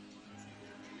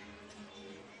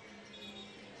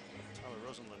 Tyler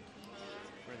Rosenlund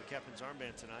wearing the captain's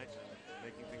armband tonight,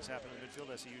 making things happen in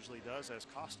midfield as he usually does, as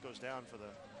Cost goes down for the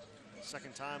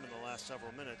second time in the last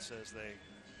several minutes as they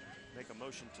make a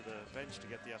motion to the bench to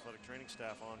get the athletic training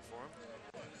staff on for him.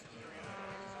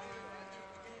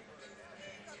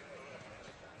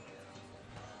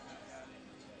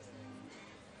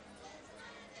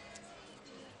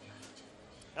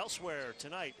 Elsewhere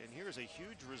tonight, and here's a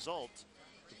huge result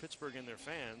to Pittsburgh and their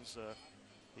fans.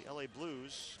 The LA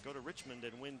Blues go to Richmond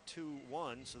and win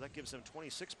 2-1, so that gives them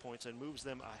 26 points and moves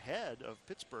them ahead of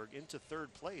Pittsburgh into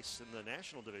 3rd place in the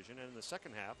National Division. And in the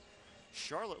second half,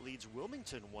 Charlotte leads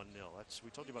Wilmington 1-0.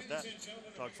 We told you about that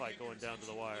dogfight going down to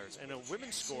the wires. And a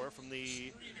women's score from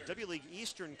the W League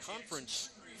Eastern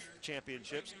Conference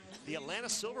championships. The Atlanta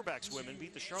Silverbacks women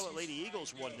beat the Charlotte Lady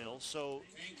Eagles 1-0. So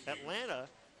Atlanta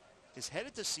is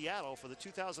headed to Seattle for the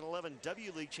 2011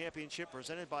 W League Championship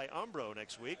presented by Umbro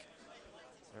next week.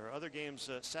 There are other games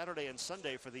Saturday and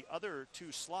Sunday for the other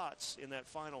 2 slots in that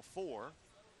Final Four.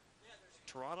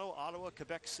 Toronto, Ottawa,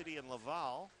 Quebec City, and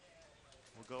Laval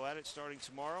will go at it starting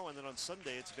tomorrow. And then on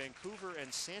Sunday, it's Vancouver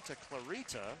and Santa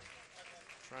Clarita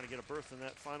trying to get a berth in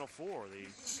that Final Four. The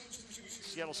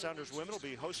Seattle Sounders women will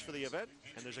be hosts for the event.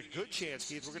 And there's a good chance,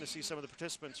 Keith, we're going to see some of the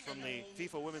participants from the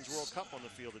FIFA Women's World Cup on the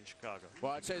field in Chicago.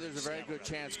 Well, I'd say there's a very good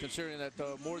chance, considering that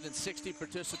more than 60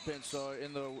 participants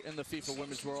in the FIFA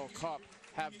Women's World Cup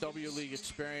have W League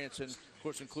experience, and of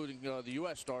course including the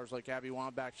U.S. stars like Abby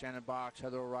Wambach, Shannon Box,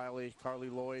 Heather O'Reilly, Carly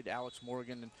Lloyd, Alex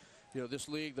Morgan, and this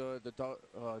league, the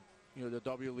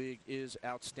W League, is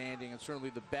outstanding and certainly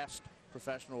the best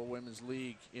professional women's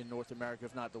league in North America,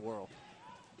 if not the world.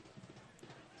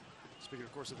 Speaking,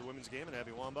 of course, of the women's game and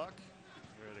Abby Wambach,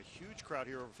 we had a huge crowd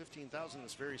here, over 15,000 in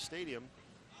this very stadium,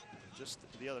 just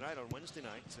the other night on Wednesday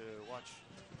night to watch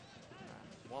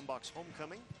Wambach's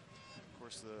homecoming. Of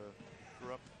course,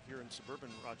 grew up here in suburban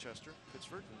Rochester,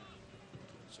 Pittsburgh, and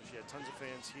so she had tons of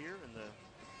fans here. And the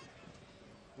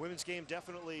women's game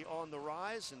definitely on the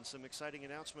rise, and some exciting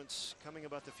announcements coming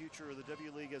about the future of the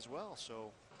W League as well.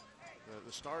 So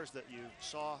the stars that you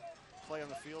saw play on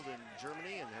the field in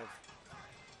Germany and have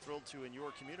thrilled to in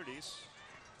your communities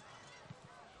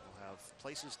will have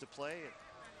places to play at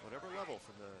whatever level,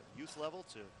 from the youth level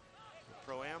to the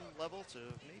Pro-Am level to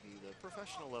maybe the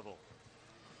professional level.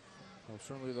 Well,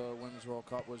 certainly the Women's World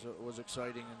Cup was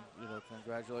exciting, and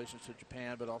congratulations to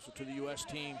Japan, but also to the U.S.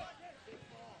 team.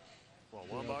 Well,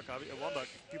 Wambach,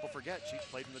 people forget, she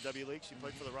played in the W League. She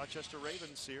played for the Rochester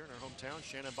Ravens here in her hometown.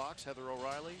 Shannon Box, Heather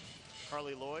O'Reilly,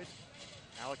 Carly Lloyd,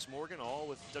 Alex Morgan, all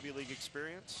with W League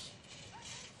experience.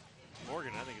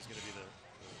 Morgan, I think, is going to be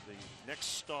the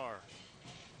next star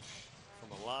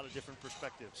from a lot of different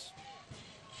perspectives.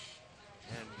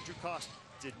 And Drew Cost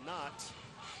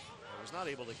was not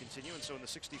able to continue, and so in the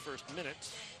 61st minute,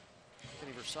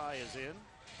 Kenny Versailles is in.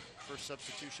 First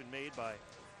substitution made by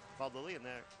Valdeli, and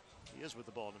there he is with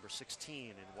the ball, number 16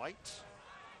 in white.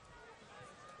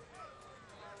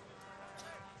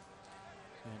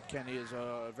 And Kenny is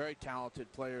a very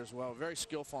talented player as well, very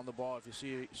skillful on the ball. If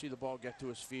you see the ball get to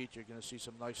his feet, you're going to see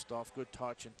some nice stuff, good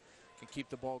touch, and can keep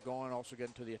the ball going, also get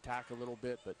into the attack a little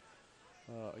bit. But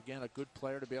again, a good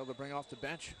player to be able to bring off the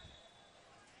bench.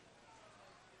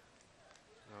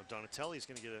 Now Donatelli's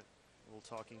going to get a little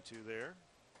talking to there.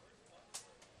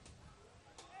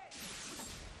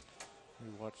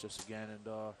 We watch this again, and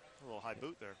a little high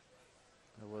boot there.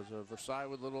 There was a Versailles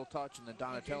with a little touch, and then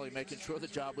Donatelli making sure the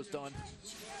job was done.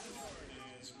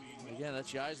 Again, that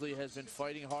Yaisley has been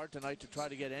fighting hard tonight to try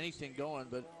to get anything going,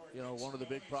 but one of the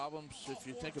big problems, if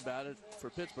you think about it, for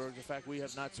Pittsburgh, the fact we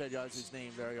have not said Yaisley's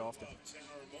name very often.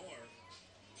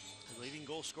 The leading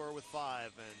goal scorer with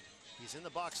 5, and he's in the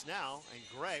box now, and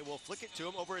Gray will flick it to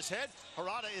him over his head.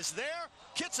 Harada is there.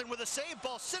 Kitson with a save,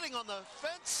 ball sitting on the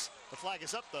fence. The flag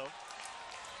is up, though.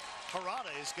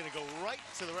 Harada is going to go right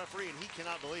to the referee, and he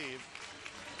cannot believe.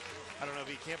 I don't know if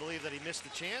he can't believe that he missed the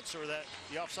chance or that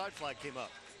the offside flag came up.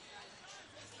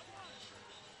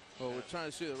 Well, we're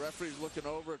trying to see the referee's looking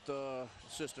over at the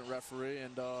assistant referee,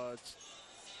 and I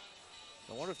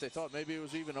wonder if they thought maybe it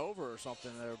was even over or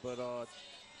something there, but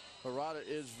Harada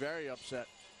is very upset.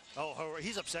 Oh,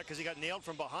 he's upset because he got nailed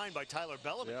from behind by Tyler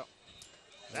Bellamy. Yep.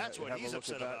 That's what he's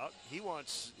upset about. He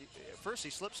wants, first he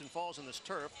slips and falls in this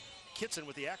turf. Kitson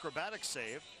with the acrobatic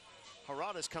save.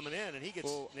 Harada's coming in, and he gets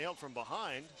nailed from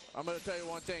behind. I'm going to tell you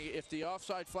one thing. If the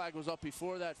offside flag was up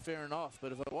before that, fair enough.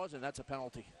 But if it wasn't, that's a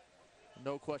penalty.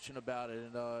 No question about it.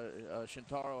 And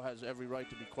Shintaro has every right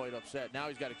to be quite upset. Now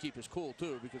he's got to keep his cool,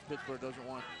 too, because Pittsburgh doesn't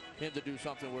want him to do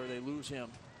something where they lose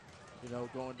him.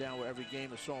 Going down where every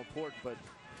game is so important. But,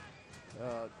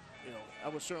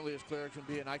 that was certainly as clear as can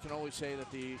be. And I can only say that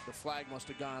the flag must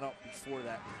have gone up before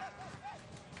that.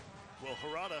 Well,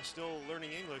 Harada still learning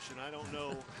English, and I don't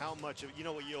know how much of,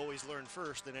 what you always learn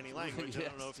first in any language. Yes. I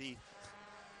don't know if he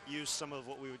used some of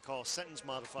what we would call sentence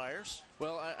modifiers.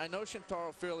 Well, I know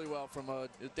Shintaro fairly well from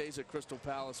days at Crystal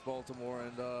Palace, Baltimore,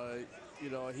 and,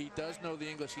 he does know the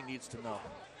English he needs to know.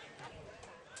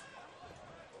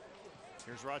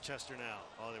 Here's Rochester now.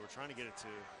 Oh, they were trying to get it to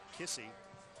Kissy,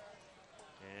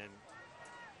 and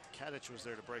Kadich was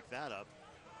there to break that up.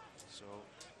 So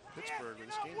Pittsburgh,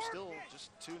 this game still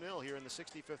just 2-0 here in the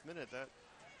 65th minute. That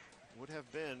would have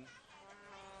been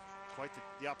quite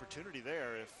the opportunity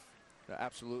there if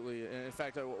Absolutely. And in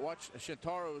fact, I watch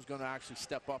Shintaro is going to actually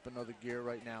step up another gear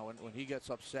right now. And when he gets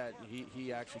upset,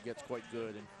 he actually gets quite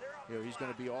good. And he's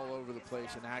going to be all over the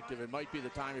place and active. It might be the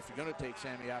time, if you're going to take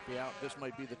Sammy Appy out, this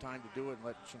might be the time to do it and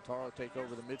let Shintaro take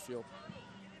over the midfield.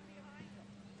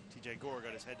 TJ Gore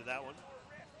got his head to that one.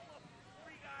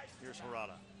 Here's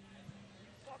Harada.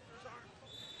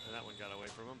 And that one got away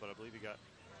from him, but I believe he got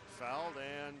fouled.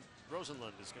 And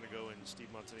Rosenlund is going to go in Steve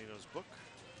Montanino's book.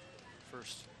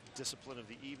 First discipline of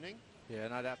the evening. Yeah,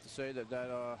 and I'd have to say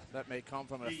that may come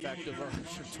from an effect of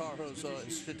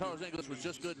Shintaro's English was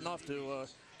just good enough to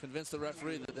convince the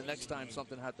referee that the next time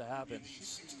something had to happen,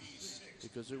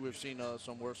 because we've seen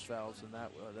some worse fouls than that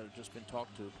that have just been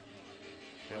talked to.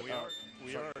 And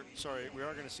we are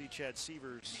going to see Chad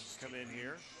Sievers come in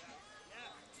here.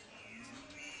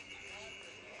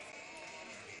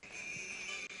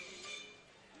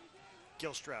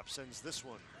 Gilstrap sends this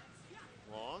one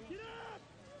long.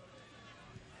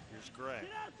 Here's Gray. Up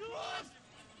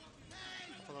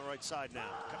on the right side now.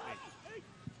 Cutney.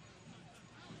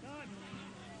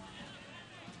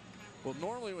 Well,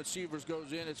 normally when Sievers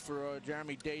goes in, it's for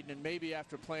Jeremy Dayton, and maybe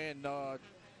after playing, the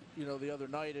other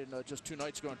night and just 2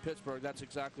 nights ago in Pittsburgh, that's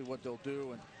exactly what they'll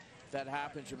do. And if that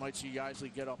happens, you might see Isley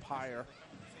get up higher.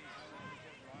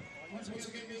 I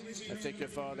think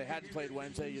if they hadn't played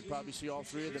Wednesday, you'd probably see all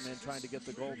 3 of them in trying to get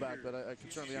the goal back. But I can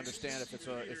certainly understand if it's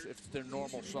their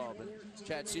normal sub. And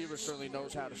Chad Sievers certainly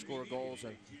knows how to score goals.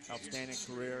 An outstanding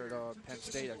career at Penn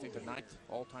State. I think the 9th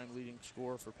all-time leading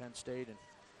scorer for Penn State, and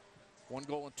 1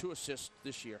 goal and 2 assists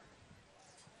this year.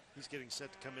 He's getting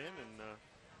set to come in, and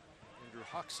Andrew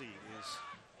Hoxie is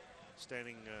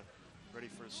standing ready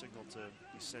for a signal to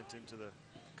be sent into the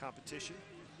competition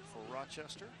for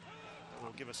Rochester. That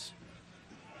will give us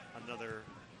another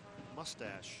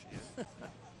mustache in.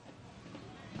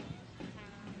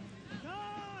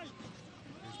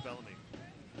 Here's Bellamy.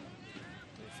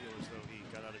 They feel as though he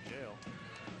got out of jail.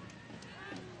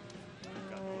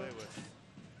 Got away with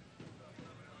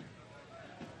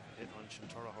hit on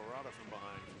Shintaro Harada from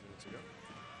behind a few minutes ago.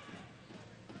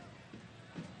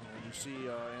 When you see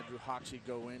Andrew Hoxie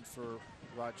go in for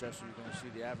Rochester, you're going to see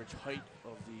the average height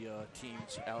of the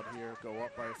teams out here go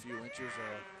up by a few inches.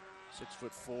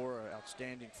 6'4",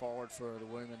 outstanding forward for the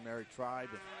William and Mary Tribe,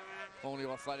 and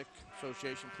Colonial Athletic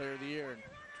Association Player of the Year in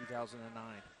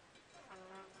 2009.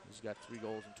 He's got 3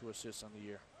 goals and 2 assists on the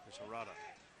year. There's Harada.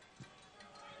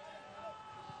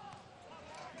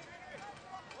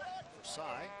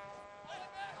 Versailles.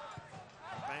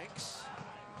 Banks.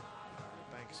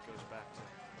 Banks goes back to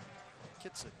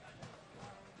Kitson.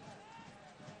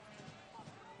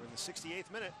 We're in the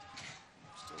 68th minute.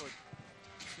 Still a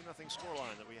 2-0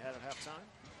 scoreline that we had at halftime.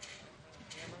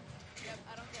 Yep,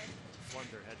 I don't care.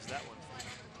 Flunder heads that one. And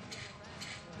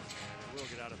it will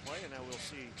get out of play, and now we'll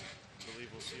see. I believe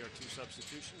we'll see our 2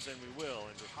 substitutions, and we will.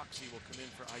 Andrew Hoxie will come in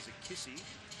for Isaac Kissy.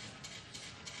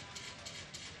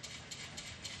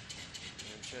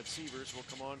 And Chad Sievers will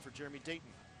come on for Jeremy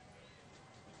Dayton.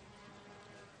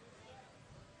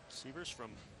 Sievers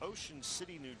from Ocean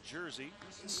City, New Jersey.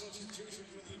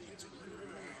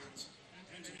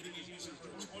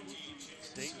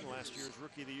 Dayton, last year's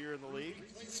Rookie of the Year in the league,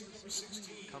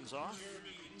 comes off.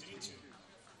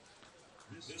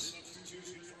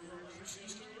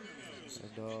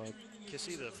 And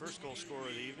Kissy, the first goal scorer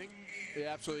of the evening.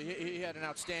 Yeah, absolutely. He had an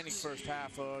outstanding first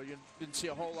half. You didn't see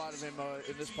a whole lot of him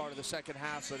in this part of the second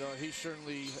half, but he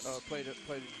certainly played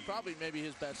probably maybe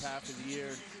his best half of the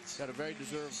year. Got a very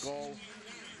deserved goal.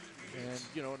 And,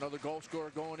 another goal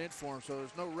scorer going in for him. So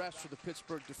there's no rest for the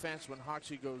Pittsburgh defense when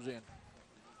Hoxie goes in.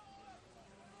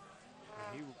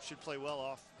 And he should play well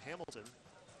off Hamilton.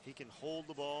 He can hold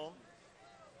the ball,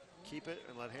 keep it,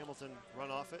 and let Hamilton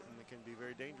run off it, and it can be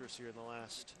very dangerous here in the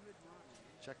last.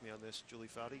 Check me on this, Julie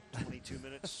Foudy. 22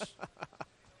 minutes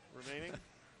remaining.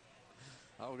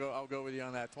 I'll go with you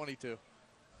on that. 22.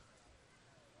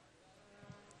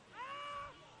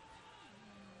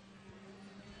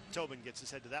 Tobin gets his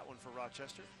head to that one for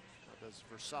Rochester. That does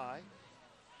Versailles.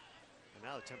 And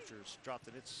now the temperature's dropped,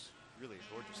 and it's really a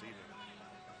gorgeous evening.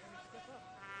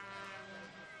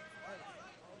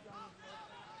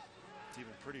 It's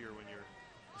even prettier when you're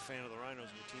a fan of the Rhinos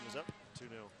and your team is up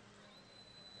 2-0.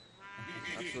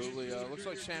 Absolutely. Looks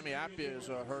like Sammy Appia is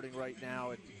hurting right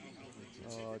now,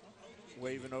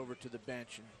 waving over to the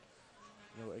bench. And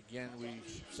again, we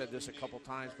said this a couple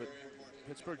times, but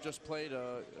Pittsburgh just played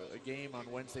a game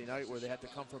on Wednesday night where they had to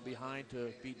come from behind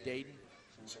to beat Dayton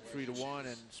 3-1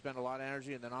 and spend a lot of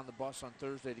energy, and then on the bus on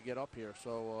Thursday to get up here.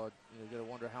 So you got to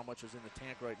wonder how much is in the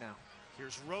tank right now.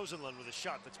 Here's Rosenlund with a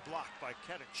shot that's blocked by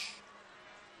Kedich.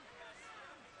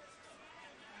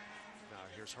 Now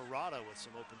Here's Harada with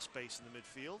some open space in the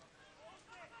midfield.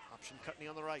 Option Cutney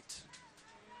on the right.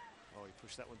 Oh, he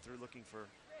pushed that one through looking for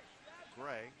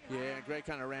Gray. Yeah, and Gray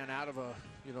kind of ran out of a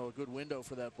good window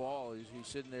for that ball. He's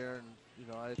sitting there,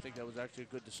 and I think that was actually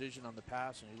a good decision on the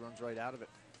pass, and he runs right out of it.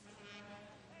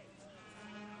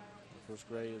 Of course,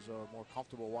 Gray is a more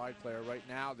comfortable wide player right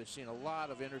now. They're seeing a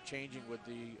lot of interchanging with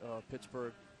the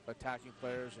Pittsburgh attacking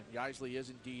players, and Yaisley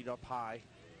is indeed up high.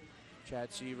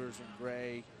 Chad Severs and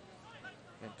Gray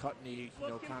and Cutney,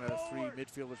 kind of three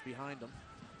midfielders behind them.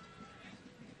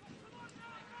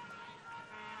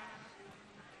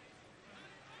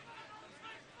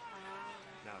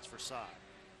 Now it's for Saad.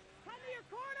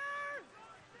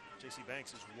 J.C.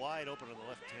 Banks is wide open on the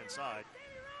left-hand side,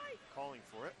 calling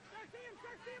for it.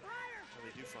 So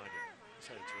they do find it. He's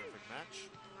had a terrific match.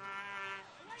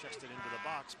 Chested into the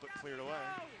box, but cleared away.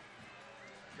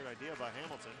 Good idea by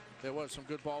Hamilton. There was some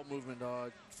good ball movement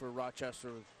for Rochester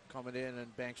coming in,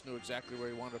 and Banks knew exactly where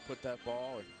he wanted to put that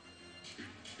ball. And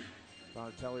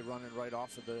Donatelli running right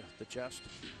off of the chest.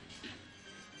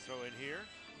 Throw in here.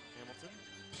 Hamilton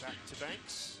back to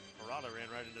Banks. Harada ran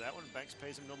right into that one. Banks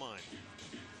pays him no mind.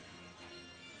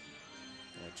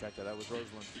 Yeah, check that. That was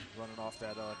Roseland running off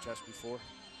that chest before.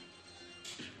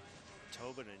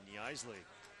 Tobin and Yaisley.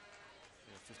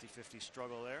 50-50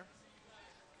 struggle there.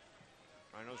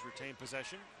 Rhinos retain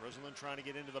possession. Roseland trying to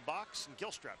get into the box, and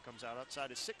Gilstrap comes out outside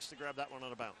his 6 to grab that one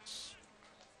on a bounce.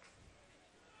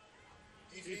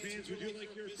 Hey fans, would you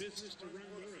like your business to run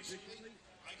more efficiently?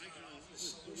 Icon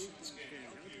Solutions can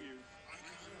help you.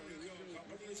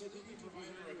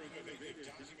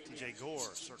 TJ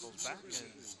Gore circles back and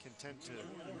content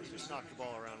to just knock the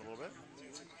ball around a little bit.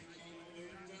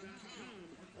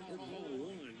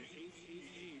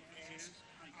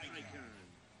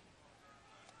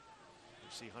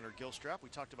 See Hunter Gilstrap. We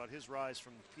talked about his rise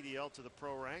from PDL to the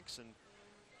pro ranks, and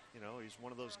he's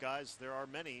one of those guys. There are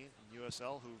many in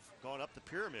USL who've gone up the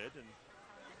pyramid, and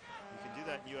you can do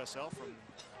that in USL from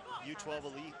U12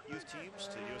 elite youth teams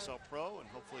to USL Pro, and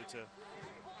hopefully to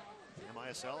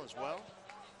MISL as well.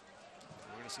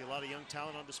 We're going to see a lot of young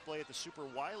talent on display at the Super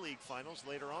Y League finals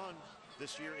later on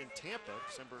this year in Tampa,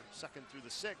 December 2nd through the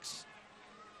 6th.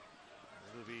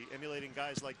 We'll be emulating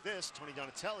guys like this. Tony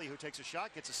Donatelli, who takes a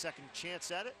shot, gets a second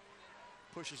chance at it,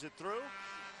 pushes it through.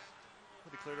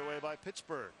 Will be cleared away by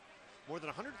Pittsburgh. More than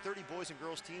 130 boys and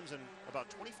girls teams and about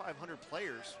 2,500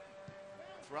 players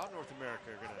throughout North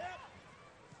America are going to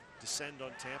descend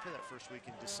on Tampa that first week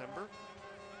in December.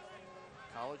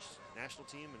 College, national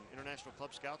team, and international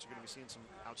club scouts are going to be seeing some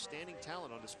outstanding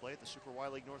talent on display at the Super Y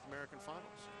League North American Finals.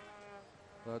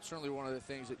 Well, it's certainly one of the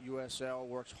things that USL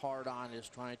works hard on, is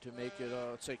trying to make it,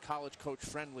 let's say, college coach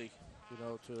friendly,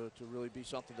 to really be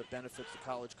something that benefits the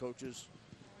college coaches,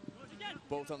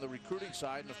 both on the recruiting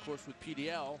side and, of course, with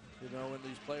PDL, and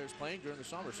these players playing during the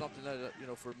summer, something that,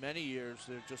 for many years,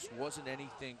 there just wasn't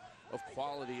anything of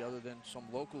quality other than some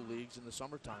local leagues in the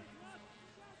summertime.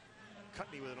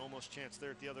 Cutney with an almost chance there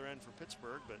at the other end for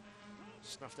Pittsburgh, but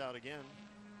snuffed out again.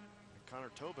 And Connor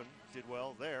Tobin did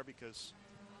well there because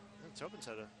Tobin's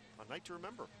had a night to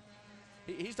remember.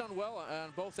 He's done well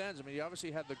on both ends. I mean, he obviously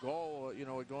had the goal,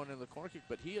 going in the corner kick,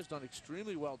 but he has done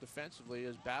extremely well defensively.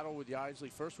 His battle with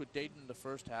Yaisley, first with Dayton in the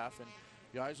first half, and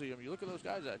Yaisley, you look at those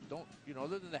guys that don't,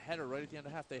 other than the header right at the end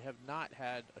of the half, they have not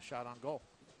had a shot on goal.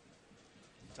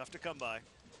 Tough to come by.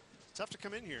 Tough to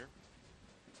come in here.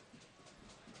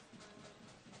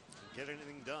 Get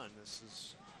anything done. This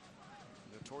is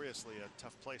notoriously a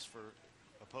tough place for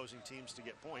opposing teams to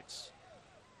get points.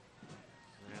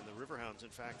 And the Riverhounds, in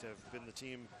fact, have been the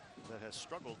team that has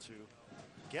struggled to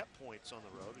get points on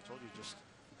the road. We told you just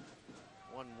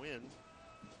one win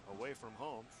away from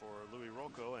home for Louis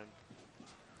Rocco and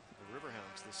the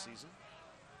Riverhounds this season.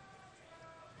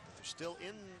 But they're still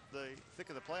in the thick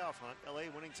of the playoff hunt.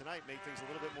 LA winning tonight made things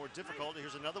a little bit more difficult.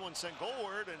 Here's another one sent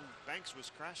goalward, and Banks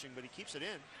was crashing, but he keeps it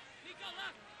in.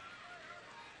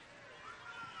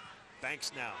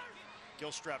 Banks now.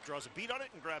 Gilstrap draws a beat on it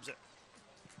and grabs it.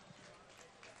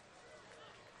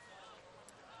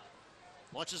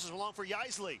 Launches it along for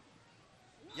Yaisley.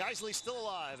 Yaisley still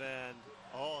alive, and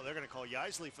they're going to call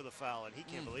Yaisley for the foul, and he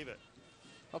can't believe it.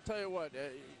 I'll tell you what,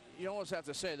 you almost have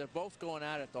to say they're both going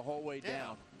at it the whole way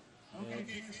down. And, I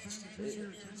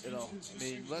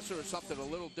mean, unless there was something a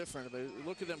little different,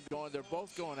 look at them going. They're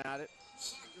both going at it.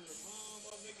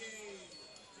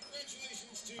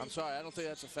 I'm sorry, I don't think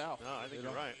that's a foul. No, I think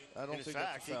you're right. I don't think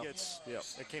that's a foul. In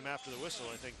fact, it came after the whistle,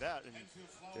 I think that.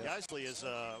 And Yaisley is,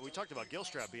 we talked about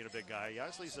Gilstrap being a big guy.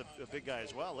 Yaisley's a big guy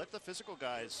as well. Let the physical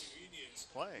guys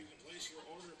play.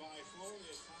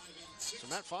 So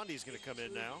Matt Fondy's going to come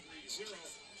in now.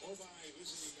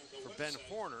 for Ben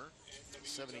Horner,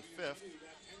 75th.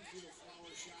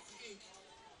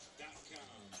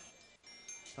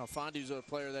 Now, Fondy's a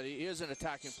player that he is an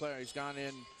attacking player. He's gone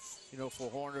in, you know, for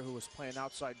Horner, who was playing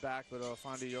outside back, but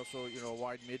Fondy also, you know, a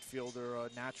wide midfielder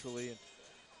naturally, and,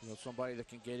 you know, somebody that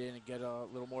can get in and get a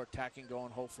little more attacking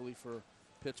going, hopefully, for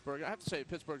Pittsburgh. I have to say,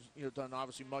 Pittsburgh's, you know, done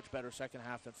obviously much better second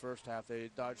half than first half. They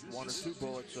dodged 1 or 2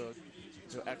 bullets, you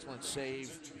know, excellent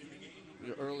save, you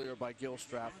know, earlier by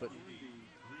Gilstrap, but,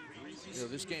 you know,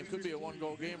 this game could be a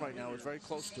 1-goal game right now. It's very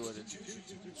close to it.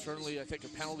 And certainly, I think a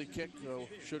penalty kick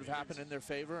should have happened in their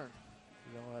favor. And,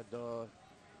 you know, had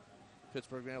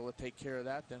Pittsburgh been able to take care of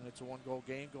that, then it's a 1-goal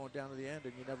game going down to the end,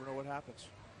 and you never know what happens.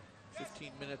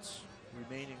 15 minutes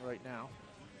remaining right now.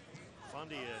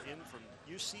 Fondy in from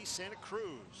UC Santa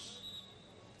Cruz.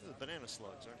 They're the Banana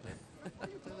Slugs, aren't they?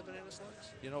 They're the Banana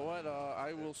Slugs? You know what?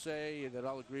 I will say that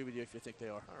I'll agree with you if you think they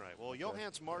are. All right. Well,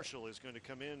 Johannes Marshall is going to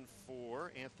come in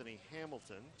for Anthony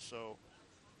Hamilton. So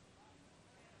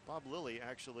Bob Lilly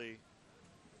actually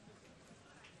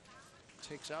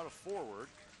takes out a forward.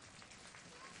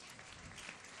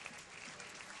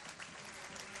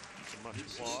 Some much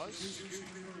applause.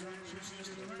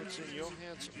 Puts in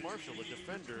Johannes Marshall, a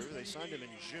defender. They signed him in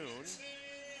June.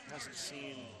 Hasn't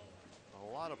seen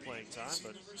a lot of playing time,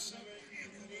 but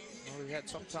well, he had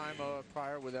some time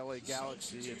prior with LA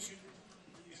Galaxy.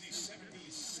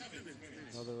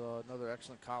 And another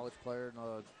excellent college player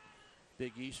in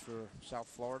Big East for South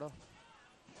Florida.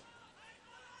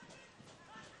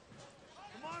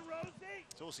 Come on, Rosie!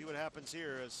 So we'll see what happens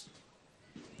here as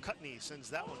Cutney sends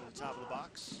that one to the top of the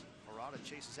box. Harada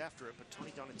chases after it, but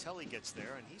Tony Donatelli gets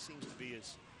there, and he seems to be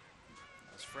as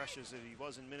fresh as he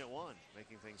was in minute 1,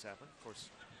 making things happen. Of course,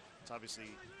 it's obviously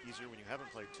easier when you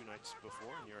haven't played 2 nights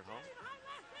before and you're at home.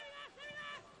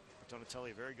 But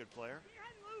Donatelli, a very good player.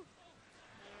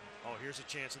 Oh, here's a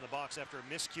chance in the box after a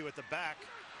miscue at the back.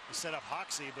 He set up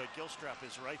Hoxie, but Gilstrap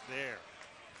is right there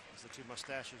as the 2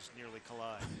 mustaches nearly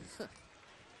collide.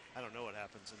 I don't know what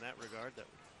happens in that regard.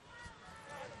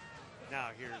 Now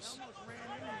here's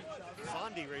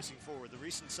Fondy racing forward, the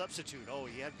recent substitute. Oh,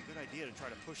 he had a good idea to try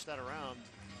to push that around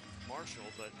Marshall,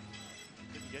 but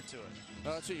didn't get to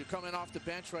it. So you're coming off the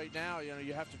bench right now. You know,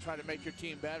 you have to try to make your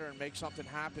team better and make something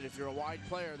happen. If you're a wide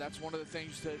player, that's one of the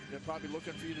things that they're probably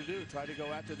looking for you to do. Try to go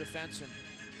at the defense and,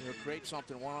 you know, create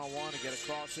something one-on-one and get a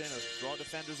cross in or draw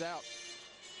defenders out.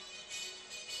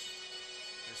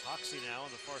 There's Hoxie now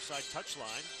on the far side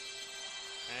touchline.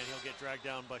 And he'll get dragged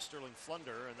down by Sterling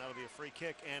Flunder, and that'll be a free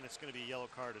kick, and it's going to be a yellow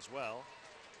card as well.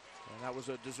 And that was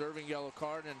a deserving yellow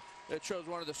card, and it shows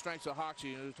one of the strengths of Hoxie.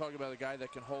 You know, we're talking about a guy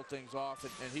that can hold things off,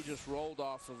 and he just rolled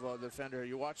off of the defender.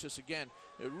 You watch this again,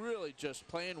 it really just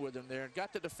playing with him there, and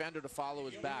got the defender to follow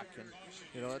his back. And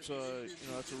you know, that's a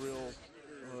real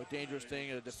dangerous thing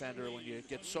in a defender when you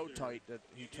get so tight that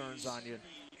he turns on you.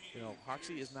 You know,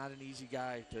 Hoxie is not an easy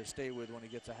guy to stay with when he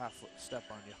gets a half foot step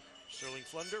on you. Sterling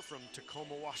Flunder from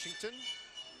Tacoma, Washington.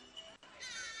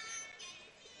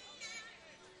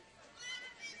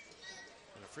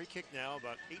 And a free kick now,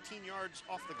 about 18 yards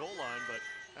off the goal line, but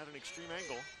at an extreme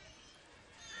angle.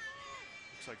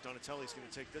 Looks like Donatelli's going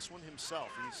to take this one himself.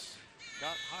 He's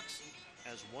got Hoxie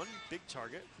as one big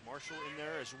target. Marshall in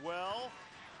there as well.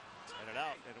 It's headed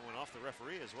out, and it went off the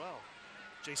referee as well.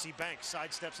 J.C. Banks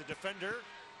sidesteps a defender,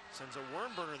 sends a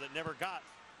worm burner that never got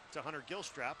to Hunter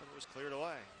Gilstrap, and it was cleared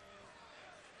away.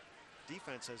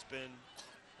 Defense has been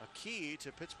a key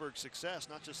to Pittsburgh's success,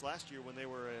 not just last year when they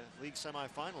were a league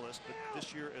semifinalist, but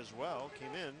this year as well.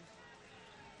 Came in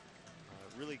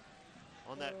really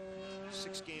on that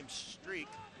 6-game streak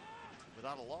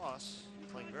without a loss,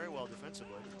 playing very well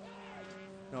defensively.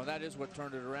 No, that is what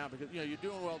turned it around, because, you know, you're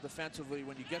doing well defensively.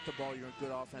 When you get the ball, you're in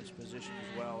good offensive position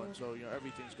as well, and so, you know,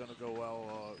 everything's going to go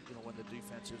well, you know, when the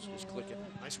defense is clicking.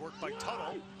 Nice work by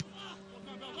Tuttle.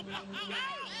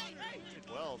 Did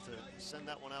well to send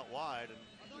that one out wide and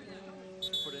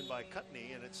put in by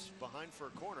Cutney, and it's behind for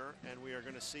a corner, and we are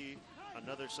going to see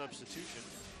another substitution.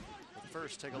 But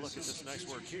first, take a look at this nice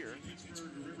work here.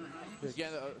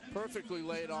 Again, a perfectly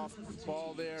laid off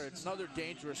ball there. It's another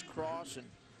dangerous cross, and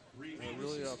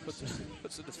really puts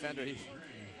the defender.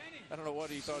 I don't know what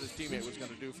he thought his teammate was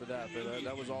going to do for that, but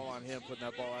that was all on him, putting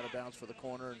that ball out of bounds for the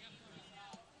corner. And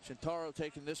Shintaro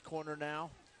taking this corner now.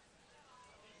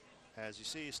 As you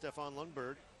see, Stefan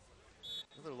Lundberg,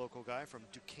 another local guy from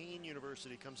Duquesne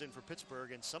University, comes in for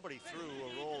Pittsburgh, and somebody threw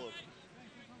a roll of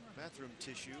bathroom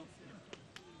tissue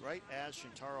right as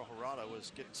Shintaro Harada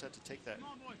was getting set to take that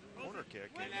corner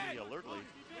kick, and he alertly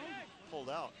pulled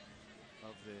out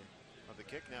of the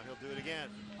kick. Now he'll do it again.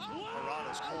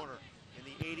 Harada's corner. in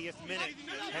the 80th minute,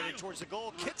 headed towards the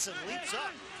goal. Kitson leaps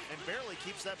up and barely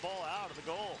keeps that ball out of the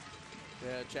goal.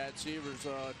 Yeah, Chad Severs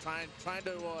trying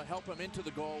to help him into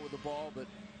the goal with the ball, but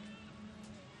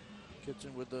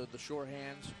Kitson with the sure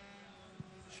hands.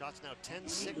 Shots now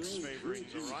 10-6 favoring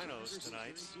the Rhinos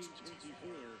tonight.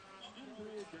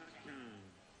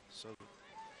 So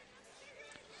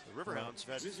the Riverhounds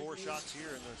have had 4 shots here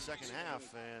in the second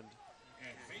half, and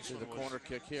see the corner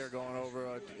kick here going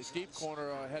over a deep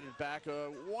corner headed back.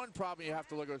 One problem you have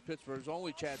to look at with Pittsburgh is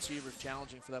only Chad Severs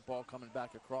challenging for that ball coming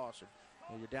back across.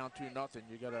 And you're down 2-0.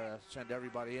 You got to send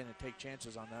everybody in and take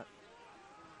chances on that.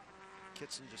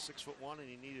 Kitson just 6'1", and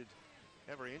he needed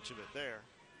every inch of it there.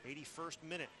 81st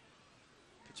minute.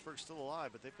 Pittsburgh's still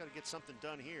alive, but they've got to get something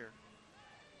done here.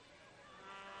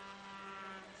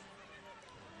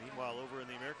 Meanwhile, over in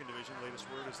the American Division, latest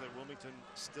word is that Wilmington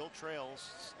still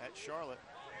trails at Charlotte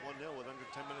 1-0 with under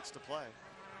 10 minutes to play.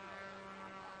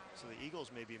 So the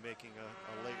Eagles may be making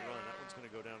a late run. That one's going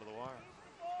to go down to the wire.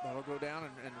 That'll go down,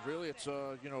 and really it's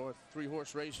a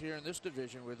 3-horse race here in this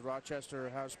division with Rochester,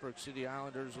 Harrisburg City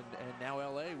Islanders, and now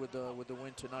LA with the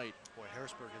win tonight. Boy,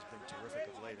 Harrisburg has been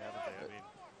terrific of late, haven't they? I mean,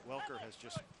 Welker has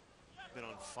just been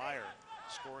on fire,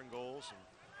 scoring goals,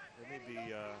 and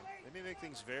they may make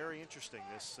things very interesting.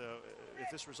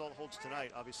 If this result holds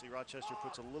tonight, obviously Rochester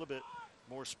puts a little bit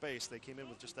more space. They came in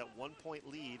with just that 1-point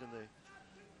lead in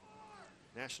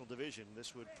the National Division.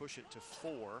 This would push it to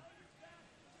 4.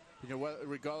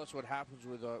 Regardless of what happens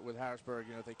with Harrisburg,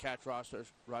 if they catch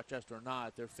Rochester or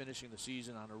not, they're finishing the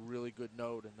season on a really good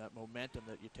note, and that momentum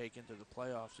that you take into the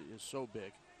playoffs is so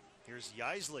big. Here's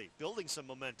Yaisley building some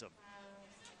momentum.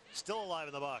 Still alive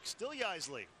in the box. Still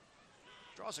Yaisley.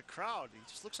 Draws a crowd. He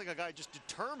just looks like a guy just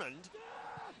determined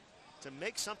to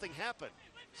make something happen.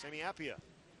 Sammy Appia.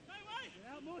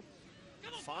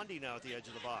 Fondy now at the edge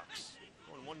of the box.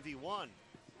 Going 1v1.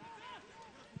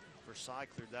 Versailles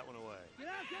cleared that one away.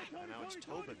 And now it's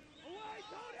Tobin.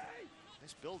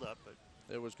 Nice build-up, but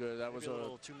it was good. That was a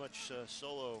little too much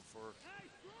solo for.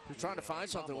 He was trying to find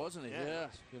something, wasn't he? Yeah.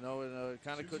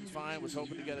 Kind of couldn't find. Was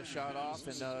hoping to get a shot off.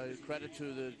 And credit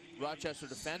to the Rochester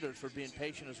defenders for being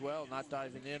patient as well, not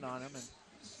diving in on him.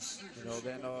 And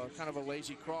then kind of a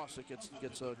lazy cross that gets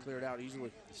cleared out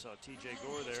easily. You saw T.J.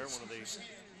 Gore there, one of the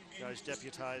guys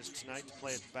deputized tonight to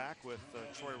play it back with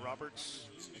Troy Roberts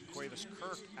and Cuevas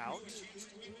Kirk out.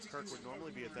 Kirk would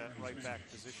normally be at that right back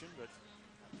position, but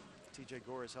T.J.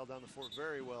 Gore has held down the fort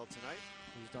very well tonight.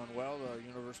 He's done well, the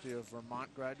University of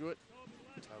Vermont graduate.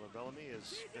 Tyler Bellamy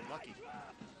has been lucky.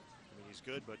 I mean, he's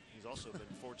good, but he's also been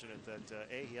fortunate that,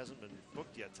 A, he hasn't been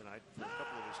booked yet tonight for a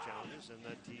couple of his challenges, and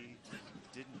that he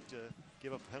didn't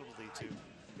give up a penalty to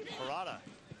Parada.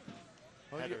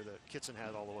 Header that Kitson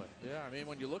had all the way. Yeah, I mean,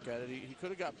 when you look at it, he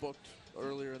could have got booked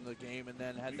earlier in the game, and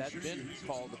then had that been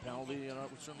called the penalty, it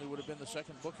certainly would have been the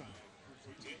second booking.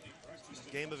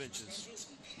 Game of inches.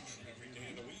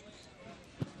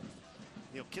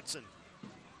 Neil Kitson.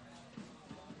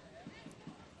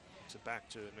 It's back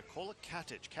to Nikola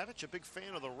Katic. Katic, a big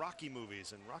fan of the Rocky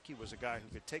movies, and Rocky was a guy who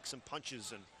could take some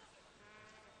punches and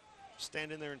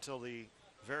stand in there until the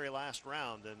very last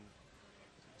round and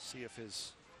see if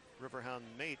his Riverhound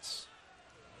mates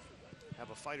have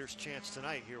a fighter's chance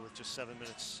tonight here with just 7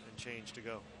 minutes and change to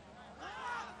go.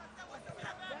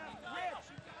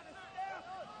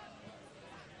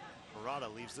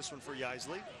 Parada leaves this one for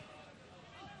Yaisley.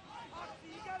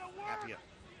 Appia.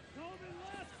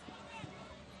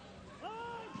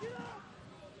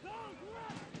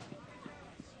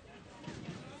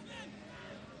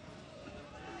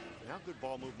 Now good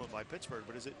ball movement by Pittsburgh,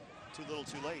 but is it too little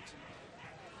too late?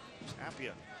 It's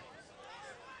Appia.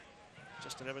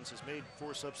 Justin Evans has made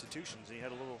 4 substitutions. He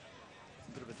had a little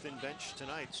bit of a thin bench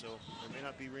tonight, so there may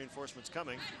not be reinforcements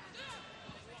coming.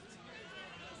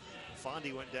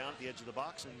 Fondy went down at the edge of the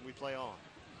box, and we play on.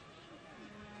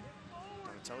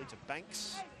 Donatelli to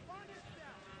Banks.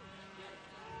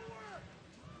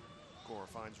 Gore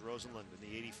finds Rosenlund in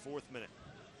the 84th minute.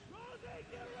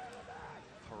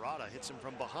 Parada hits him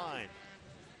from behind.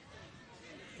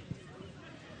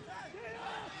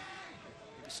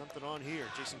 Maybe something on here.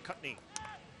 Jason Cutney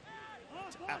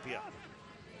to Appia.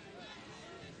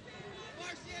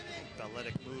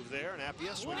 Balletic move there, and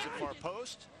Appia swings it far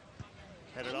post.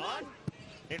 Headed on,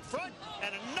 in front,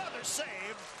 and another save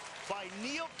by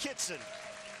Neil Kitson.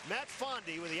 Matt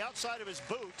Fondy with the outside of his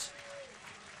boot.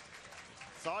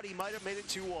 Thought he might have made it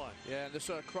 2-1. Yeah, and this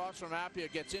cross from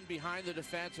Appia gets in behind the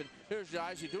defense, and here's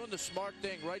Yaisley doing the smart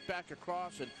thing right back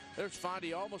across, and there's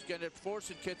Fondy almost getting it,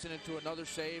 forcing Kitson into another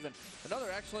save, and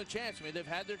another excellent chance. I mean, they've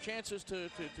had their chances to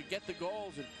get the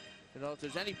goals, and you know, if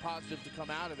there's any positive to come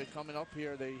out of it, coming up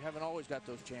here, they haven't always got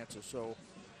those chances. So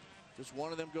just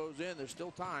one of them goes in. There's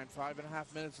still time.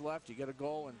 5.5 minutes left. You get a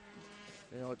goal, and,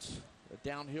 you know, it's a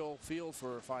downhill field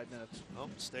for 5 minutes. Oh,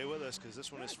 stay with us, because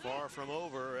this one is far from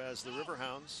over as the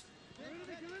Riverhounds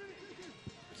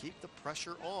keep the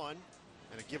pressure on.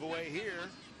 And a giveaway here.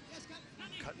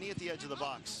 Cut knee at the edge of the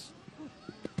box.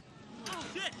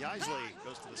 Yaisley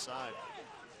goes to the side.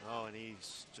 Oh, and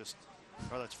he's just,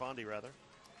 oh, that's Fondy rather.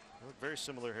 They look very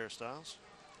similar hairstyles.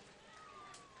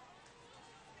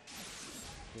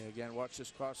 Yeah, again, watch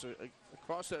this cross. A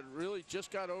cross that really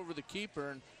just got over the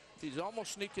keeper, and he's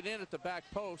almost sneaking in at the back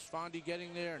post. Fondy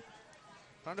getting there and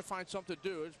trying to find something to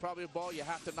do. It's probably a ball you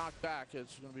have to knock back.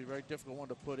 It's going to be a very difficult one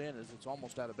to put in as it's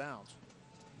almost out of bounds.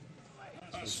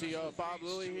 We see Bob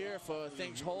Lilly here. If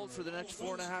things hold for the next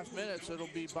 4.5 minutes, it'll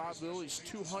be Bob Lilly's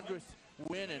 200th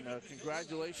win, and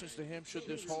congratulations to him should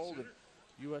this hold. And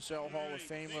USL Hall of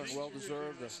Famer and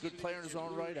well-deserved. A good player in his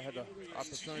own right. I had the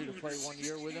opportunity to play 1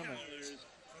 year with him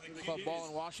and club ball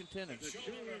in Washington, and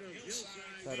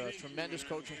had a tremendous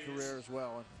coaching career as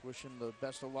well. And wish him the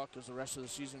best of luck as the rest of the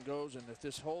season goes. And if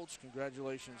this holds,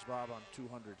 congratulations, Bob, on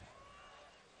 200.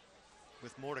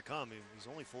 With more to come. He's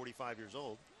only 45 years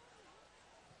old.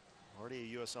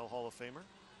 Already a USL Hall of Famer,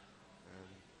 and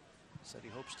said he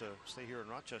hopes to stay here in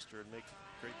Rochester and make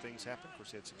great things happen. Of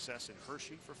course, he had success in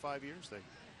Hershey for 5 years.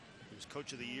 He was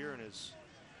Coach of the Year in his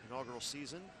inaugural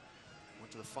season.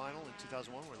 Went to the final in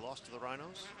 2001 where he lost to the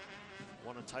Rhinos.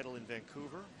 Won a title in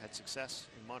Vancouver. Had success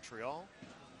in Montreal.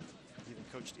 Even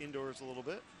coached indoors a little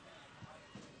bit,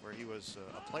 where he was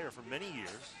a player for many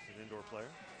years, an indoor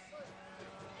player.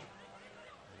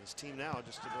 And his team now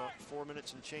just about 4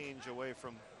 minutes and change away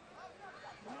from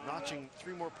notching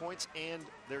 3 more points and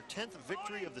their 10th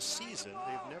victory of the season.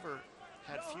 They've never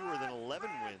had fewer than 11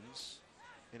 wins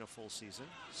in a full season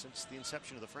since the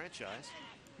inception of the franchise.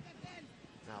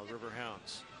 Now the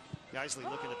Riverhounds. Yaisley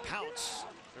looking to pounce.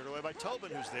 Cleared away by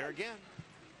Tobin, who's there again.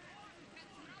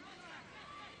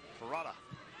 Parada.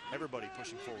 Everybody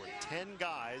pushing forward. 10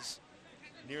 guys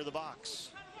near the box.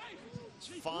 It's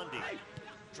Fondy.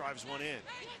 Drives one in.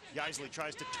 Yaisley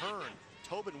tries to turn.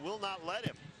 Tobin will not let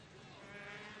him.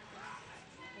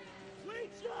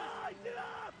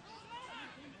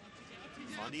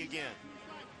 Fondy again.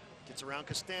 Gets around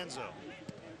Costanzo.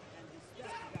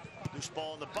 Loose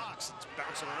ball in the box. It's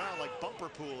bouncing around like bumper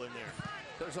pool in there.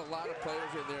 There's a lot of players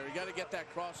in there. You got to get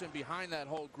that cross in behind that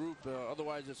whole group.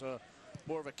 Otherwise, it's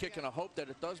more of a kick and a hope that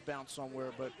it does bounce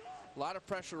somewhere. But a lot of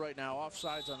pressure right now.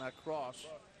 Offsides on that cross.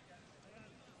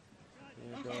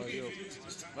 And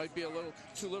might be a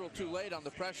little too late on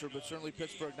the pressure, but certainly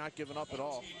Pittsburgh not giving up at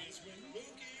all.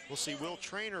 We'll see Will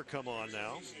Trainer come on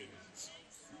now.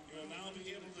 You'll now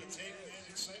be able to take that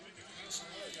excitement to Casa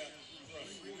Larga for a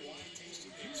free wine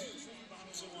tasting. 2 free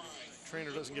bottles of wine.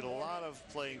 Trainer doesn't get a lot of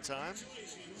playing time.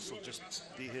 This will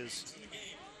just be his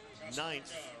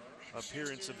 9th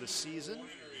appearance of the season.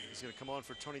 He's going to come on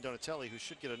for Tony Donatelli, who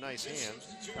should get a nice hand.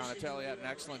 Donatelli had an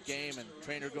excellent game, and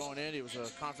Trainer going in. He was a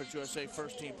Conference USA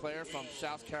first-team player from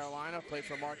South Carolina, played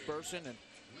for Mark Burson, and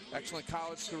excellent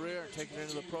college career, and taking it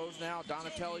into the pros now.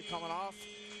 Donatelli coming off.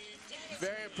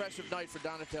 Very impressive night for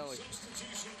Donatelli.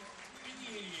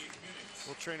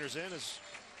 Well, Trainer's in. His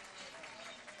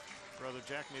brother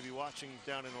Jack may be watching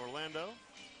down in Orlando.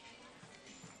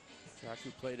 Jack,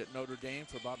 who played at Notre Dame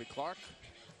for Bobby Clark.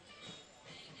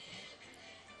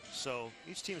 So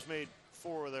each team's made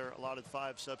 4 of their allotted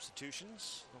 5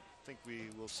 substitutions. I don't think we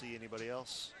will see anybody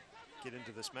else get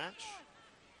into this match.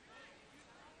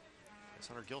 As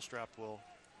Hunter Gilstrap will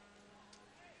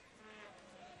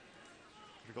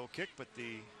get a goal kick, but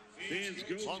the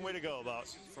long way to go. About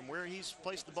from where he's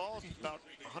placed the ball, about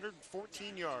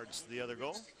 114 yards to the other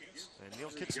goal. And Neil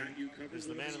Kitson is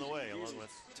the man in the way, along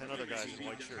with 10 other guys in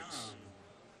white shirts.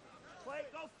 Play,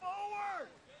 go forward!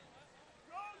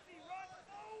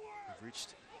 We've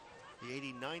reached the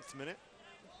 89th minute.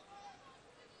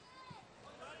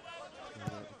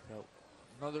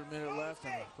 Another minute left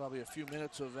and probably a few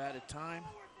minutes of added time.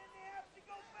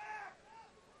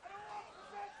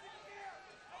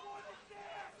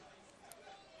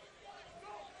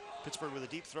 Pittsburgh with a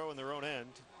deep throw in their own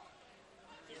end.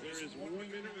 There is 1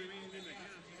 minute remaining in the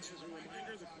half. As a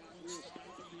reminder, the clock will stop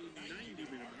at the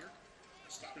 90-minute mark.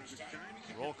 Stoppage time.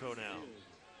 Rolko now.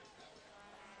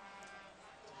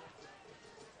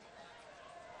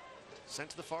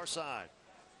 Sent to the far side.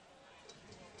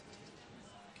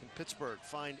 Can Pittsburgh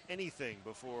find anything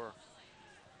before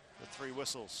the 3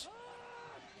 whistles?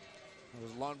 It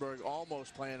was Lundberg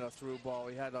almost playing a through ball.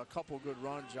 He had a couple good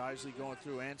runs, Yaisley going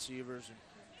through and Sievers, and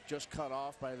just cut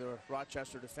off by the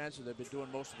Rochester defense that they've been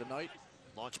doing most of the night.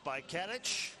 Launched by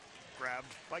Kadich,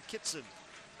 grabbed by Kitson.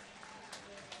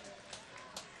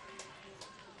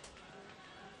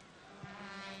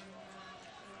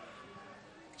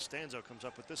 Stanzo comes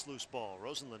up with this loose ball.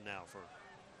 Rosenlund now for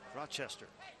Rochester.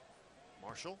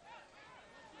 Marshall.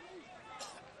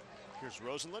 Here's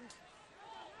Rosenlund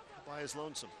by his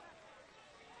lonesome.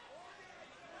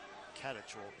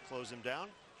 Kadich will close him down,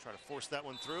 try to force that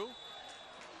one through.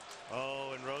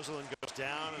 Oh, and Rosenlund goes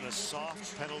down in a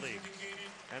soft penalty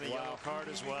and a yellow card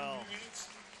as well.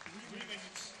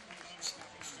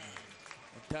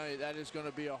 I'm telling you, that is going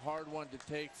to be a hard one to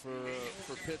take for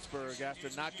Pittsburgh after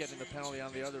not getting the penalty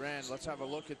on the other end. Let's have a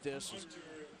look at this.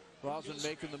 Rosenlund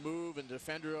making the move and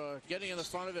defender getting in the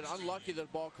front of it. Unlucky that the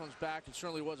ball comes back. It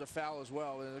certainly was a foul as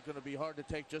well. And it's going to be hard to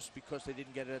take just because they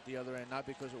didn't get it at the other end, not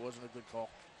because it wasn't a good call.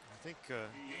 I think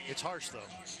it's harsh, though.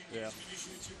 Yeah.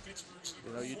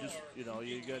 You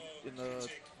get in the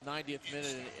 90th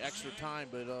minute extra time,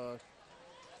 but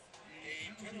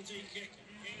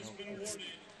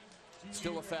it's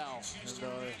still a foul.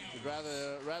 And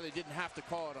rather they didn't have to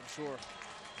call it, I'm sure.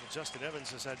 Well, Justin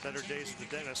Evans has had better days at the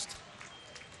dentist.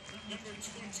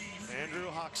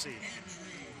 Andrew Hoxie.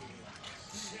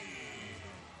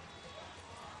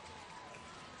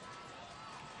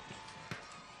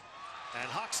 And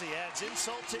Hoxie adds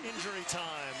insult to injury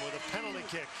time with a penalty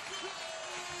kick.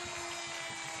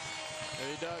 Yeah,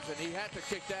 he does, and he had to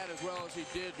kick that as well as he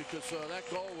did because that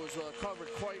goal was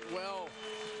covered quite well.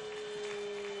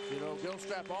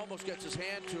 Gilstrap almost gets his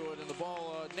hand to it, and the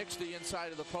ball nicks the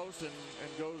inside of the post and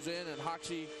goes in, and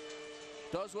Hoxie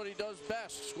does what he does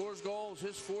best, scores goals,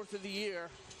 his 4th of the year.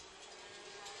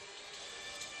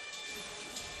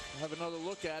 We'll have another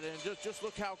look at it, and just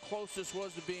look how close this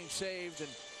was to being saved, and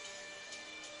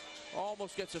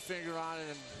almost gets a finger on it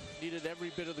and needed every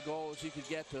bit of the goal as he could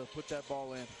get to put that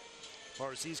ball in. As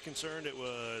far as he's concerned, it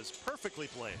was perfectly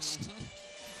placed.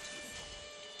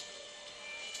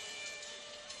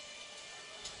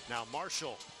 Now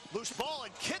Marshall, loose ball,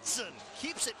 and Kitson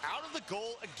keeps it out of the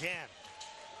goal again.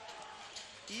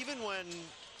 Even when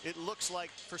it looks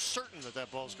like for certain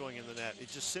that ball's going in the net, it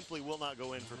just simply will not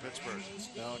go in for Pittsburgh.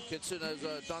 No, and Kitson has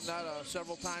done that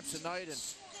several times tonight, and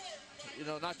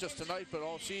not just tonight, but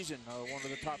all season. One of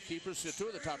the top keepers, two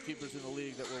of the top keepers in the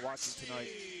league that we're watching tonight.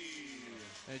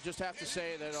 And I just have to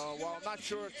say that while I'm not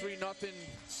sure 3-0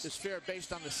 is fair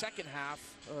based on the second half,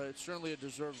 it's certainly a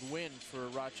deserved win for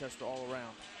Rochester all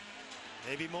around.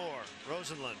 Maybe more.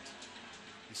 Rosenlund.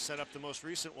 He set up the most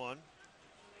recent one.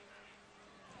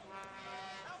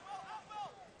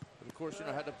 But of course,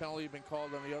 had the penalty been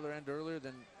called on the other end earlier,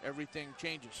 then everything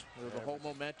changes. The whole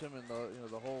momentum and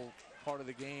the whole part of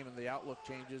the game and the outlook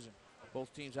changes, and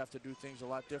both teams have to do things a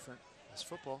lot different. That's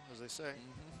football, as they say.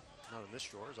 Not in this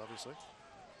shores, obviously.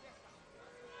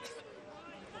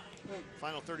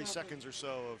 Final 30 seconds or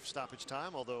so of stoppage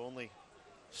time, although only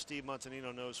Steve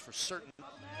Montanino knows for certain.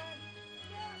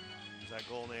 Is that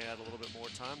goal may add a little bit more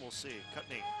time? We'll see.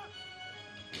 Cutney.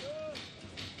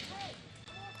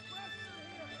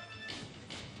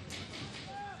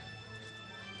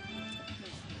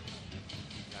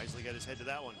 Isley got his head to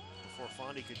that one before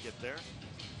Fondy could get there.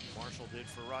 Marshall did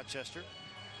for Rochester.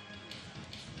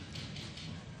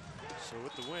 So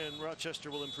with the win,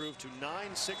 Rochester will improve to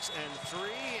 9-6-3,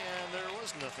 and there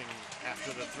was nothing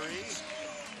after the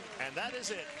 3. And that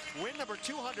is it. Win number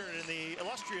 200 in the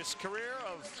illustrious career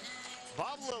of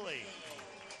Bob Lilly.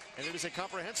 And it is a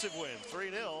comprehensive win,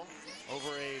 3-0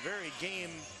 over a very game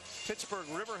Pittsburgh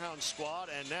Riverhounds squad.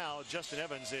 And now Justin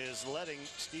Evans is letting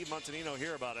Steve Montanino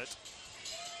hear about it.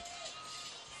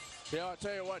 Yeah, I'll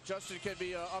tell you what, Justin can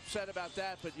be upset about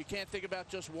that, but you can't think about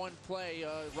just one play.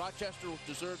 Rochester will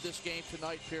deserve this game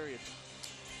tonight, period.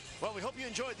 Well, we hope you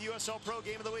enjoyed the USL Pro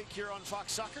Game of the Week here on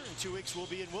Fox Soccer. In 2 weeks, we'll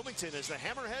be in Wilmington as the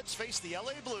Hammerheads face the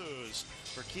LA Blues.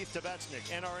 For Keith Tabatsnik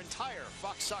and our entire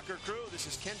Fox Soccer crew, this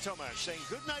is Ken Tomash saying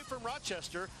good night from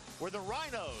Rochester, where the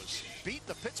Rhinos beat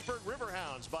the Pittsburgh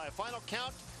Riverhounds by a final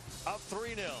count of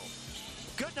 3-0.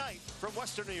 Good night from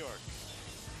Western New York.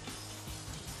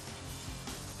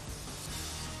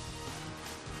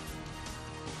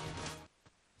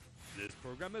 This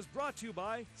program is brought to you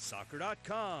by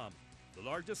Soccer.com, the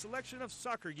largest selection of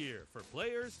soccer gear for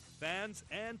players, fans,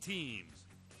 and teams.